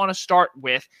that I want to start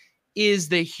with is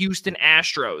the Houston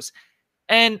Astros.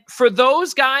 And for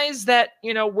those guys that,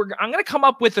 I'm going to come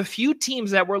up with a few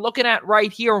teams that we're looking at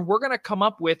right here. We're going to come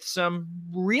up with some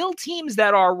real teams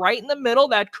that are right in the middle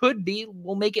that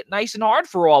will make it nice and hard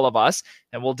for all of us,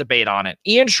 and we'll debate on it.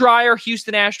 Ian Schraier,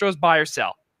 Houston Astros, buy or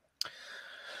sell?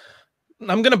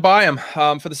 I'm going to buy them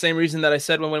for the same reason that I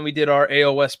said when we did our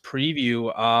AOS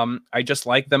preview. I just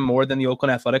like them more than the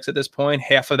Oakland Athletics at this point.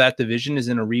 Half of that division is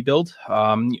in a rebuild.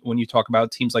 When you talk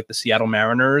about teams like the Seattle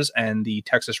Mariners and the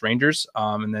Texas Rangers,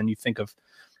 and then you think of,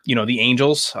 the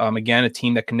Angels, again, a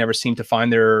team that can never seem to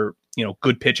find their,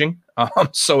 good pitching.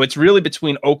 So it's really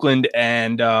between Oakland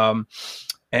and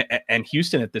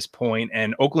Houston at this point.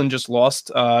 And Oakland just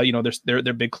lost,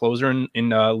 their big closer in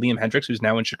Liam Hendricks, who's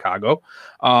now in Chicago.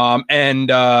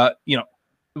 Did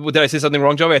I say something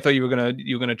wrong, Joey? I thought you were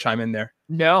gonna chime in there.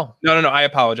 No. I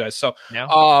apologize. So,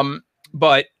 no.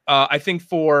 But I think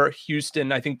for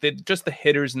Houston, I think that just the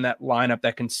hitters in that lineup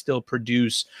that can still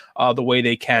produce the way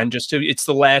they can. It's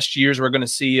the last years we're going to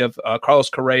see of Carlos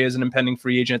Correa as an impending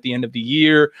free agent at the end of the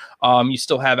year. You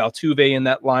still have Altuve in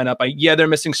that lineup. They're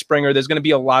missing Springer. There's going to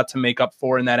be a lot to make up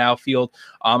for in that outfield.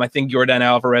 I think Yordan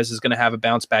Alvarez is going to have a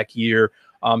bounce back year.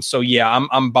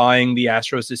 I'm buying the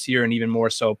Astros this year, and even more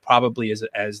so probably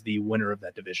as the winner of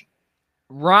that division.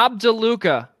 Rob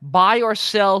DeLuca, buy or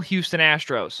sell Houston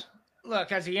Astros?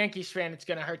 Look, as a Yankees fan, it's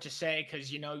going to hurt to say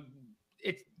because,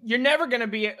 you're never going to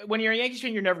be – when you're a Yankees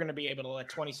fan, you're never going to be able to let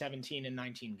 2017 and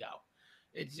 19 go.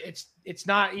 It's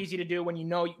not easy to do when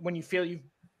you feel you've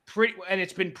and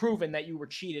it's been proven that you were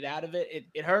cheated out of it.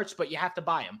 It hurts, but you have to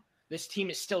buy them. This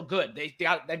team is still good.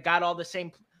 They've got all the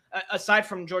same – aside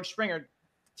from George Springer, the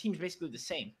team's basically the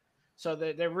same. So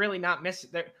they're really not missing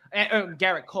 –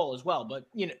 Garrett Cole as well. But,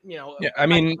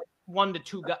 one to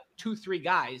two, three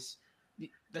guys –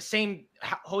 the same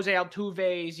Jose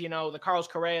Altuve's, the Carlos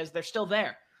Correas, they're still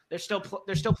there. They're still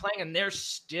playing, and they're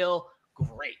still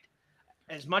great.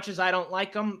 As much as I don't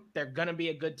like them, they're going to be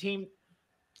a good team.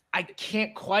 I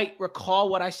can't quite recall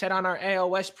what I said on our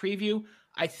AOS preview.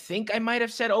 I think I might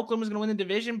have said Oakland was going to win the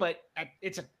division, but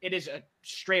it is a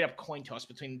straight up coin toss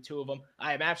between the two of them.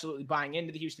 I am absolutely buying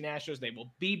into the Houston Astros. They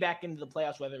will be back into the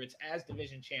playoffs, whether it's as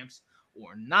division champs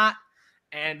or not,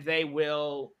 and they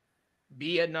will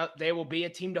be a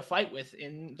team to fight with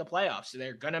in the playoffs.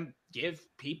 They're going to give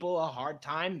people a hard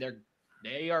time.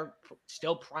 They are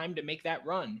still primed to make that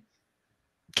run.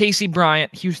 Casey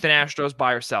Bryant, Houston Astros,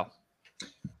 buy or sell?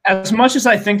 As much as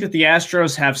I think that the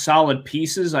Astros have solid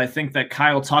pieces, I think that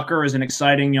Kyle Tucker is an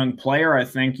exciting young player. I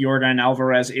think Yordan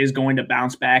Alvarez is going to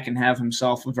bounce back and have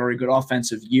himself a very good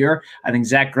offensive year. I think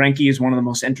Zach Greinke is one of the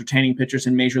most entertaining pitchers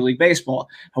in Major League Baseball.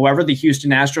 However, the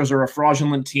Houston Astros are a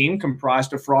fraudulent team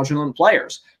comprised of fraudulent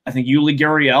players. I think Yuli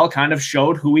Gurriel kind of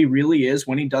showed who he really is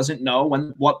when he doesn't know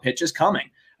what pitch is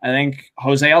coming. I think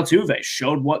Jose Altuve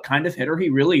showed what kind of hitter he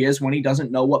really is when he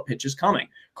doesn't know what pitch is coming.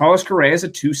 Carlos Correa is a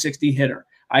 260 hitter.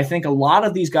 I think a lot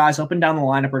of these guys up and down the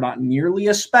lineup are not nearly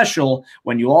as special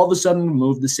when you all of a sudden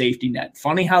remove the safety net.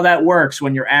 Funny how that works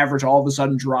when your average all of a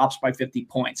sudden drops by 50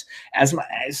 points.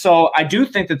 So I do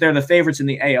think that they're the favorites in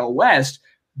the AL West,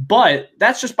 but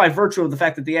that's just by virtue of the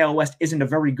fact that the AL West isn't a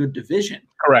very good division.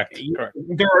 Correct.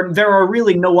 There are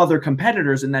really no other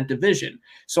competitors in that division.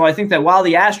 So I think that while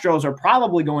the Astros are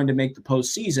probably going to make the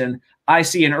postseason, I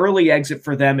see an early exit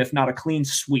for them, if not a clean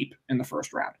sweep in the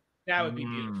first round. That would be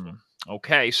beautiful.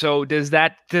 Okay, so does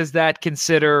that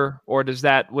consider, or does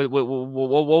that what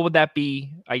would that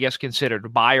be? I guess considered a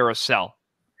buy or a sell?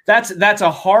 That's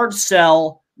a hard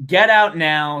sell. Get out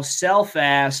now. Sell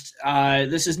fast.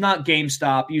 This is not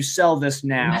GameStop. You sell this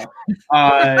now.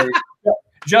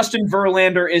 Justin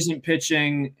Verlander isn't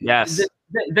pitching. Yes,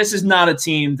 this is not a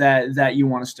team that you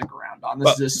want to stick around on.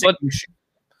 This is a sinking ship.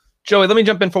 Joey, let me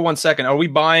jump in for 1 second. Are we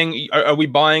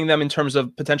buying them in terms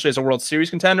of potentially as a World Series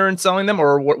contender and selling them,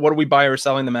 or what are we buying or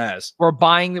selling them as? We're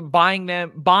buying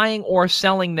or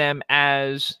selling them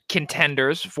as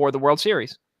contenders for the World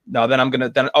Series. No, then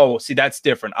see, that's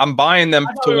different. I'm buying them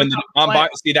to win.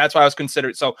 See, that's why I was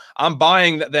considered. So I'm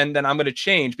buying that. Then I'm going to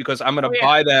change because I'm going to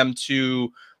buy them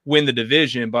to win the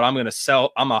division, but I'm going to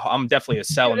sell. I'm definitely a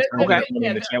sell in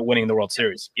terms of winning the World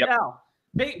Series. Yep.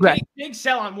 Big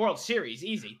sell on World Series,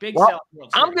 easy. Sell on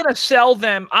World Series. I'm gonna sell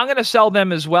them. I'm gonna sell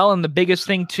them as well. And the biggest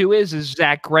thing too is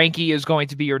Zach Greinke is going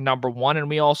to be your number one. And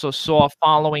we also saw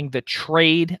following the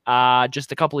trade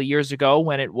just a couple of years ago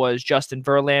when it was Justin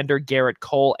Verlander, Garrett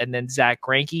Cole, and then Zach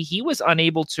Greinke. He was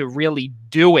unable to really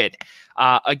do it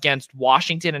against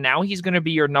Washington, and now he's going to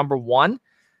be your number one.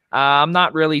 I'm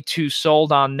not really too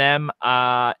sold on them.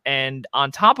 And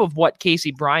on top of what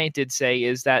Casey Bryant did say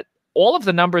is that all of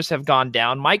the numbers have gone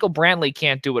down. Michael Brantley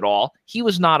can't do it all. He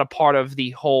was not a part of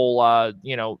the whole,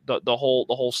 the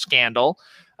whole scandal.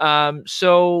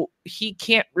 So he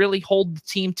can't really hold the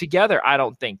team together, I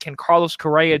don't think. Can Carlos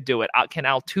Correa do it? Can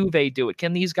Altuve do it?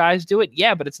 Can these guys do it?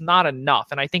 Yeah, but it's not enough.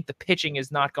 And I think the pitching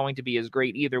is not going to be as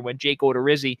great either when Jake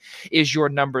Odorizzi is your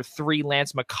number 3,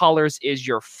 Lance McCullers is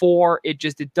your 4. It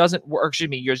doesn't work. Excuse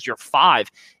me, your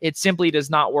 5. It simply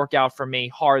does not work out for me.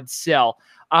 Hard sell.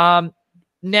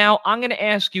 Now, I'm going to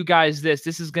ask you guys this.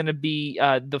 This is going to be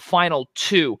the final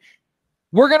 2.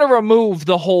 We're going to remove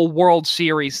the whole World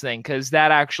Series thing because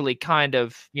that actually kind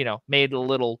of, made a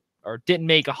little or didn't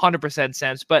make 100%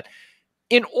 sense. But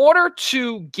in order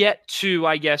to get to,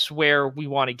 I guess, where we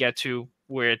want to get to,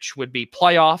 which would be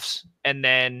playoffs, and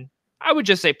then I would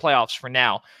just say playoffs for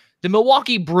now, the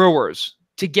Milwaukee Brewers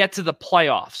to get to the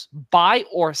playoffs, buy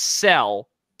or sell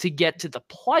to get to the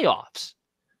playoffs.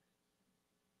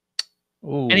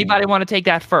 Ooh. Anybody want to take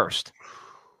that first?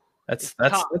 That's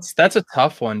a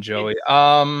tough one, Joey.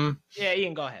 Yeah,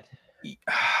 Ian, go ahead.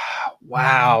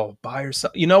 Wow, buy or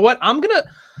sell. You know what? I'm gonna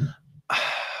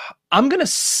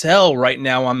sell right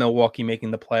now on Milwaukee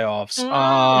making the playoffs.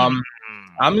 I'm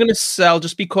gonna sell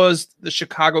just because the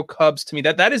Chicago Cubs, to me,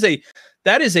 that is a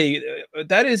dead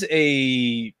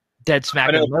smack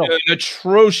in the middle. An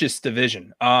atrocious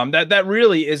division. That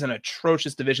really is an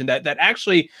atrocious division. That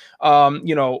actually,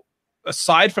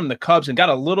 aside from the Cubs, and got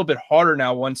a little bit harder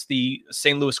now once the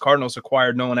St. Louis Cardinals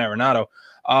acquired Nolan Arenado.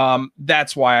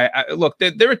 That's why I look.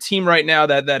 They're a team right now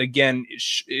that again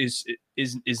is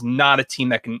not a team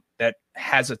that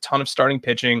has a ton of starting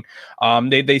pitching.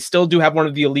 They still do have one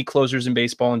of the elite closers in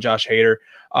baseball in Josh Hader.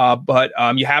 But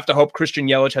you have to hope Christian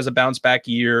Yelich has a bounce back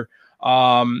year.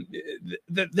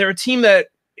 They're a team that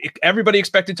everybody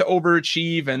expected to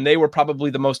overachieve, and they were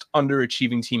probably the most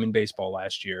underachieving team in baseball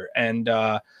last year. And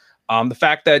the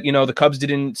fact that, the Cubs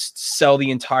didn't sell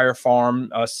the entire farm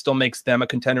still makes them a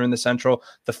contender in the Central.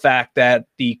 The fact that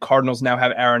the Cardinals now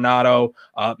have Arenado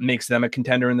makes them a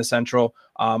contender in the Central.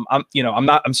 I'm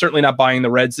certainly not buying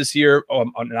the Reds this year,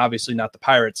 and obviously not the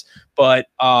Pirates, but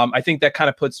I think that kind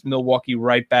of puts Milwaukee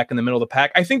right back in the middle of the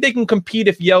pack. I think they can compete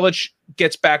if Yelich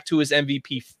gets back to his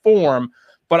MVP form,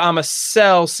 but I'm a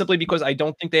sell simply because I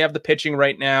don't think they have the pitching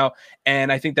right now.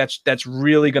 And I think that's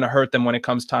really going to hurt them when it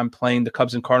comes time playing the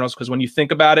Cubs and Cardinals. Because when you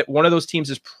think about it, one of those teams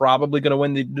is probably going to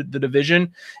win the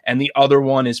division, and the other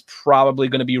one is probably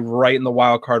going to be right in the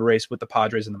wild card race with the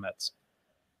Padres and the Mets.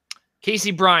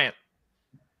 Casey Bryant.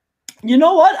 You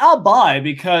know what? I'll buy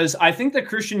because I think that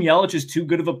Christian Yelich is too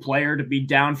good of a player to be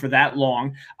down for that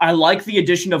long. I like the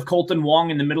addition of Colton Wong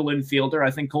in the middle infielder.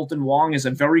 I think Colton Wong is a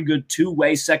very good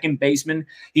two-way second baseman.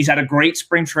 He's had a great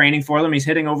spring training for them. He's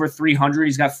hitting over 300.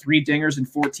 He's got 3 dingers in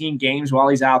 14 games while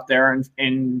he's out there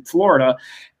in Florida.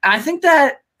 And I think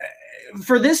that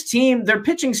for this team, their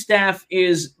pitching staff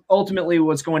is ultimately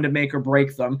what's going to make or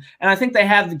break them. And I think they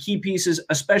have the key pieces,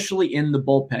 especially in the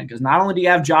bullpen, because not only do you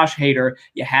have Josh Hader,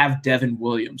 you have Devin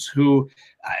Williams, who,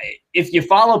 if you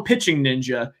follow Pitching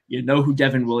Ninja, you know who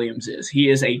Devin Williams is. He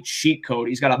is a cheat code.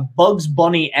 He's got a Bugs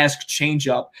Bunny-esque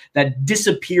changeup that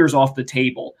disappears off the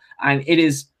table. And it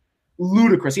is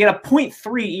ludicrous. He had a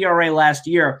 .3 ERA last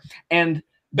year, and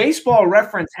Baseball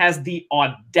Reference has the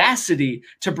audacity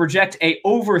to project a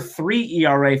over 3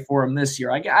 ERA for him this year.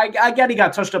 I get he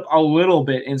got touched up a little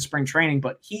bit in spring training,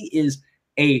 but he is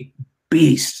a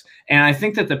beast. And I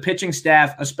think that the pitching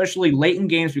staff, especially late in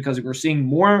games, because we're seeing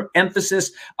more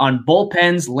emphasis on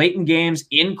bullpens late in games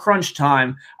in crunch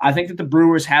time, I think that the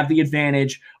Brewers have the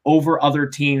advantage over other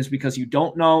teams because you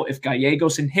don't know if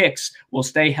Gallegos and Hicks will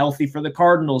stay healthy for the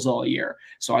Cardinals all year.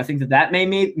 So I think that may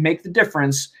make the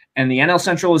difference. And the NL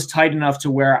Central is tight enough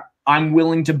to where I'm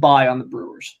willing to buy on the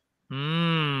Brewers.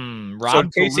 So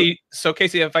Casey,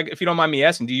 if you don't mind me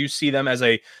asking, do you see them as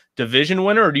a division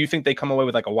winner, or do you think they come away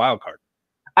with like a wild card?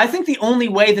 I think the only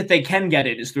way that they can get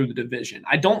it is through the division.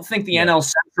 I don't think the NL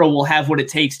Central will have what it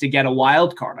takes to get a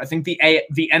wild card. I think the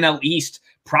NL East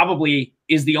probably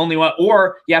is the only one,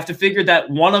 or you have to figure that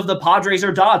one of the Padres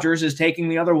or Dodgers is taking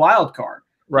the other wild card.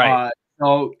 Right.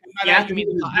 By that you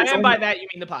mean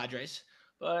the Padres.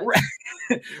 But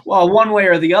well, one way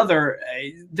or the other,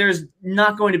 there's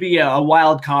not going to be a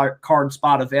wild card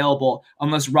spot available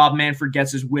unless Rob Manfred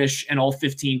gets his wish and all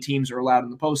 15 teams are allowed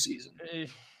in the postseason.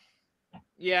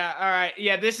 Yeah, all right.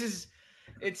 Yeah,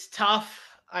 it's tough.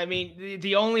 I mean,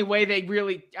 the only way they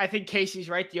really, I think Casey's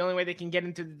right. The only way they can get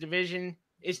into the division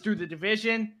is through the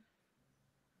division,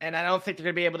 and I don't think they're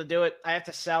going to be able to do it. I have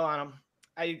to sell on them.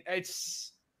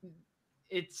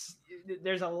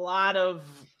 There's a lot of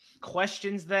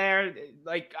questions there.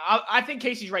 Like I think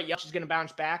Casey's right. Yelich is going to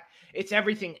bounce back. It's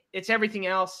everything. It's everything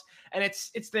else, and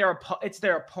it's their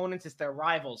opponents. It's their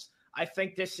rivals. I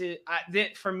think this is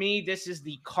for me. This is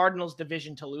the Cardinals'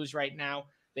 division to lose right now.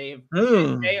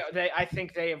 I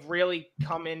think they have really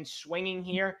come in swinging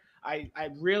here. I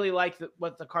really like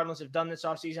what the Cardinals have done this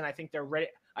offseason. I think they're ready.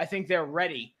 I think they're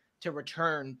ready to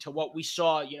return to what we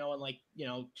saw, in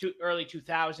early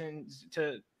 2000s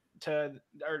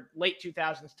or late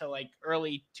 2000s to like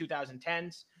early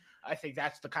 2010s. I think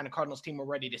that's the kind of Cardinals team we're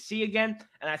ready to see again,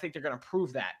 and I think they're going to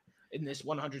prove that in this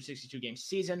 162 game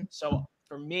season. So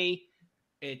for me,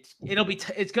 it's going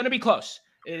to be close.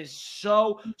 It is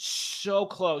so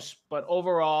close, but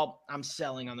overall, I'm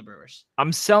selling on the Brewers.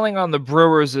 I'm selling on the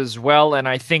Brewers as well, and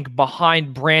I think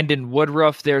behind Brandon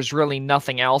Woodruff, there's really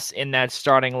nothing else in that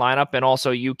starting lineup, and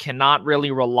also you cannot really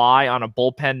rely on a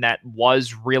bullpen that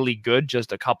was really good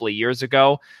just a couple of years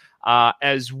ago,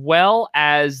 as well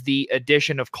as the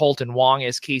addition of Colton Wong,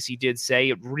 as Casey did say.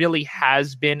 It really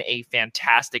has been a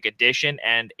fantastic addition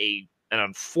and an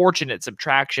unfortunate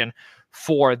subtraction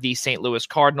for the St. Louis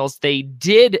Cardinals. They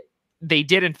did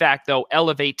in fact, though,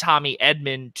 elevate Tommy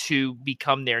Edman to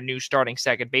become their new starting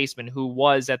second baseman, who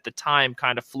was at the time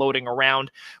kind of floating around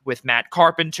with Matt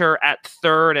Carpenter at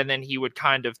third, and then he would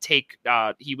kind of take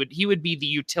he would be the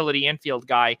utility infield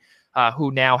guy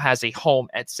who now has a home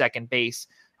at second base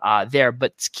there,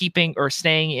 but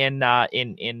staying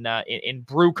in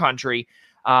Brew country.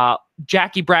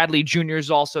 Jackie Bradley Jr. is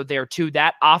also there too.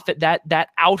 That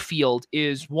outfield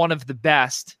is one of the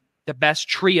best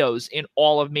trios in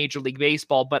all of Major League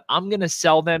Baseball, but I'm going to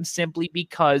sell them simply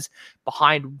because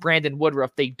behind Brandon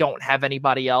Woodruff, they don't have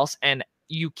anybody else, and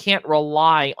you can't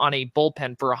rely on a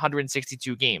bullpen for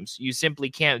 162 games. You simply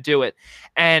can't do it.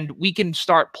 And we can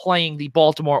start playing the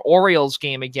Baltimore Orioles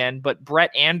game again, but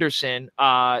Brett Anderson,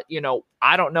 I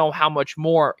don't know how much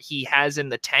more he has in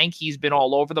the tank. He's been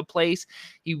all over the place.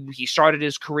 He started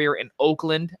his career in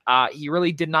Oakland. He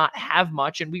really did not have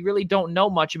much, and we really don't know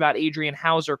much about Adrian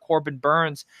Hauser, Corbin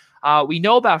Burns. We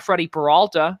know about Freddie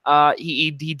Peralta.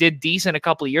 He did decent a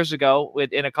couple of years ago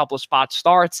in a couple of spot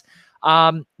starts.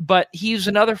 But he's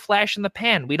another flash in the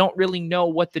pan. We don't really know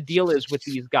what the deal is with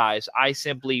these guys. I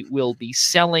simply will be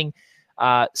selling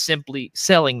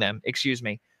them,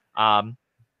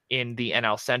 in the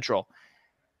NL Central.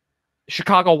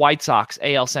 Chicago White Sox,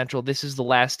 AL Central. This is the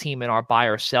last team in our buy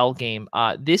or sell game.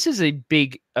 This is a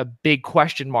big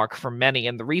question mark for many.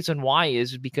 And the reason why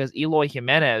is because Eloy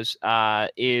Jimenez,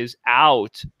 is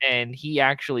out, and he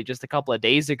actually just a couple of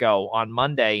days ago on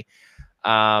Monday,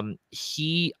 I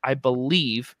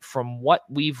believe from what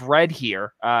we've read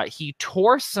here, he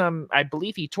tore something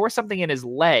in his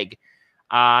leg.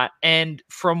 And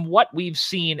from what we've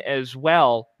seen as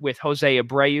well with Jose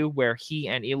Abreu, where he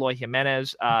and Eloy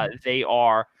Jimenez, he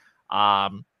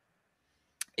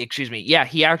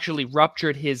actually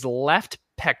ruptured his left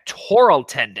pectoral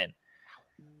tendon,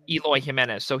 Eloy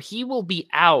Jimenez. So he will be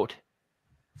out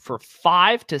for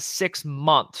 5 to 6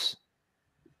 months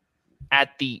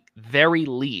at the very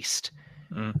least.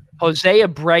 Jose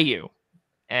Abreu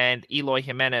and Eloy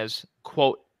Jimenez,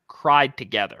 quote, cried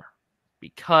together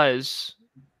because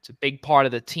it's a big part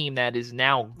of the team that is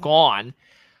now gone.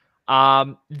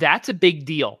 That's a big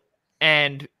deal.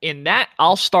 And in that,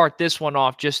 I'll start this one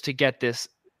off just to get this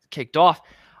kicked off.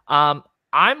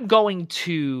 I'm going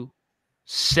to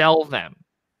sell them.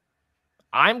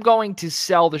 I'm going to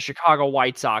sell the Chicago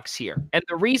White Sox here. And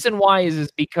the reason why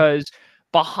is because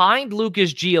behind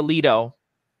Lucas Giolito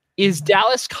is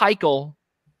Dallas Keuchel,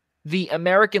 the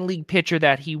American League pitcher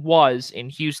that he was in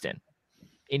Houston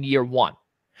in year one.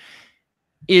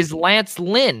 Is Lance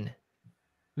Lynn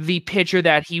the pitcher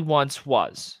that he once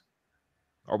was?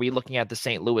 Are we looking at the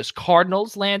St. Louis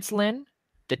Cardinals Lance Lynn,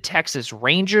 the Texas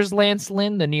Rangers Lance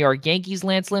Lynn, the New York Yankees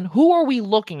Lance Lynn? Who are we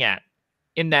looking at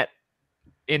in that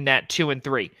 2 and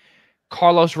 3?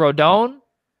 Carlos Rodon,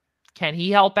 can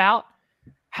he help out?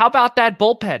 How about that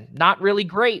bullpen? Not really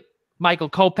great. Michael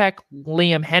Kopech,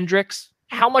 Liam Hendricks.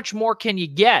 How much more can you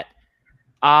get?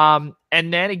 And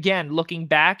then again, looking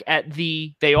back at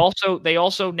they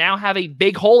also now have a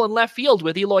big hole in left field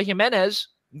with Eloy Jimenez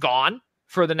gone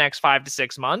for the next 5 to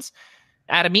 6 months.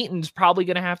 Adam Eaton's probably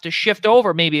going to have to shift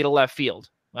over maybe to left field.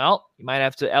 Well, you might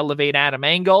have to elevate Adam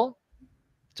Engel.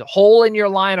 It's a hole in your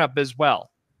lineup as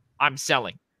well. I'm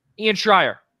selling. Ian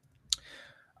Schraier.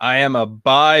 I am a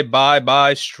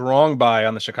strong buy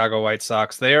on the Chicago White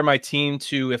Sox. They are my team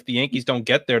if the Yankees don't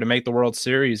get there, to make the World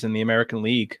Series in the American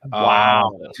League.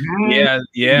 Wow. They are.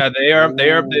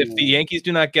 If the Yankees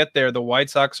do not get there, the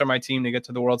White Sox are my team to get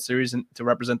to the World Series and to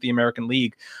represent the American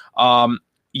League.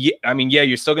 Yeah, I mean, yeah,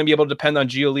 you're still going to be able to depend on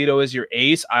Giolito as your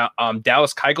ace.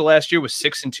 Dallas Keuchel last year was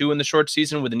 6-2 in the short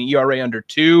season with an ERA under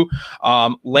 2.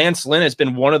 Lance Lynn has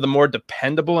been one of the more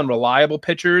dependable and reliable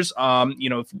pitchers.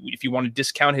 If you want to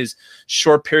discount his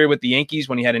short period with the Yankees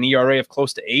when he had an ERA of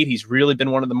close to 8, he's really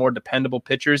been one of the more dependable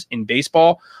pitchers in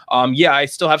baseball. I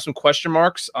still have some question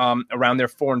marks around their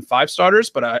 4 and 5 starters,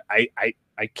 but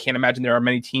I can't imagine there are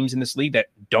many teams in this league that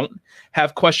don't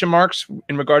have question marks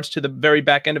in regards to the very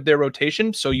back end of their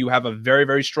rotation. So you have a very,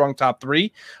 very strong top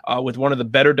 3 with one of the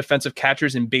better defensive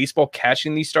catchers in baseball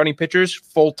catching these starting pitchers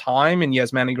full time in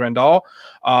Yasmani Grandal.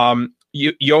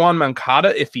 Yoan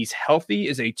Moncada, if he's healthy,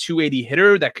 is a 280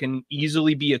 hitter that can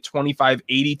easily be a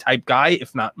 25-80 type guy,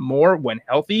 if not more, when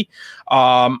healthy.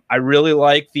 I really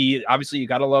like obviously you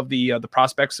got to love the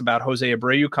prospects about Jose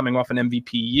Abreu coming off an MVP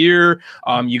year.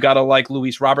 You got to like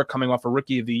Luis Robert coming off a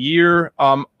Rookie of the Year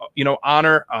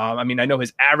honor. I know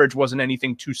his average wasn't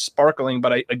anything too sparkling,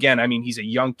 but he's a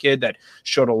young kid that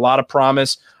showed a lot of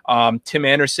promise. Tim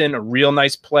Anderson, a real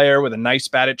nice player with a nice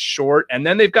bat at short. And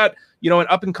then they've got, an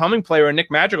up-and-coming player, Nick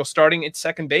Madrigal, starting at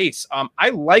second base. I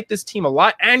like this team a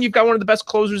lot, and you've got one of the best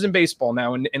closers in baseball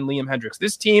now in Liam Hendriks.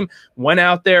 This team went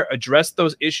out there, addressed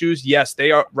those issues. Yes,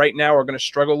 they are right now are going to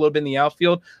struggle a little bit in the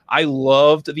outfield. I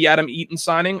loved the Adam Eaton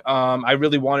signing. I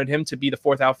really wanted him to be the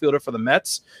 4th outfielder for the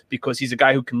Mets because he's a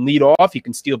guy who can lead off, he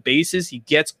can steal bases, he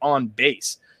gets on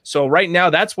base. So right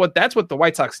now, that's what the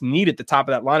White Sox need at the top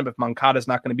of that lineup if Moncada is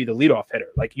not going to be the leadoff hitter.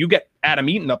 Like, you get Adam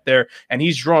Eaton up there, and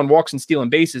he's drawing walks and stealing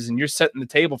bases, and you're setting the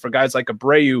table for guys like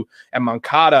Abreu and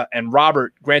Moncada and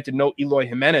Robert. Granted, no Eloy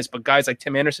Jimenez, but guys like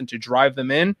Tim Anderson to drive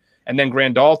them in, and then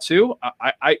Grandal too.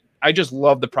 I just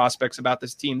love the prospects about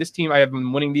this team. This team, I have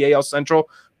been winning the AL Central,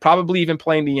 probably even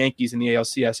playing the Yankees in the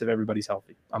ALCS if everybody's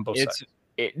healthy on both sides.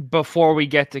 Before we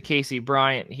get to Casey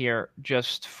Bryant here,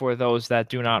 just for those that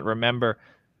do not remember,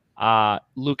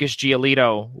 Lucas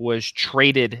Giolito was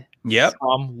traded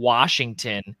from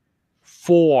Washington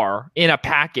in a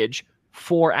package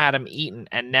for Adam Eaton,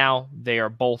 and now they are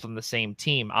both on the same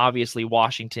team. Obviously,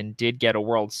 Washington did get a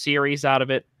World Series out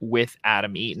of it with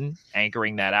Adam Eaton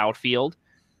anchoring that outfield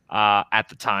at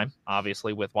the time,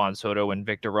 obviously with Juan Soto and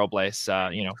Victor Robles,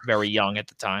 very young at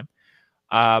the time.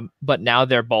 But now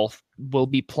they're both will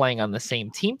be playing on the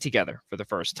same team together for the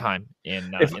first time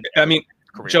in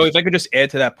careers. Joey, if I could just add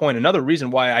to that point, another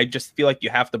reason why I just feel like you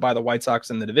have to buy the White Sox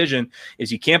in the division is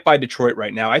you can't buy Detroit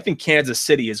right now. I think Kansas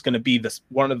City is going to be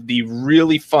one of the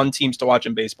really fun teams to watch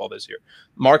in baseball this year.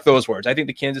 Mark those words. I think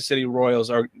the Kansas City Royals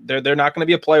they're not going to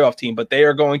be a playoff team, but they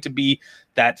are going to be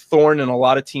that thorn in a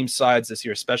lot of teams' sides this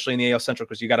year, especially in the AL Central,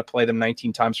 because you got to play them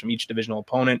 19 times from each divisional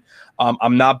opponent.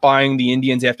 I'm not buying the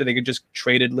Indians after they just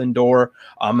traded Lindor.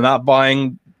 I'm not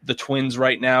buying the Twins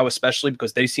right now, especially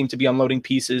because they seem to be unloading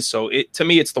pieces. So to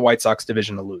me, it's the White Sox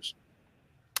division to lose.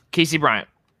 Casey Bryant.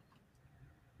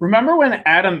 Remember when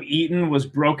Adam Eaton was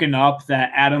broken up,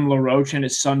 that Adam LaRoche and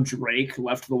his son Drake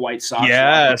left the White Sox?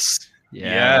 Yes.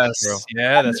 Yes.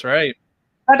 Yeah, that's right.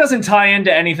 That doesn't tie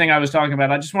into anything I was talking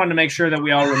about. I just wanted to make sure that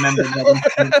we all remembered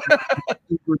that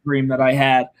super dream that I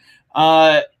had.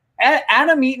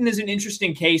 Adam Eaton is an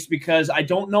interesting case because I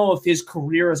don't know if his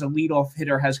career as a leadoff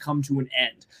hitter has come to an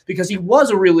end, because he was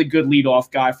a really good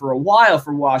leadoff guy for a while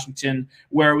for Washington,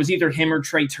 where it was either him or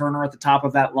Trey Turner at the top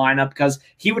of that lineup, because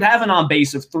he would have an on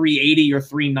base of 380 or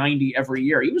 390 every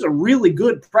year. He was a really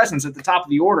good presence at the top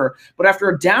of the order, but after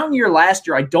a down year last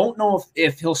year, I don't know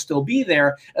if he'll still be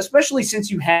there, especially since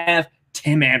you have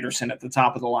Tim Anderson at the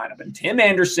top of the lineup. And Tim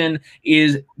Anderson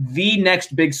is the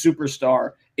next big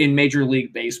superstar in Major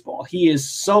League Baseball. He is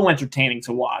so entertaining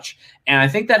to watch. And I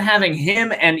think that having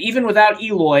him, and even without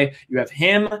Eloy, you have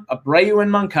him, Abreu,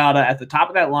 and Moncada at the top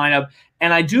of that lineup.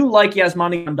 And I do like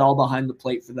Yasmani Grandal behind the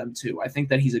plate for them too. I think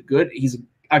that he's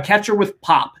a catcher with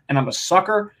pop, and I'm a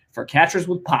sucker for catchers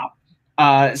with pop.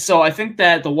 So I think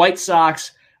that the White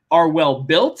Sox are well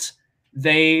built.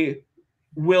 They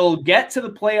will get to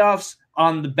the playoffs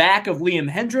on the back of Liam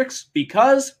Hendriks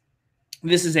because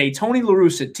this is a Tony La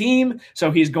Russa team, so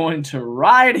he's going to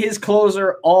ride his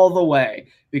closer all the way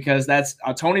because that's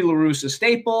a Tony La Russa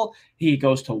staple. He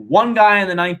goes to one guy in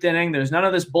the ninth inning. There's none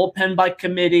of this bullpen by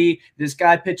committee. This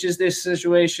guy pitches this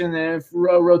situation,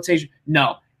 rotation.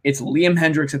 No, it's Liam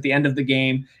Hendriks at the end of the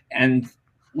game, and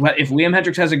if Liam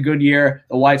Hendriks has a good year,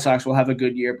 the White Sox will have a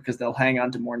good year because they'll hang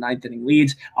on to more ninth-inning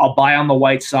leads. I'll buy on the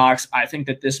White Sox. I think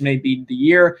that this may be the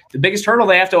year. The biggest hurdle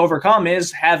they have to overcome is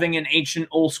having an ancient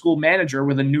old-school manager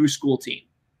with a new-school team.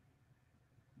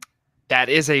 That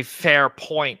is a fair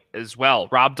point as well.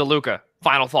 Rob DeLuca,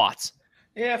 final thoughts.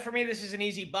 Yeah, for me, this is an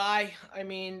easy buy. I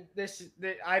mean,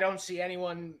 I don't see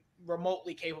anyone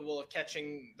remotely capable of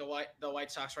catching the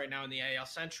White Sox right now in the AL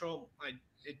Central.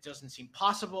 It doesn't seem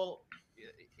possible.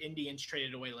 Indians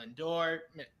traded away Lindor.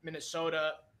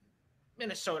 Minnesota,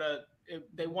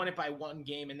 they won it by one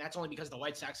game, and that's only because the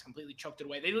White Sox completely choked it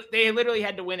away. They literally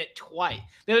had to win it twice.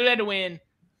 They literally had to win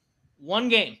one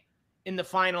game in the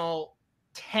final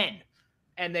 10,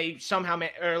 and they somehow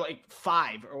or like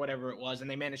 5 or whatever it was, and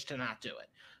they managed to not do it.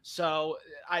 So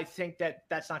I think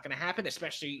that's not going to happen,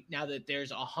 especially now that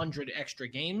there's 100 extra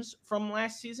games from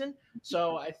last season.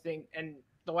 So I think, and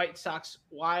the White Sox,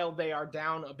 while they are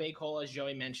down a big hole, as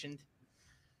Joey mentioned,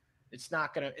 it's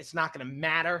not gonna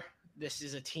matter. This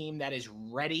is a team that is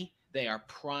ready. They are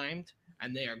primed,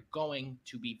 and they are going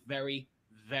to be very,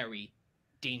 very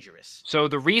dangerous. So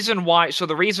the reason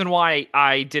why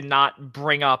I did not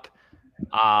bring up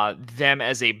them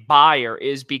as a buyer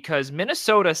is because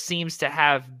Minnesota seems to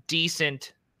have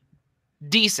decent,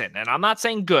 and I'm not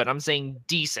saying good, I'm saying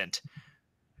decent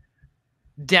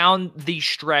down the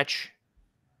stretch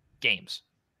games.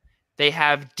 They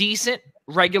have decent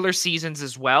regular seasons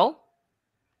as well.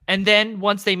 And then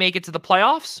once they make it to the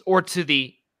playoffs or to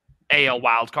the AL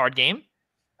wildcard game,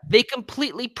 they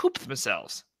completely poop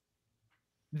themselves.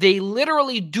 They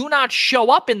literally do not show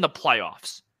up in the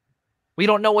playoffs. We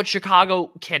don't know what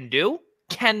Chicago can do.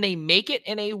 Can they make it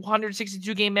in a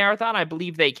 162-game marathon? I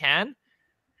believe they can.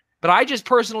 But I just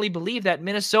personally believe that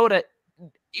Minnesota,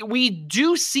 we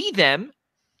do see them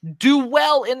do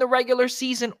well in the regular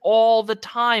season all the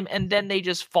time, and then they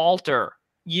just falter.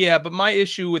 Yeah, but my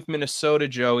issue with Minnesota,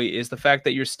 Joey, is the fact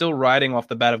that you're still riding off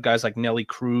the bat of guys like Nelly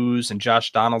Cruz and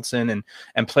Josh Donaldson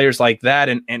and players like that.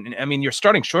 And I mean, your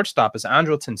starting shortstop is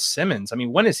Andrelton Simmons. I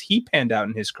mean, when has he panned out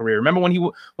in his career? Remember when he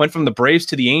went from the Braves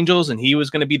to the Angels and he was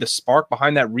going to be the spark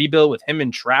behind that rebuild with him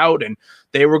and Trout, and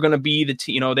they were going to be the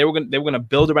team, they were going to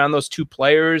build around those two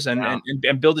players and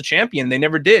build a champion. They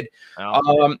never did.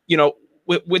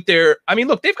 With their, I mean,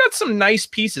 look, they've got some nice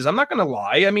pieces. I'm not going to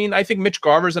lie. I mean, I think Mitch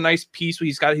Garver's a nice piece.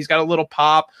 He's got a little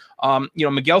pop.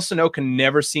 Miguel Sano can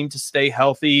never seem to stay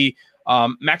healthy.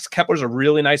 Max Kepler's a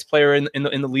really nice player in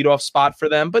the leadoff spot for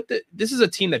them. But this is a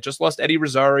team that just lost Eddie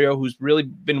Rosario, who's really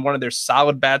been one of their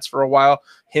solid bats for a while.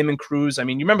 Him and Cruz. I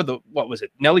mean, you remember what was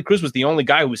it? Nelly Cruz was the only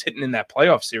guy who was hitting in that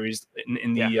playoff series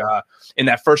in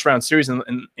that first round series in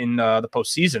the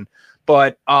postseason.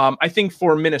 But I think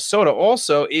for Minnesota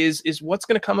also is what's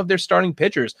going to come of their starting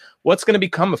pitchers. What's going to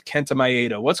become of Kenta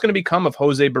Maeda? What's going to become of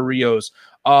Jose Barrios?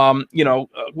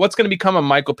 What's going to become of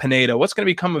Michael Pineda? What's going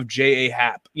to become of J.A.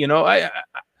 Happ? I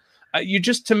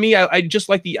just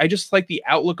like the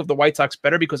outlook of the White Sox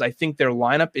better because I think their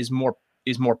lineup is more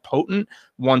potent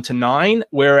 1-9.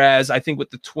 Whereas I think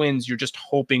with the Twins, you're just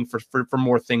hoping for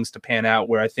more things to pan out.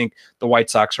 Where I think the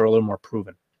White Sox are a little more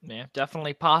proven. Yeah,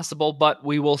 definitely possible, but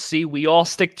we will see. We all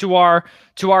stick to our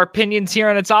opinions here,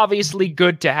 and it's obviously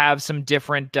good to have some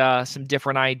different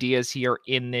ideas here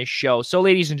in this show. So,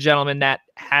 ladies and gentlemen, that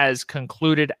has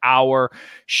concluded our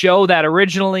show that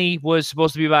originally was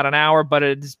supposed to be about an hour, but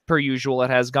it's per usual.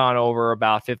 It has gone over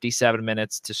about 57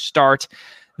 minutes to start.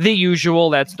 The usual,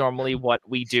 that's normally what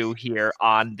we do here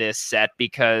on this set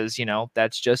because,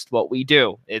 that's just what we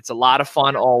do. It's a lot of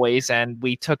fun always, and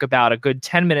we took about a good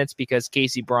 10 minutes because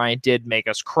Casey Bryant did make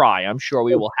us cry. I'm sure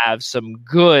we will have some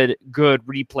good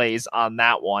replays on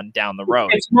that one down the road.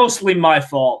 It's mostly my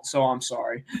fault, so I'm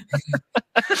sorry.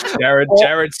 Jared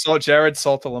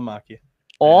Saltalamacchia.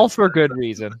 All for good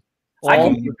reason. I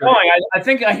can keep going. I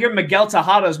think I hear Miguel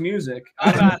Tejada's music.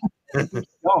 I'm not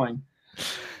going.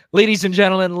 Ladies and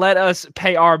gentlemen, let us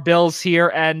pay our bills here.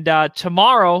 And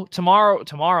tomorrow,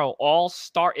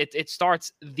 it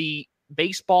starts the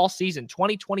baseball season.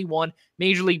 2021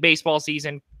 Major League Baseball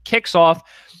season kicks off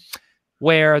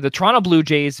where the Toronto Blue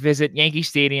Jays visit Yankee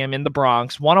Stadium in the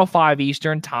Bronx, 1:05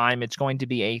 Eastern time. It's going to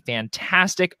be a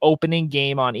fantastic opening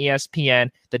game on ESPN.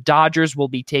 The Dodgers will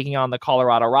be taking on the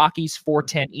Colorado Rockies,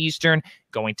 4:10 Eastern.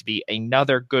 Going to be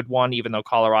another good one, even though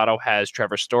Colorado has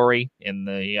Trevor Story in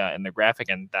the graphic,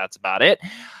 and that's about it.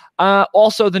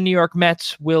 Also, the New York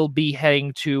Mets will be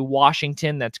heading to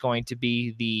Washington. That's going to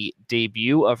be the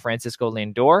debut of Francisco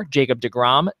Lindor. Jacob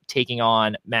deGrom taking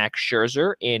on Max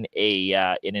Scherzer in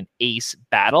an ace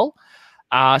battle.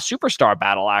 Superstar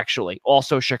battle, actually.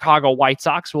 Also, Chicago White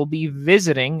Sox will be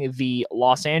visiting the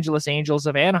Los Angeles Angels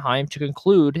of Anaheim to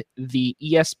conclude the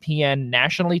ESPN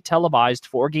nationally televised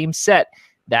 4-game set.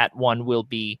 That one will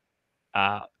be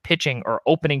pitching, or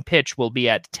opening pitch will be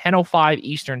at 10:05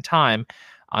 Eastern time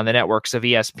on the networks of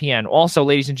ESPN. Also,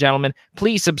 ladies and gentlemen,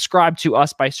 please subscribe to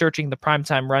us by searching the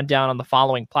Primetime Rundown on the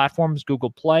following platforms: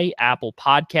 Google Play, Apple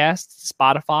Podcasts,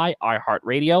 Spotify,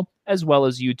 iHeartRadio, as well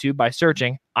as YouTube by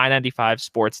searching I-95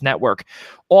 Sports Network.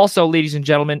 Also, ladies and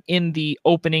gentlemen, in the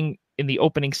opening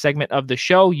segment of the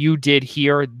show, you did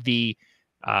hear the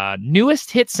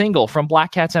newest hit single from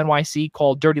Black Cats NYC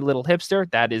called Dirty Little Hipster.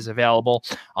 That is available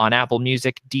on Apple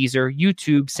Music, Deezer,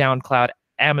 YouTube, SoundCloud,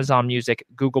 Amazon Music,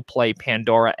 Google Play,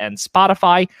 Pandora, and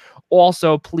Spotify.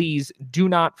 Also, please do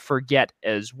not forget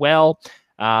as well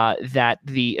that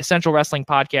the Essential Wrestling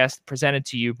Podcast presented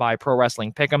to you by Pro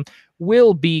Wrestling Pick'em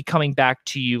will be coming back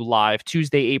to you live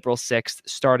Tuesday, April 6th,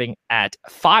 starting at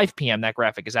 5 p.m. That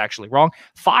graphic is actually wrong.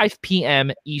 5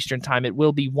 p.m. Eastern Time. It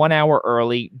will be 1 hour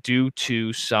early due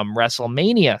to some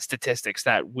WrestleMania statistics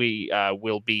that we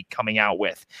will be coming out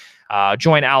with.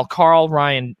 Join Al Carl,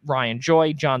 Ryan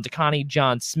Joy, John DeConnie,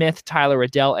 John Smith, Tyler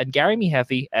Adele, and Gary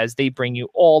Mehefe as they bring you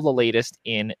all the latest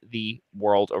in the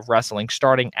world of wrestling,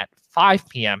 starting at 5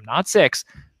 p.m., not 6,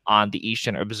 on the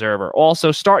Eastern Observer.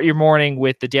 Also, start your morning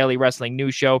with the Daily Wrestling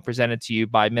News Show presented to you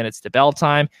by Minutes to Bell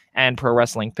Time and Pro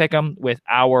Wrestling Pick'em with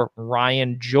our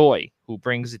Ryan Joy, who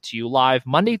brings it to you live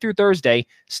Monday through Thursday,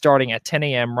 starting at 10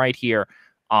 a.m. right here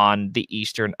on the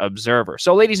Eastern Observer.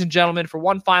 So, ladies and gentlemen, for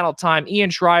one final time, Ian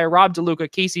Schraier, Rob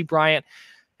DeLuca, Casey Bryant,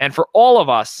 and for all of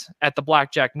us at the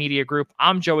Blackjack Media Group,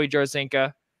 I'm Joey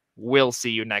Jarzynka. We'll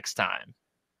see you next time.